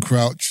 Owen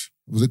Crouch.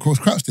 Was it Cross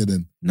Crouch there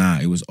then? Nah,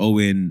 it was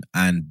Owen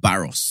and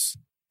Barros.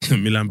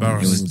 Milan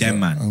Barros. It was them,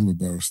 man. I remember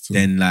Barros too.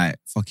 Then like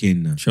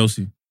fucking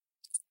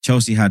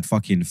Chelsea had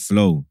fucking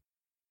Flo,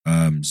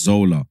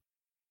 Zola.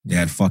 They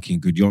had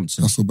fucking Gudjonsson.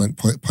 Hasselbank,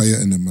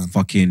 Payet in them, man.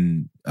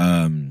 Fucking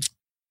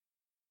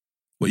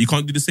What, you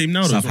can't do the same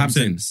now?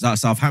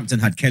 Southampton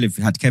had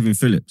Kevin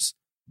Phillips.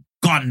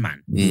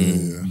 Gunman.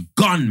 Yeah.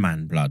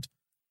 Gunman, blood.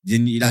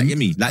 Then you like, get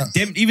me? Like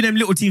them, even them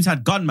little teams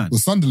had gunman. Well,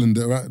 Sunderland,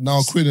 right?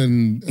 Now Quinn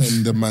and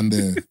the man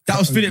there. That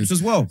was Phillips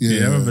as well.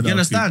 Yeah, I remember that. You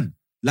understand?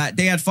 Like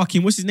they had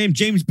fucking, what's his name?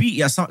 James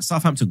Beattie at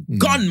Southampton.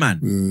 Gunman.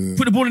 Yeah.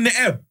 Put the ball in the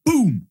air.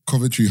 Boom.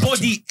 Coventry.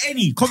 Body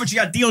any. Coventry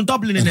had Dion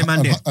Dublin in there,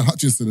 man. There. And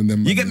Hutchinson and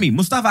them, man. You get me?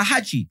 Mustafa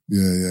Hadji.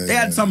 Yeah. They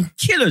had some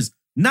killers.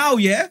 Now,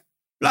 yeah,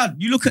 blood,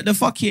 you look at the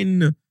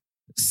fucking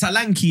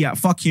Solanke at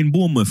fucking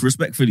Bournemouth,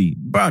 respectfully.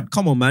 Blood,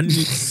 come on, man.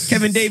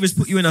 Kevin Davis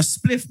put you in a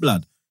spliff,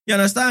 blood. You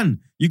understand?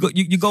 You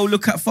go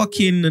look at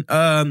fucking you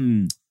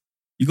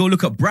go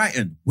look at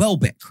Brighton,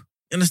 Welbeck.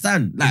 You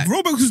understand? Like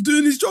Welbeck was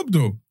doing his job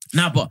though.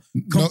 Nah, but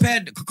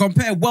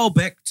compare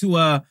Welbeck to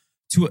a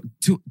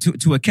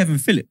Kevin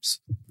Phillips.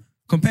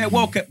 Compare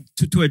Welbeck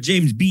to a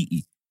James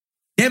Beattie.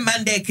 The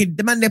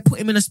man there put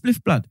him in a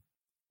spliff, blood.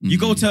 You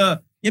go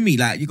to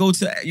you go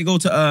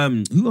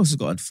to who else has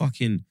got a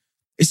fucking,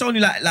 it's only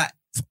like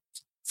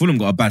Fulham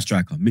got a bad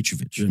striker,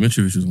 Mitrovic. Yeah,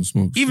 Mitrovic was on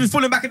smoke. Even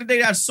Fulham back in the day,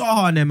 they had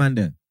Saha and them man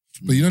there.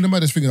 But you know the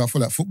maddest thing, I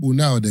feel like football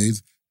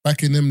nowadays,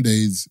 back in them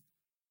days,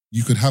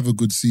 you could have a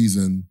good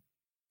season,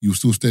 you're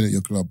still staying at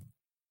your club.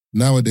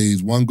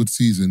 Nowadays, one good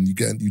season, you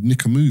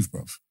nick a move,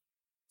 bruv.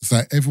 It's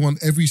like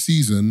every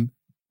season,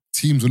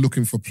 teams are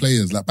looking for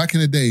players. Like back in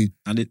the day,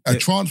 a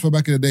transfer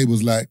back in the day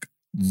was like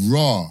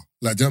raw.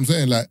 Like, do you know what I'm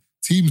saying? Like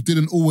teams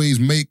didn't always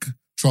make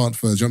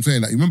transfers. Do you know what I'm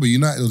saying? Like, you remember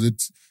United was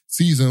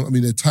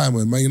a time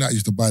when Man United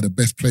used to buy the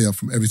best player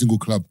from every single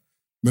club.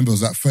 Remember, it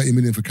was like 30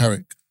 million for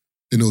Carrick.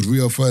 Then it was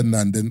Rio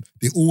Ferdinand. Then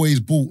they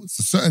always bought,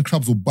 so certain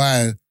clubs will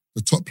buy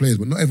the top players,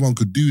 but not everyone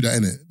could do that,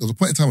 innit? There was a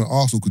point in time when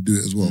Arsenal could do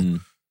it as well.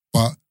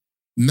 But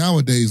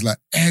nowadays, like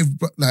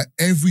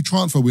every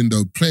transfer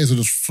window, players are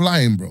just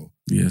flying, bro.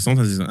 Yeah,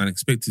 sometimes it's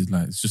unexpected.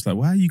 Like, it's just like,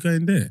 why are you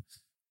going there?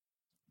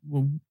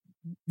 Well,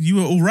 you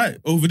were all right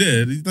over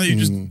there. Now you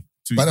just...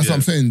 But that's what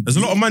I'm saying. There's a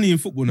lot of money in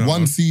football now.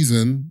 One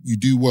season, you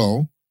do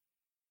well,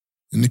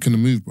 and nicking the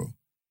move, bro.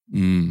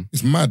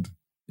 It's mad.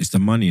 It's the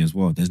money as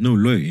well. There's no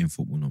loyalty in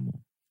football no more.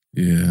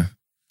 Yeah.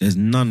 There's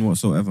none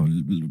whatsoever.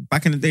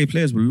 Back in the day,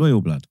 players were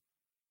loyal, blood.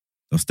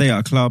 They'll stay at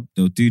a club,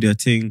 they'll do their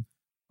thing.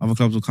 Other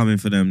clubs will come in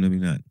for them, they'll be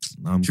like,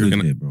 nah, I'm good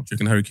here, bro. Do you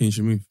reckon Harry Kane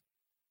should move?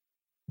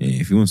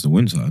 Yeah, if he wants to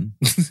win something.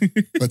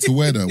 But to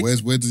where though?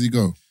 Where does he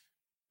go?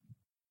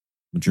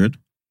 Madrid.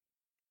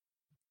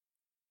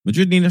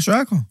 Madrid need a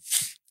striker.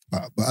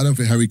 But I don't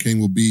think Harry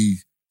Kane will be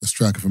a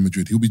striker for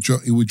Madrid. He'll be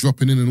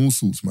dropping in and all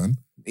sorts, man.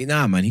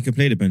 Nah, man, he can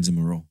play the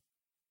Benzema role.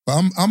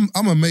 But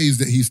I'm amazed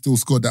that he still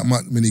scored that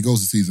many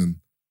goals this season.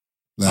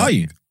 Like, are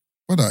you?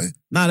 Brother.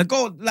 Nah, the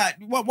goal, like,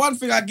 one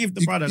thing I give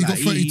the brother, he got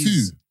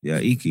 32. Yeah,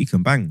 he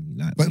can bang.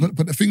 Like,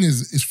 but the thing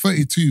is, it's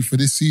 32 for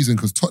this season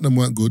because Tottenham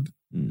weren't good.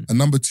 And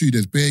number two,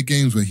 there's bare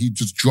games where he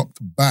just dropped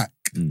back.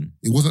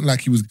 It wasn't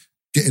like he was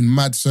getting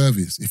mad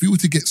service. If he were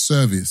to get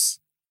service,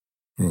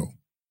 bro.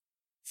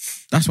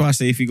 That's why I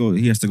say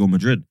he has to go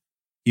Madrid.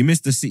 He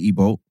missed the City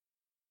boat.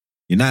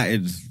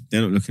 United,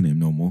 they're not looking at him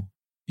no more.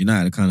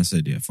 United kind of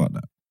said, yeah, fuck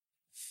that.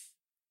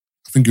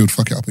 I think he would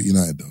fuck it up at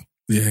United though.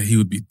 Yeah, he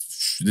would be.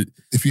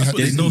 If you had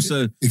there's no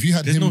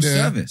there,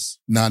 service.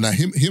 Nah,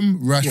 him,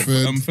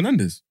 Rashford. What,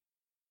 Fernandes.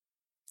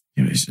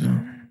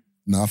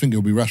 Nah, I think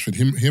it'll be Rashford.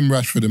 Him,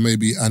 Rashford, and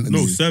maybe Anthony.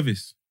 No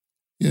service.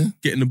 Yeah,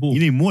 getting the ball. You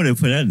need more than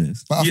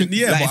Fernandes. But I think,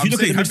 yeah, like, but if you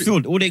look at the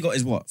midfield, all they got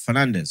is what?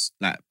 Fernandes.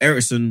 Like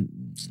Ericsson.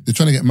 They're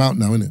trying to get Mount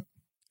now, innit?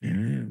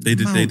 Yeah.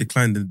 They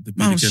declined the bid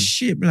Mount again.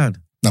 Shit,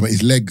 blood. Nah, but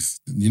his legs.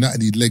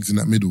 United need legs in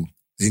that middle.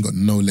 They ain't got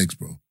no legs,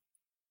 bro.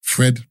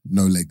 Fred,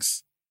 no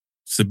legs.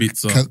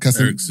 Sabitzer,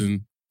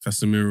 Ericsson,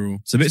 Casemiro.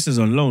 Sabitza's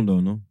on loan though,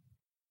 no?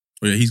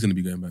 Oh yeah, he's going to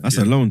be going back. That's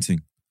a loan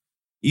thing.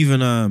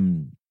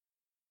 Even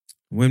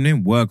what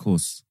name?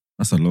 Workhorse.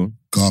 That's a loan.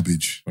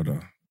 Garbage.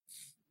 Brother.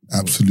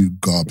 Absolute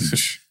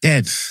garbage.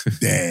 Dead.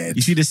 Dead.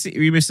 You see the City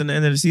we missed at the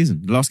end of the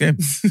season, the last game.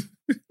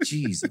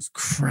 Jesus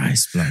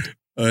Christ, blood.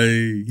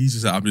 He's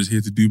just like, I'm just here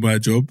to do my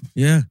job.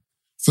 Yeah.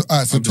 So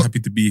I'm just happy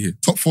to be here.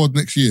 Top four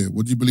next year.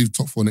 What do you believe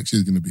top four next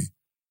year is going to be?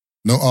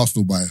 No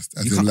Arsenal bias.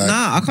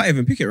 I can't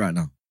even pick it right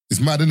now. It's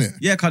mad, isn't it?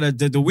 Yeah, kind of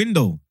the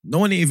window. No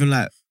one even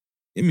like.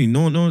 I mean,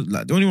 no,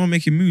 like the only one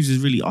making moves is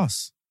really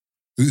us.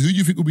 Who do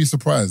you think will be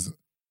surprised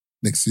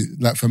next year?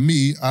 Like for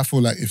me, I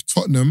feel like if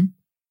Tottenham,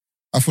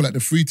 I feel like the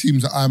three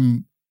teams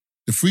I'm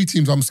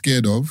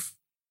scared of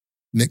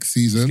next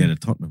season. Scared of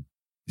Tottenham.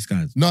 These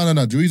guys. No.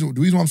 The reason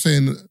why I'm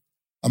saying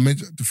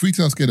the three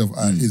teams I'm scared of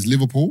is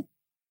Liverpool,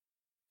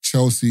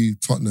 Chelsea,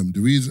 Tottenham.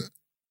 The reason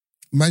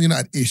Man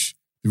United-ish.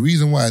 The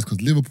reason why is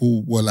because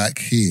Liverpool were like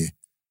here.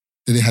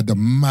 Then they had the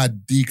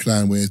mad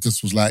decline where it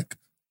just was like,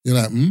 you're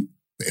like,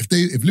 But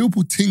if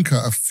Liverpool tinker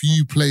a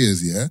few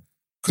players, yeah,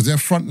 because their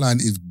front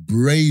line is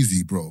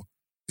brazy, bro.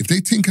 If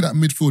they tinker that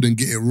midfield and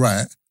get it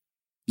right,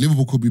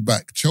 Liverpool could be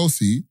back.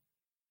 Chelsea,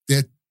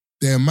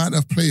 their amount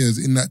of players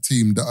in that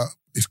team that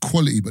is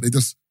quality, but they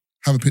just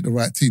haven't picked the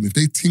right team. If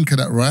they tinker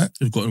that right,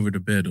 They've gotten rid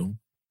of Bear though.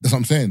 that's what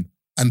I'm saying.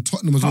 And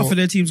Tottenham as well. Half of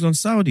their team's gone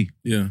Saudi.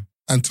 Yeah.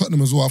 And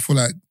Tottenham as well, I feel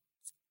like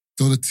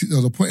there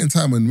was a point in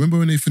time remember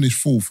when they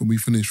finished 4th and we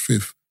finished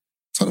 5th?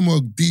 Tottenham were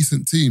a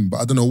decent team, but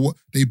I don't know what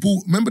they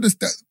bought. Remember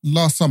that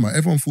last summer,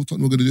 everyone thought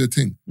Tottenham were going to do a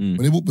thing. When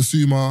they bought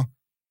Basuma,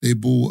 they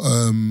bought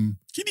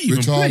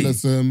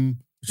Richarlison.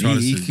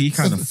 He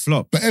kind of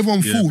flopped. But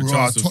everyone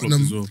thought,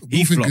 Tottenham, we'll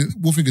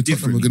think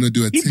Tottenham were going to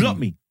do a thing. He blocked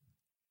me.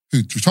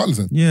 Who,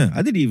 Richarlison? Yeah,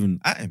 I didn't even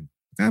at him.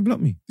 The guy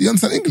blocked me. Do you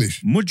understand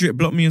English? Mudryk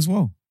blocked me as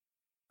well.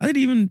 I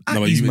didn't even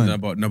at these man.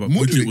 But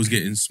Mudryk was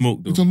getting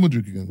smoked though. Which one's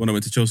Mudryk again? When I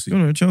went to Chelsea.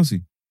 No,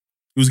 Chelsea.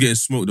 He was getting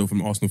smoked though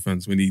from Arsenal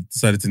fans when he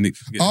decided to get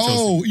to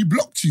Chelsea. He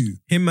blocked you?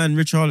 Him and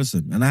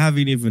Richarlison. And I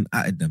haven't even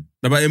atted them.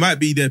 No, but it might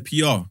be their PR.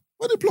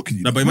 Why are they blocking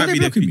you? No, but it Why might they be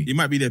blocking me? It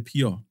might be their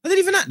PR. I didn't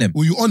even at them.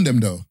 Were you on them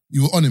though?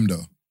 You were on him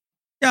though?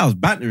 Yeah, I was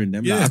bantering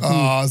them. Yeah.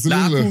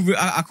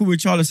 I call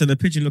Richarlison a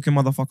pigeon-looking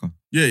motherfucker.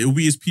 Yeah, it'll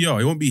be his PR.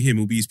 It won't be him.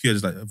 It'll be his PR.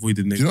 Just like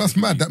avoiding. Do you know what's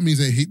mad? That means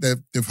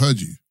they've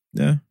heard you.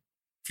 Yeah.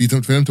 For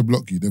them to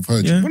block you, they've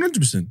heard you.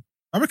 100%.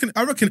 I reckon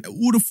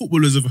all the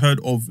footballers have heard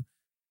of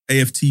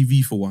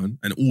AFTV for one,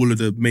 and all of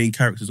the main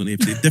characters on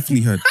AFTV. They've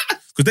definitely heard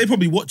because they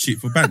probably watch it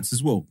for Bants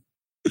as well.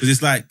 Because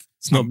it's like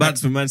it's not bad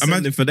for man.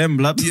 Imagine for them,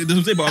 blood. Yeah, that's what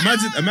I'm saying.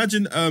 But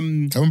imagine. I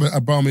remember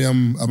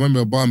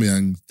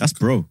Aubameyang. That's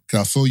bro.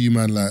 Cause I saw you,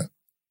 man. Like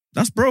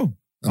that's bro.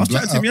 I was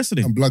chatting to him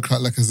yesterday. And blood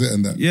clot Lacazette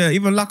and that. Yeah,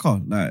 even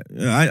Laka. Like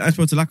I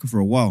spoke to Laka for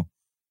a while,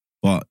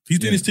 but he's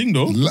doing his thing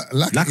though.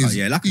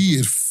 Laka, he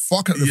is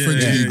fucking the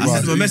French league. I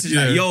sent him a message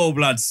like, "Yo,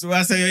 blood." So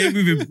I say, "You're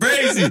moving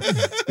crazy."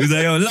 He's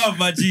like, "Yo, love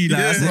my G."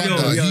 Like, I said, "Yo,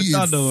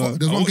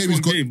 there's one game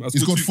he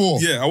scored 4.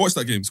 Yeah, I watched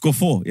that game. Scored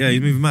 4. Yeah,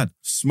 he's moving mad.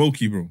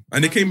 Smoky, bro.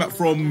 And they came back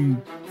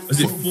from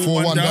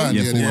 4-1 down?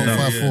 Yeah,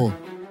 4-1, 5-4.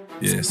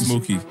 Yeah,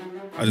 smoky.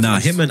 Nah,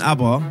 him and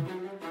Abba,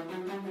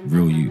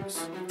 real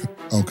youths.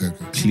 Okay.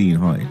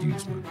 Clean-hearted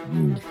youths,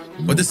 man.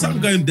 But there's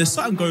something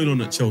going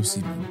on at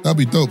Chelsea, man. That'd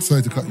be dope.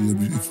 Sorry to cut you.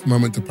 If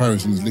man went to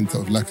Paris and is linked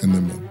up with Lac and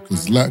them, man.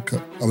 Because Lac,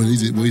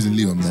 he's in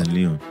Lyon, man. He's in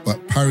Lyon.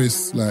 But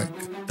Paris, like...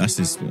 That's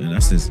his.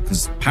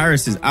 Because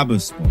Paris is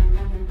Abba's spot.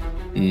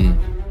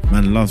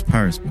 Man loves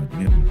Paris, man.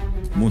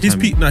 You get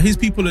me? His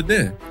people are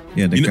there.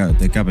 Yeah, they're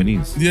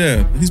Gabonese.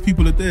 Yeah, his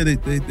people are there.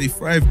 They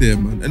thrive there,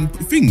 man. And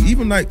the thing,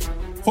 even like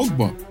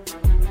Pogba,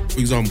 for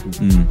example,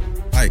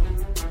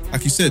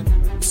 like you said,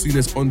 as soon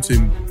as onto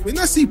him, when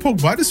I see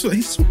Pogba, I just feel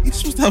he's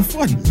supposed to have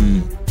fun.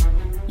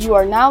 You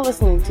are now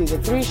listening to the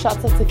 3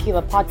 Shots of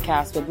Tequila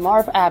podcast with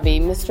Marv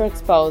Abbey, Mr.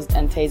 Exposed,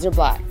 and Taser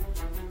Black.